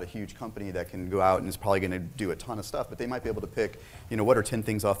Edison, they're not a huge company that can go out and is probably going to do a ton of stuff, but they might be able to pick, what are 10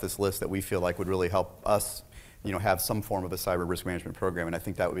 things off this list that we feel like would really help us, have some form of a cyber risk management program, and I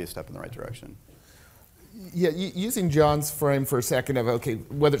think that would be a step in the right direction. Yeah, using John's frame for a second of, okay,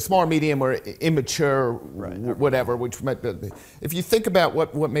 whether it's small or medium or immature, right, whatever, which might be, if you think about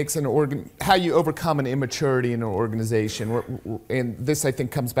what makes how you overcome an immaturity in an organization, and this I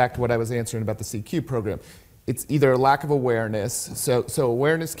think comes back to what I was answering about the CQ program. It's either a lack of awareness, so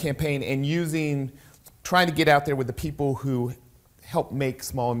awareness campaign and trying to get out there with the people who help make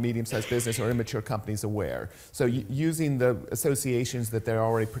small and medium-sized business or immature companies aware. So using the associations that they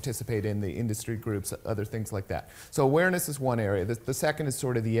already participate in, the industry groups, other things like that. So awareness is one area. The second is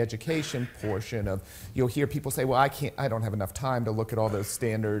sort of the education portion of, you'll hear people say, well, I don't have enough time to look at all those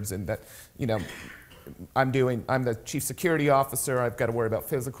standards, and that, I'm the chief security officer, I've got to worry about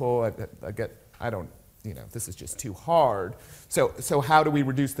physical, this is just too hard. So how do we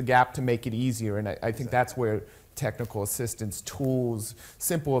reduce the gap to make it easier? And I think that's where technical assistance tools,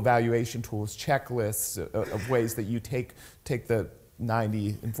 simple evaluation tools, checklists of ways that you take the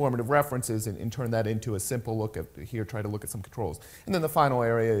 90 informative references and turn that into a simple look at try to look at some controls. And then the final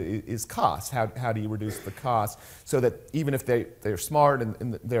area is cost. How do you reduce the cost so that even if they're smart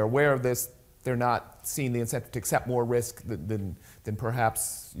and they're aware of this, they're not seeing the incentive to accept more risk than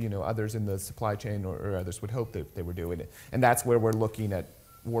perhaps others in the supply chain or others would hope that they were doing it. And that's where we're looking at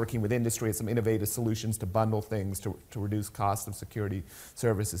working with industry at some innovative solutions to bundle things to reduce cost of security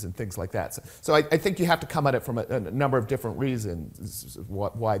services and things like that. So I think you have to come at it from a number of different reasons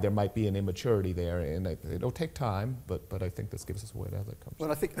why there might be an immaturity there, and it'll take time, but I think this gives us a way to have that conversation.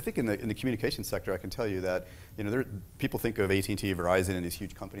 Well, I think in the communications sector, I can tell you that people think of AT&T, Verizon, and these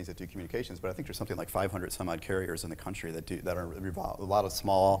huge companies that do communications, but I think there's something like 500 some odd carriers in the country that are a lot of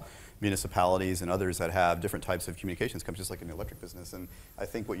small municipalities and others that have different types of communications companies, just like in the electric business. And I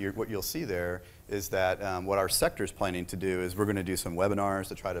think what you'll see there is that what our sector is planning to do is we're going to do some webinars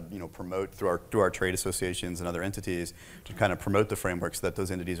to try to promote through our trade associations and other entities to kind of promote the framework so that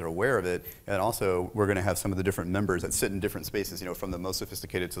those entities are aware of it. And also we're going to have some of the different members that sit in different spaces, from the most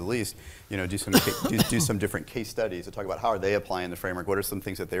sophisticated to the least, do some different case studies to talk about how are they applying the framework, what are some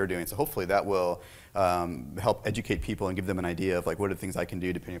things that they're doing. So hopefully that will help educate people and give them an idea of what are the things I can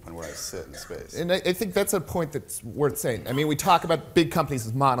do depending upon where I sit in the space. And I think that's a point that's worth saying. I mean, we talk about big companies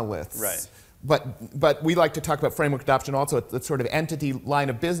as monoliths. Right. But we like to talk about framework adoption also at the sort of entity line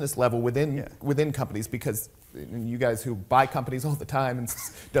of business level within companies, because you guys who buy companies all the time and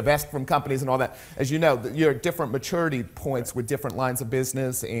divest from companies and all that, as you know, you're at different maturity points with different lines of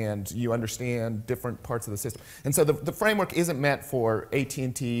business, and you understand different parts of the system. And so the framework isn't meant for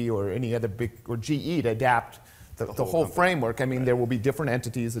AT&T or any other big, or GE to adapt the whole framework. I mean, there will be different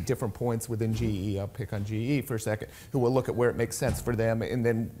entities at different points within GE, I'll pick on GE for a second, who will look at where it makes sense for them, and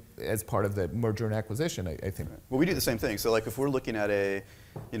then as part of the merger and acquisition, I think. Well, we do the same thing. So like if we're looking at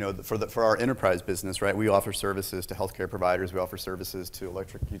for our enterprise business, right, we offer services to healthcare providers, we offer services to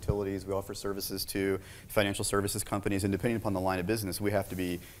electric utilities, we offer services to financial services companies, and depending upon the line of business, we have to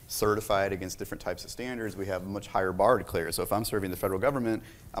be certified against different types of standards. We have a much higher bar to clear. So if I'm serving the federal government,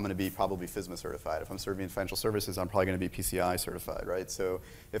 I'm going to be probably FSMA certified. If I'm serving financial services, I'm probably going to be PCI certified, right? So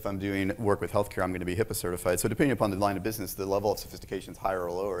if I'm doing work with healthcare, I'm going to be HIPAA certified. So depending upon the line of business, the level of sophistication is higher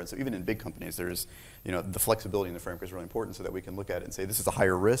or lower. And so even in big companies, there's, the flexibility in the framework is really important so that we can look at it and say, this is a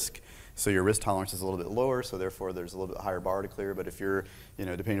higher risk, so your risk tolerance is a little bit lower, so therefore there's a little bit higher bar to clear. But if you're,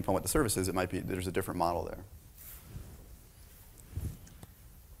 depending upon what the service is, it might be, there's a different model there.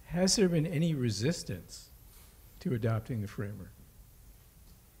 Has there been any resistance to adopting the framework?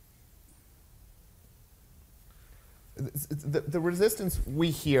 The resistance we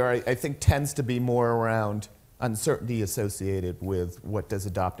hear, I think, tends to be more around uncertainty associated with what does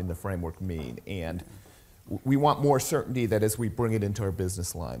adopting the framework mean. And we want more certainty that as we bring it into our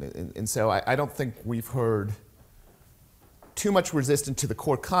business line. And so I don't think we've heard too much resistance to the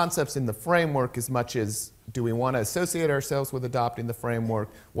core concepts in the framework as much as, do we want to associate ourselves with adopting the framework?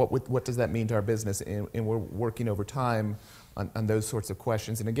 What does that mean to our business? And we're working over time on those sorts of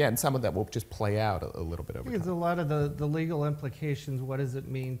questions. And again, some of that will just play out a little bit over time. Because a lot of the legal implications, what does it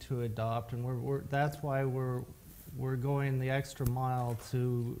mean to adopt? And that's why we're going the extra mile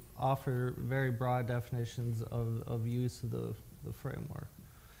to offer very broad definitions of use of the framework.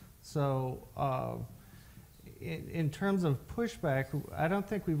 So in terms of pushback, I don't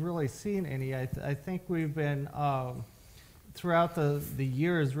think we've really seen any. I think we've been, throughout the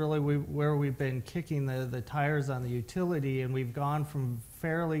years, really where we've been kicking the tires on the utility, and we've gone from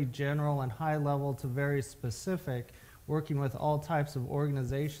fairly general and high level to very specific, working with all types of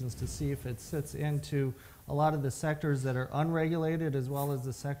organizations to see if it sits into a lot of the sectors that are unregulated as well as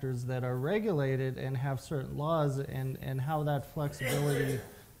the sectors that are regulated and have certain laws, and how that flexibility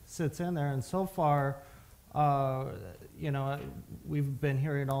sits in there. And so far, we've been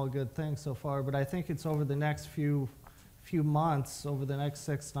hearing all good things so far, but I think it's over the next few months, over the next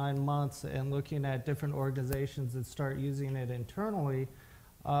 6-9 months, and looking at different organizations that start using it internally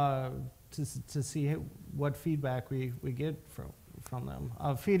to see what feedback we get from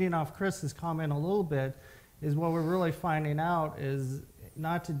them. Feeding off Chris's comment a little bit, is what we're really finding out is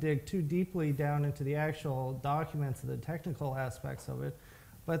not to dig too deeply down into the actual documents and the technical aspects of it,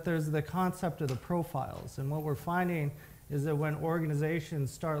 but there's the concept of the profiles. And what we're finding is that when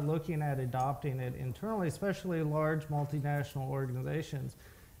organizations start looking at adopting it internally, especially large multinational organizations,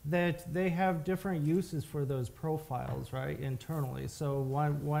 that they have different uses for those profiles, right, internally. So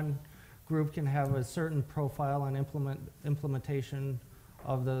one group can have a certain profile and implementation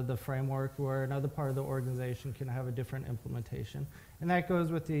of the framework, where another part of the organization can have a different implementation. And that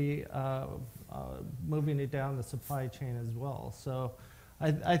goes with the moving it down the supply chain as well. So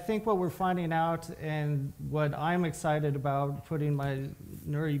I think what we're finding out, and what I'm excited about putting my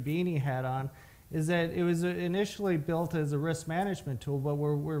Nuri beanie hat on, is that it was initially built as a risk management tool, but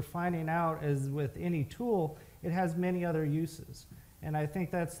we're finding out, as with any tool, it has many other uses. And I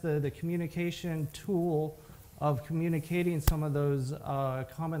think that's the communication tool of communicating some of those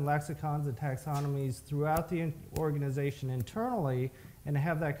common lexicons and taxonomies throughout the organization internally, and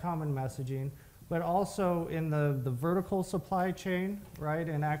have that common messaging, but also in the vertical supply chain, right,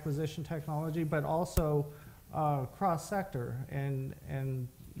 and acquisition technology, but also cross-sector, and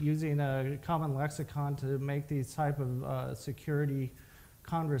using a common lexicon to make these type of security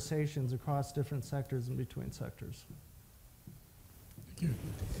conversations across different sectors and between sectors. Thank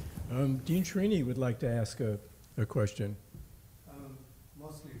you. Dean Srini would like to ask a question.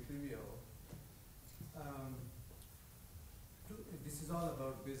 Mostly trivial. This is all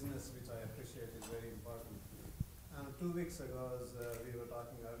about business, which I appreciate is very important. 2 weeks ago, as we were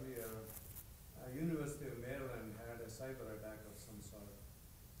talking earlier, University of Maryland had a cyber attack of some sort.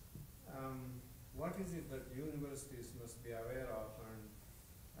 What is it that universities must be aware of,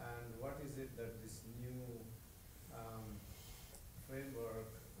 and what is it that this new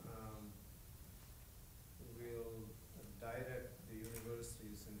framework will direct the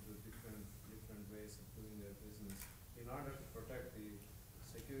universities into different ways of doing their business in order to protect the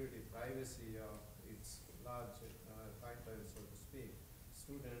security privacy of its large clientele, so to speak,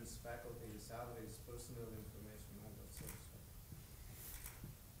 students, faculty, salaries, personal information, all that sort of stuff.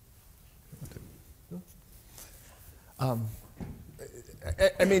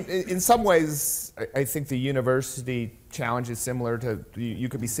 I mean, in some ways, I think the university challenge is similar to, you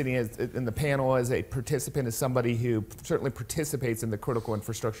could be sitting in the panel as a participant, as somebody who certainly participates in the critical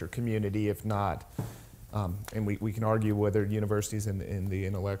infrastructure community, if not. And we can argue whether universities in the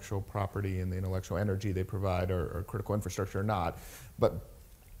intellectual property and the intellectual energy they provide are critical infrastructure or not.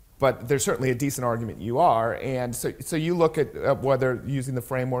 But there's certainly a decent argument you are, and so you look at whether using the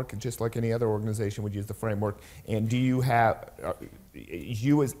framework, just like any other organization would use the framework, and do you have, as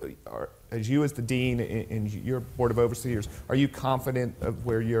you as the dean and your board of overseers, are you confident of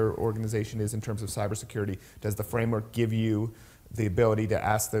where your organization is in terms of cybersecurity? Does the framework give you the ability to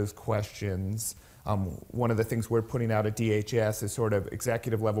ask those questions? One of the things we're putting out at DHS is sort of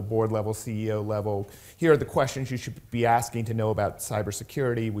executive level, board level, CEO level. Here are the questions you should be asking to know about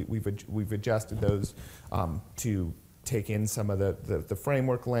cybersecurity. We've adjusted those to take in some of the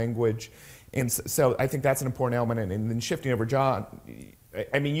framework language. And so I think that's an important element. And then shifting over, John,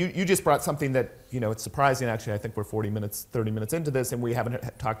 I mean, you just brought something that, it's surprising, actually. I think we're 30 minutes into this, and we haven't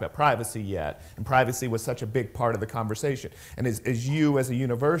talked about privacy yet. And privacy was such a big part of the conversation. And as you, as a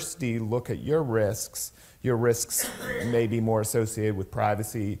university, look at your risks may be more associated with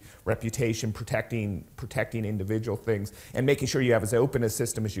privacy, reputation, protecting individual things, and making sure you have as open a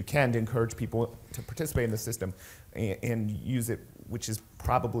system as you can to encourage people to participate in the system and use it, which is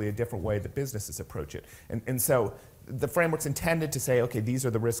probably a different way that businesses approach it. And so the framework's intended to say, okay, these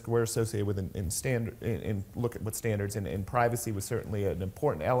are the risks we're associated with and look at what standards, and privacy was certainly an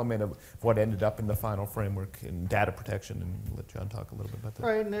important element of what ended up in the final framework in data protection, and let John talk a little bit about that.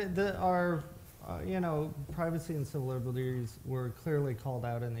 Right, and our privacy and civil liberties were clearly called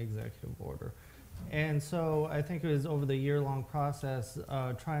out in the executive order. And so I think it was over the year-long process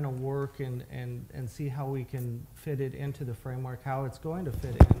trying to work and see how we can fit it into the framework, how it's going to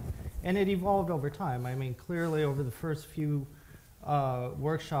fit in. And it evolved over time. I mean, clearly over the first few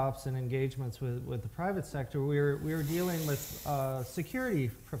workshops and engagements with the private sector, we were dealing with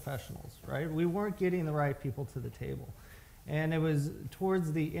security professionals, right? We weren't getting the right people to the table. And it was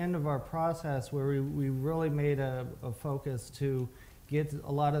towards the end of our process where we really made a focus to get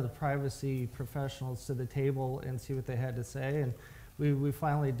a lot of the privacy professionals to the table and see what they had to say. And we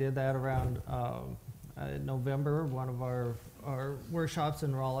finally did that around November, one of our workshops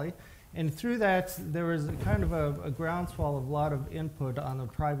in Raleigh. And through that, there was kind of a groundswell of a lot of input on the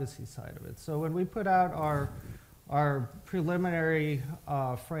privacy side of it. So when we put out our preliminary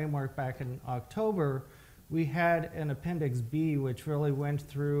framework back in October, we had an Appendix B, which really went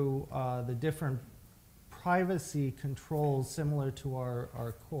through the different privacy controls similar to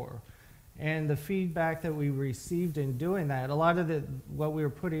our core. And the feedback that we received in doing that, a lot of what we were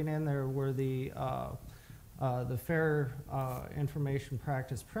putting in there were the fair information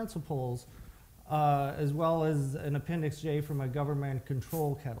practice principles, as well as an Appendix J from a government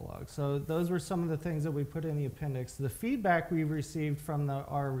control catalog. So those were some of the things that we put in the appendix. The feedback we received from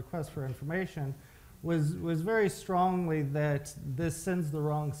our request for information was very strongly that this sends the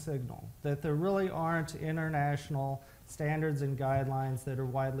wrong signal, that there really aren't international standards and guidelines that are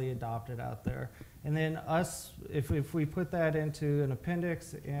widely adopted out there. And then if we put that into an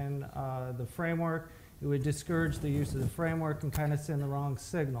appendix in the framework, it would discourage the use of the framework and kind of send the wrong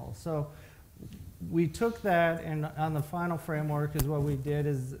signal. So we took that, and on the final framework is what we did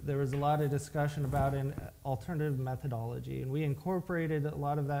is there was a lot of discussion about an alternative methodology, and we incorporated a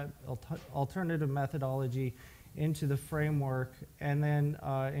lot of that alternative methodology into the framework, and then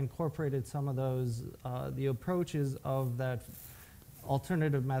incorporated some of those, the approaches of that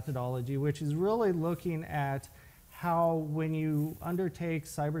alternative methodology, which is really looking at how, when you undertake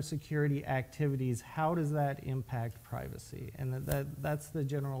cybersecurity activities, how does that impact privacy? And that's the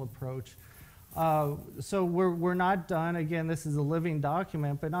general approach. So we're not done. Again, this is a living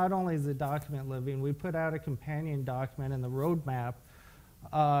document, but not only is the document living, we put out a companion document in the roadmap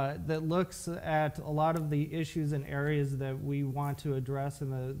that looks at a lot of the issues and areas that we want to address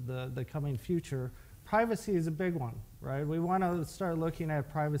in the coming future. Privacy is a big one, right? We want to start looking at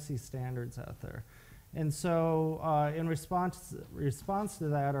privacy standards out there. And so in response to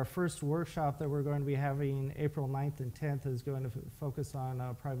that, our first workshop that we're going to be having April 9th and 10th is going to focus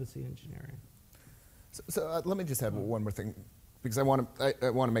on privacy engineering. So let me just add one more thing, because I want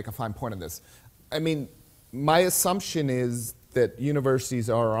to make a fine point on this. I mean, my assumption is that universities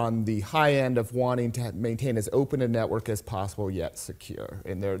are on the high end of wanting to maintain as open a network as possible, yet secure.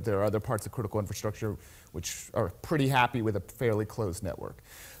 And there are other parts of critical infrastructure which are pretty happy with a fairly closed network.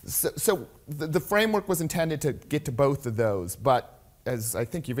 So the framework was intended to get to both of those, but as I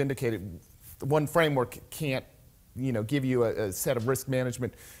think you've indicated, one framework can't give you a set of risk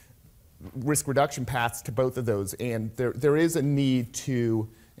management risk reduction paths to both of those, and there is a need to,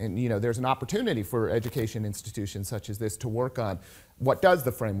 and there's an opportunity for education institutions such as this to work on what does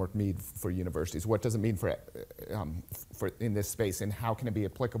the framework mean for universities, what does it mean for in this space, and how can it be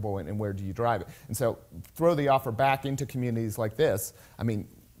applicable, and where do you drive it? And so throw the offer back into communities like this. I mean,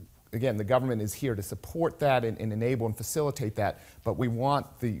 again, the government is here to support that and enable and facilitate that, but we want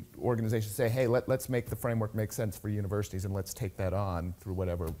the organization to say, hey, let's make the framework make sense for universities, and let's take that on through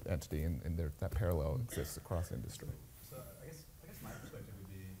whatever entity, and that parallel exists across industry. So I guess my perspective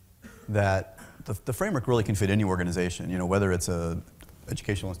would be that the framework really can fit any organization, whether it's a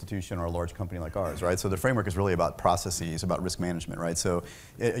educational institution or a large company like ours, right? So the framework is really about processes, about risk management, right? So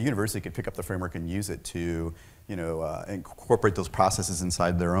a university could pick up the framework and use it to, incorporate those processes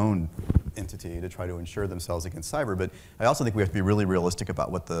inside their own entity to try to insure themselves against cyber. But I also think we have to be really realistic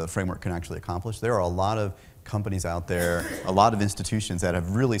about what the framework can actually accomplish. There are a lot of companies out there, a lot of institutions that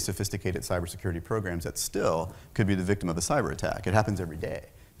have really sophisticated cybersecurity programs that still could be the victim of a cyber attack. It happens every day.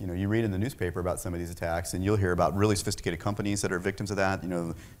 You read in the newspaper about some of these attacks, and you'll hear about really sophisticated companies that are victims of that.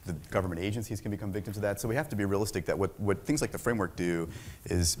 The government agencies can become victims of that. So we have to be realistic that what things like the framework do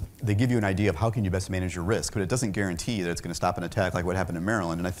is they give you an idea of how can you best manage your risk, but it doesn't guarantee that it's going to stop an attack like what happened in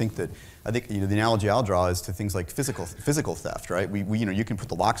Maryland. And I think the analogy I'll draw is to things like physical theft, right? You can put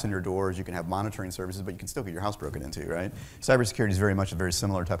the locks on your doors, you can have monitoring services, but you can still get your house broken into, right? Cybersecurity is very much a very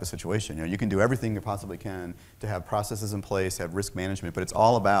similar type of situation. You can do everything you possibly can to have processes in place, have risk management, but it's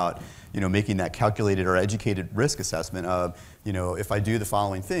all about making that calculated or educated risk assessment of, if I do the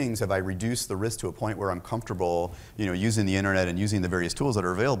following things, have I reduced the risk to a point where I'm comfortable, using the internet and using the various tools that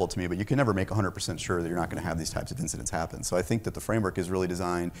are available to me, but you can never make 100% sure that you're not going to have these types of incidents happen. So I think that the framework is really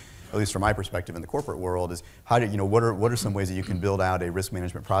designed, at least from my perspective in the corporate world, is what are some ways that you can build out a risk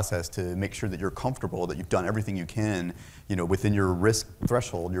management process to make sure that you're comfortable, that you've done everything you can, within your risk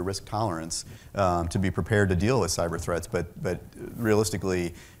threshold, your risk tolerance, to be prepared to deal with cyber threats. But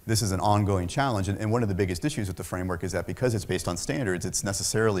realistically, this is an ongoing challenge, and one of the biggest issues with the framework is that because it's based on standards, it's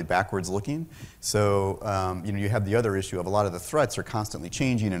necessarily backwards looking. So you have the other issue of a lot of the threats are constantly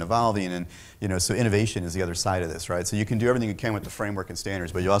changing and evolving, and so innovation is the other side of this, right? So you can do everything you can with the framework and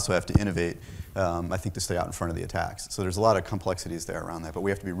standards, but you also have to innovate, I think, to stay out in front of the attacks. So there's a lot of complexities there around that, but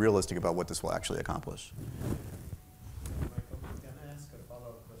we have to be realistic about what this will actually accomplish. Can I ask a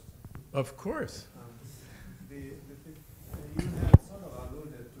follow-up question? Of course. You have sort of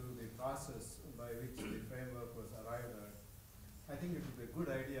alluded to the process by which the framework was arrived at. I think it would be a good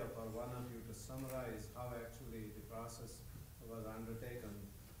idea for one of you to summarize how actually the process was undertaken.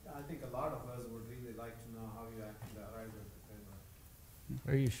 I think a lot of us would really like to know how you actually arrived at the framework.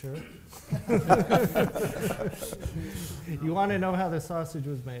 Are you sure? You want to know how the sausage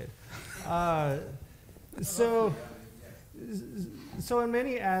was made. So in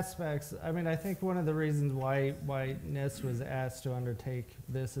many aspects, I think one of the reasons why NIST was asked to undertake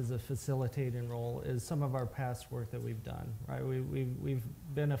this as a facilitating role is some of our past work that we've done, right? We've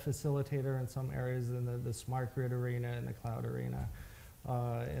been a facilitator in some areas in the smart grid arena, in the cloud arena,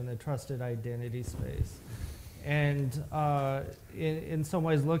 in the trusted identity space. And in some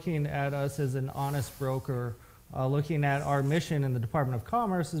ways, looking at us as an honest broker, looking at our mission in the Department of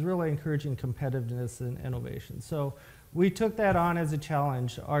Commerce is really encouraging competitiveness and innovation. So we took that on as a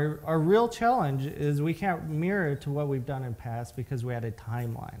challenge. Our real challenge is we can't mirror it to what we've done in past because we had a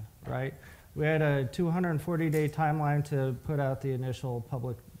timeline, right? We had a 240-day timeline to put out the initial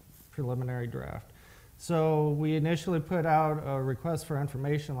public preliminary draft. So we initially put out a request for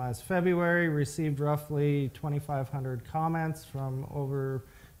information last February, received roughly 2,500 comments from over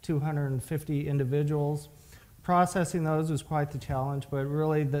 250 individuals. Processing those was quite the challenge, but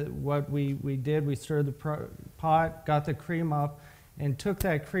really what we did, we stirred the pot, got the cream up, and took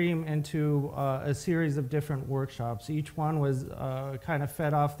that cream into a series of different workshops. Each one was kind of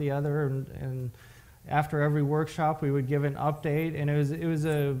fed off the other, and after every workshop, we would give an update,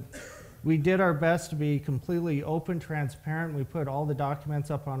 and we did our best to be completely open, transparent. We put all the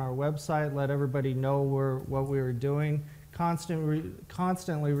documents up on our website, let everybody know what we were doing.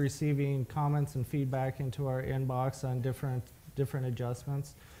 Constantly receiving comments and feedback into our inbox on different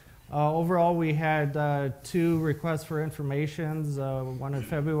adjustments. Overall, we had 2 requests for informations, one in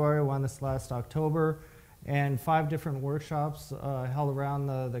February, one this last October, and 5 different workshops held around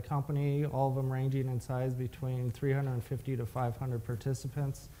the company, all of them ranging in size between 350 to 500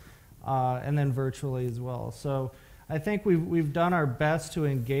 participants, and then virtually as well. So I think we've done our best to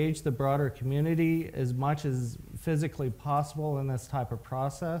engage the broader community as much as physically possible in this type of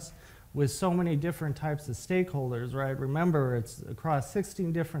process with so many different types of stakeholders, right? Remember, it's across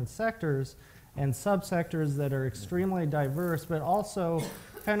 16 different sectors and subsectors that are extremely diverse, but also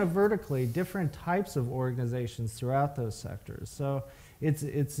kind of vertically different types of organizations throughout those sectors. So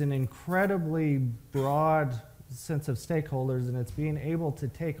it's an incredibly broad sense of stakeholders, and it's being able to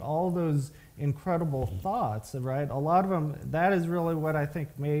take all those incredible thoughts, right? A lot of them, that is really what I think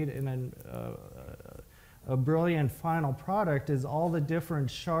made a brilliant final product, is all the different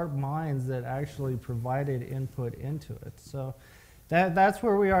sharp minds that actually provided input into it. So that's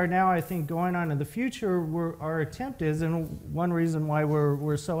where we are now. I think going on in the future, our attempt is, and one reason why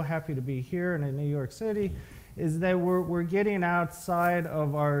we're so happy to be here and in New York City, is that we're getting outside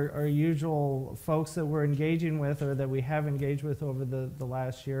of our usual folks that we're engaging with or that we have engaged with over the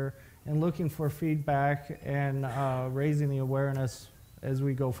last year, and looking for feedback and raising the awareness as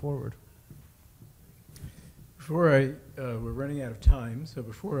we go forward. We're running out of time, so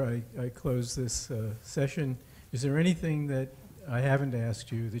before I close this session, is there anything that I haven't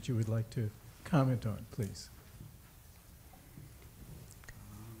asked you that you would like to comment on, please?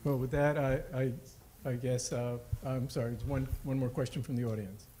 Well, with that, I guess, I'm sorry, one more question from the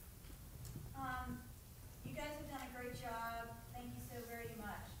audience. You guys have done a great job. Thank you so very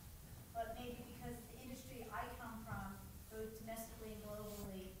much. But maybe because the industry I come from, both domestically and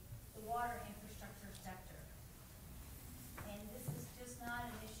globally, the water infrastructure sector. And this is just not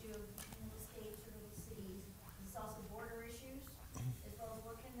an issue of little states or little cities. It's also border issues, as well as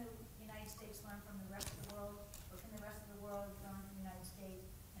what can the United States learn from the rest of the world, what can the rest of the world learn from the United States,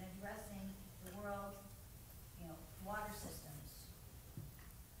 and addressing the world's water systems.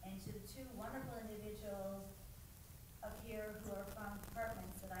 And to the two wonderful individuals up here who are from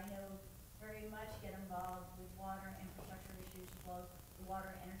departments that I know very much get involved with water infrastructure issues, as well as the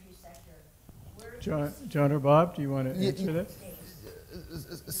water energy sector. John or Bob, do you want to answer that?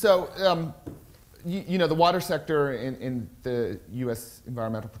 So, the water sector in the U.S.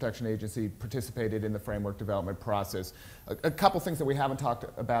 Environmental Protection Agency participated in the framework development process. A couple things that we haven't talked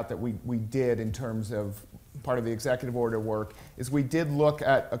about that we did in terms of part of the executive order work is we did look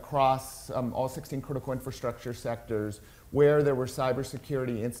at across all 16 critical infrastructure sectors where there were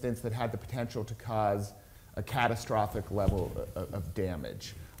cybersecurity incidents that had the potential to cause a catastrophic level of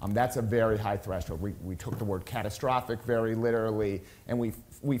damage. That's a very high threshold. We took the word catastrophic very literally, and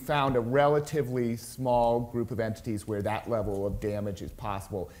we found a relatively small group of entities where that level of damage is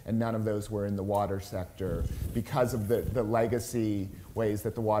possible, and none of those were in the water sector because of the legacy ways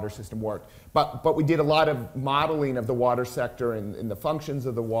that the water system worked. But we did a lot of modeling of the water sector and the functions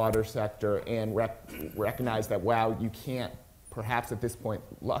of the water sector, and recognized that, wow, you can't perhaps at this point,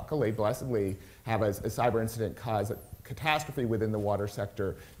 luckily, blessedly, have a cyber incident cause a catastrophe within the water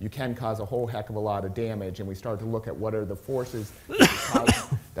sector. You can cause a whole heck of a lot of damage, and we started to look at what are the forces that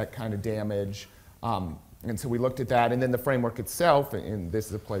cause that kind of damage. And so we looked at that, and then the framework itself, and this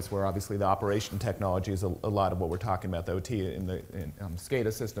is a place where obviously the operation technology is a lot of what we're talking about, the OT and the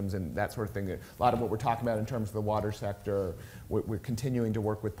SCADA systems and that sort of thing. A lot of what we're talking about in terms of the water sector. We're continuing to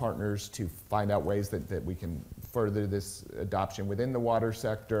work with partners to find out ways that we can further this adoption within the water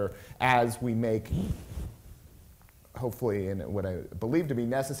sector as we make, hopefully, in what I believe to be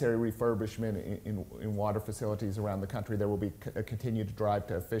necessary refurbishment in water facilities around the country. There will be a continued drive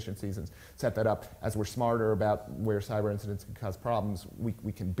to efficiencies and set that up. As we're smarter about where cyber incidents can cause problems,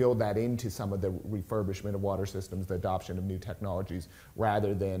 we can build that into some of the refurbishment of water systems, the adoption of new technologies,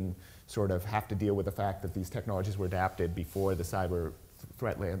 rather than sort of have to deal with the fact that these technologies were adapted before the cyber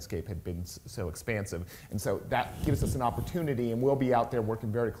threat landscape had been so expansive. And so that gives us an opportunity, and we'll be out there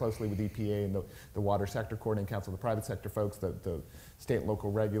working very closely with EPA and the Water Sector Coordinating Council, the private sector folks, the state and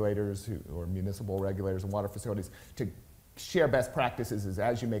local regulators or municipal regulators and water facilities to share best practices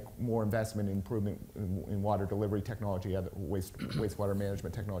as you make more investment in improvement in water delivery technology, other wastewater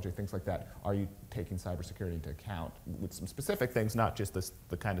management technology, things like that. Are you taking cybersecurity into account with some specific things, not just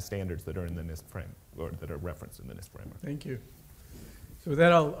the kind of standards that are in the NIST frame or that are referenced in the NIST framework? Thank you. So with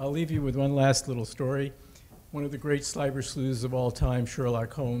that, I'll leave you with one last little story. One of the great cyber sleuths of all time,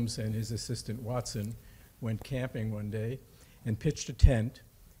 Sherlock Holmes, and his assistant Watson went camping one day and pitched a tent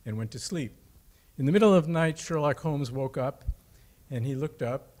and went to sleep. In the middle of the night, Sherlock Holmes woke up, and he looked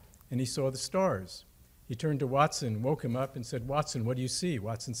up, and he saw the stars. He turned to Watson, woke him up, and said, "Watson, what do you see?"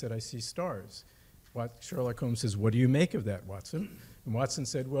 Watson said, "I see stars." Sherlock Holmes says, "What do you make of that, Watson?" And Watson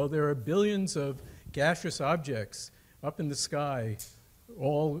said, "Well, there are billions of gaseous objects up in the sky,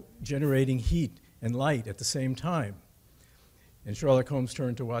 all generating heat and light at the same time." And Sherlock Holmes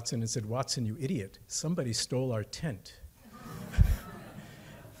turned to Watson and said, "Watson, you idiot, somebody stole our tent."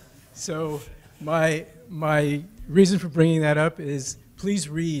 So my reason for bringing that up is please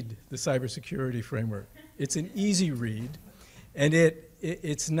read the Cybersecurity Framework. It's an easy read, and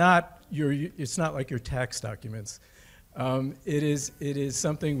it's not like your tax documents. It is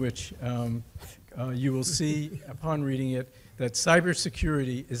something which you will see upon reading it, that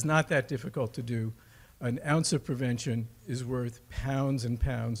cybersecurity is not that difficult to do. An ounce of prevention is worth pounds and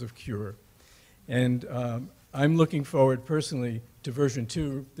pounds of cure. And I'm looking forward personally to version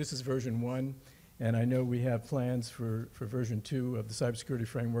 2. This is version 1, and I know we have plans for version 2 of the Cybersecurity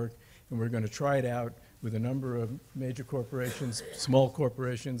Framework, and we're going to try it out with a number of major corporations, small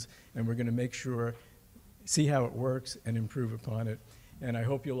corporations, and we're going to make sure, see how it works and improve upon it. And I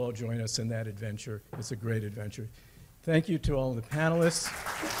hope you'll all join us in that adventure. It's a great adventure. Thank you to all the panelists.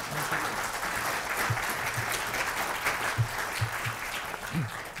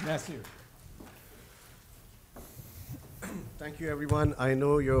 Nasir. Thank you, everyone. I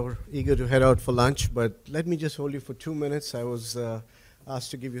know you're eager to head out for lunch, but let me just hold you for 2 minutes. I was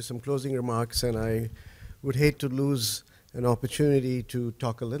asked to give you some closing remarks, and I would hate to lose an opportunity to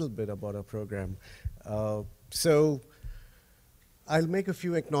talk a little bit about our program. So I'll make a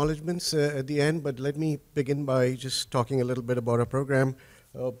few acknowledgments at the end, but let me begin by just talking a little bit about our program.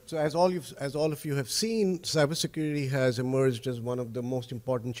 So as all of you have seen, cybersecurity has emerged as one of the most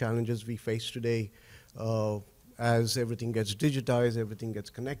important challenges we face today. As everything gets digitized, everything gets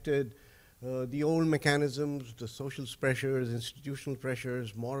connected, the old mechanisms, the social pressures, institutional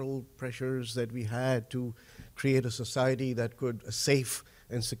pressures, moral pressures that we had to create a society that could, a safe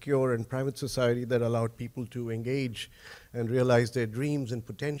and secure and private society that allowed people to engage and realize their dreams and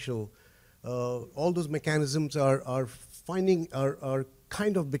potential, all those mechanisms are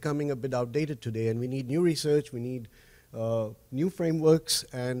kind of becoming a bit outdated today, and we need new research, we need new frameworks,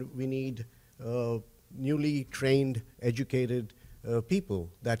 and we need newly trained, educated people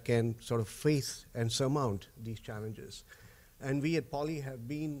that can sort of face and surmount these challenges. And we at Poly have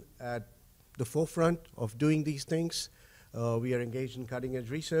been at the forefront of doing these things. We are engaged in cutting-edge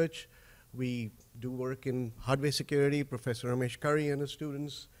research. We do work in hardware security, Professor Ramesh Curry and his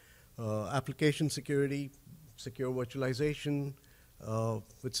students, application security, secure virtualization,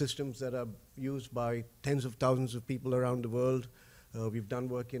 with systems that are used by tens of thousands of people around the world. We've done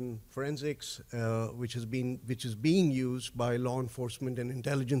work in forensics, which is being used by law enforcement and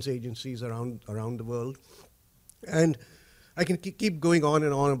intelligence agencies around the world. And I can keep going on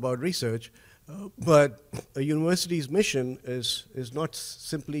and on about research, but a university's mission is not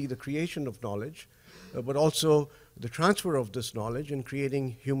simply the creation of knowledge, but also the transfer of this knowledge and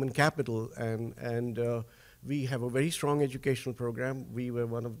creating human capital. And we have a very strong educational program. We were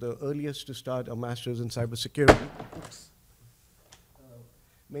one of the earliest to start a master's in cybersecurity.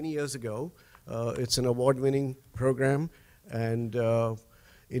 Many years ago. It's an award-winning program, and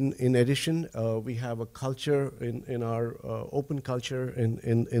in addition, we have a culture in our open culture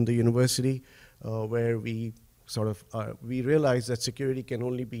in the university where we sort of we realize that security can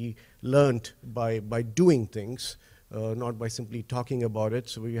only be learned by doing things, not by simply talking about it.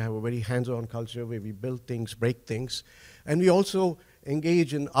 So we have a very hands-on culture where we build things, break things, and we also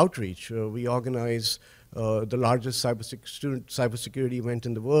engage in outreach. We organize the largest cybersecurity event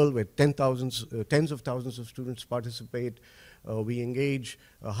in the world, where tens of thousands of students participate. We engage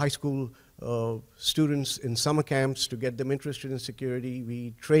high school students in summer camps to get them interested in security.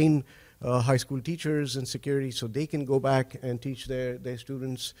 We train high school teachers in security so they can go back and teach their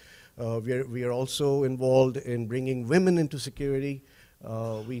students. We are also involved in bringing women into security.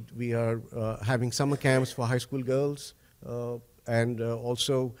 We are having summer camps for high school girls and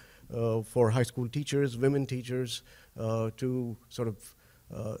also for high school teachers, women teachers, to sort of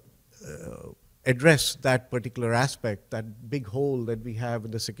address that particular aspect, that big hole that we have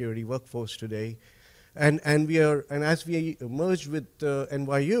in the security workforce today. And as we merged with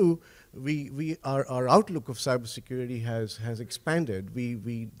NYU, our outlook of cybersecurity has expanded.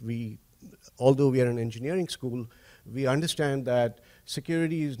 Although we are an engineering school, we understand that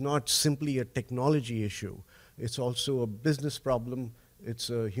security is not simply a technology issue. It's also a business problem.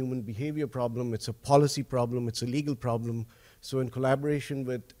 It's a human behavior problem, it's a policy problem, it's a legal problem. So in collaboration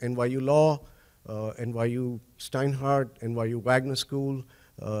with NYU Law, NYU Steinhardt, NYU Wagner School,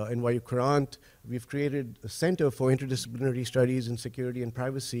 NYU Courant, we've created a Center for Interdisciplinary Studies in Security and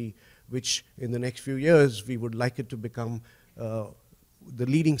Privacy, which in the next few years, we would like it to become the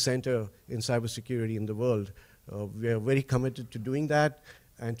leading center in cybersecurity in the world. We are very committed to doing that,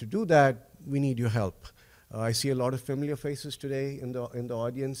 and to do that, we need your help. I see a lot of familiar faces today in the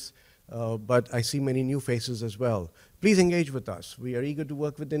audience, but I see many new faces as well. Please engage with us. We are eager to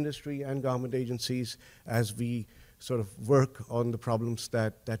work with industry and government agencies as we sort of work on the problems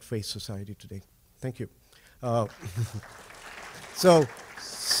that face society today. Thank you. So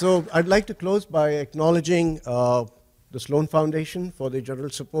I'd like to close by acknowledging the Sloan Foundation for their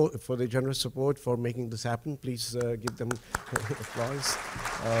generous support for making this happen. Please give them applause.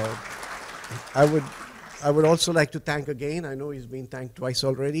 I would also like to thank again, I know he's been thanked twice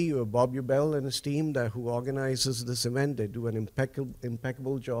already, Bob Ubell and his team who organizes this event. They do an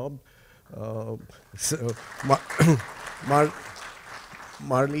impeccable job.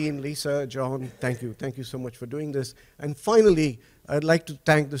 Marlene, Lisa, John, thank you. Thank you so much for doing this. And finally, I'd like to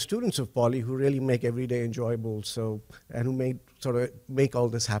thank the students of Poly who really make every day enjoyable, and who make all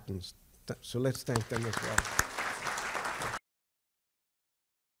this happen. So let's thank them as well.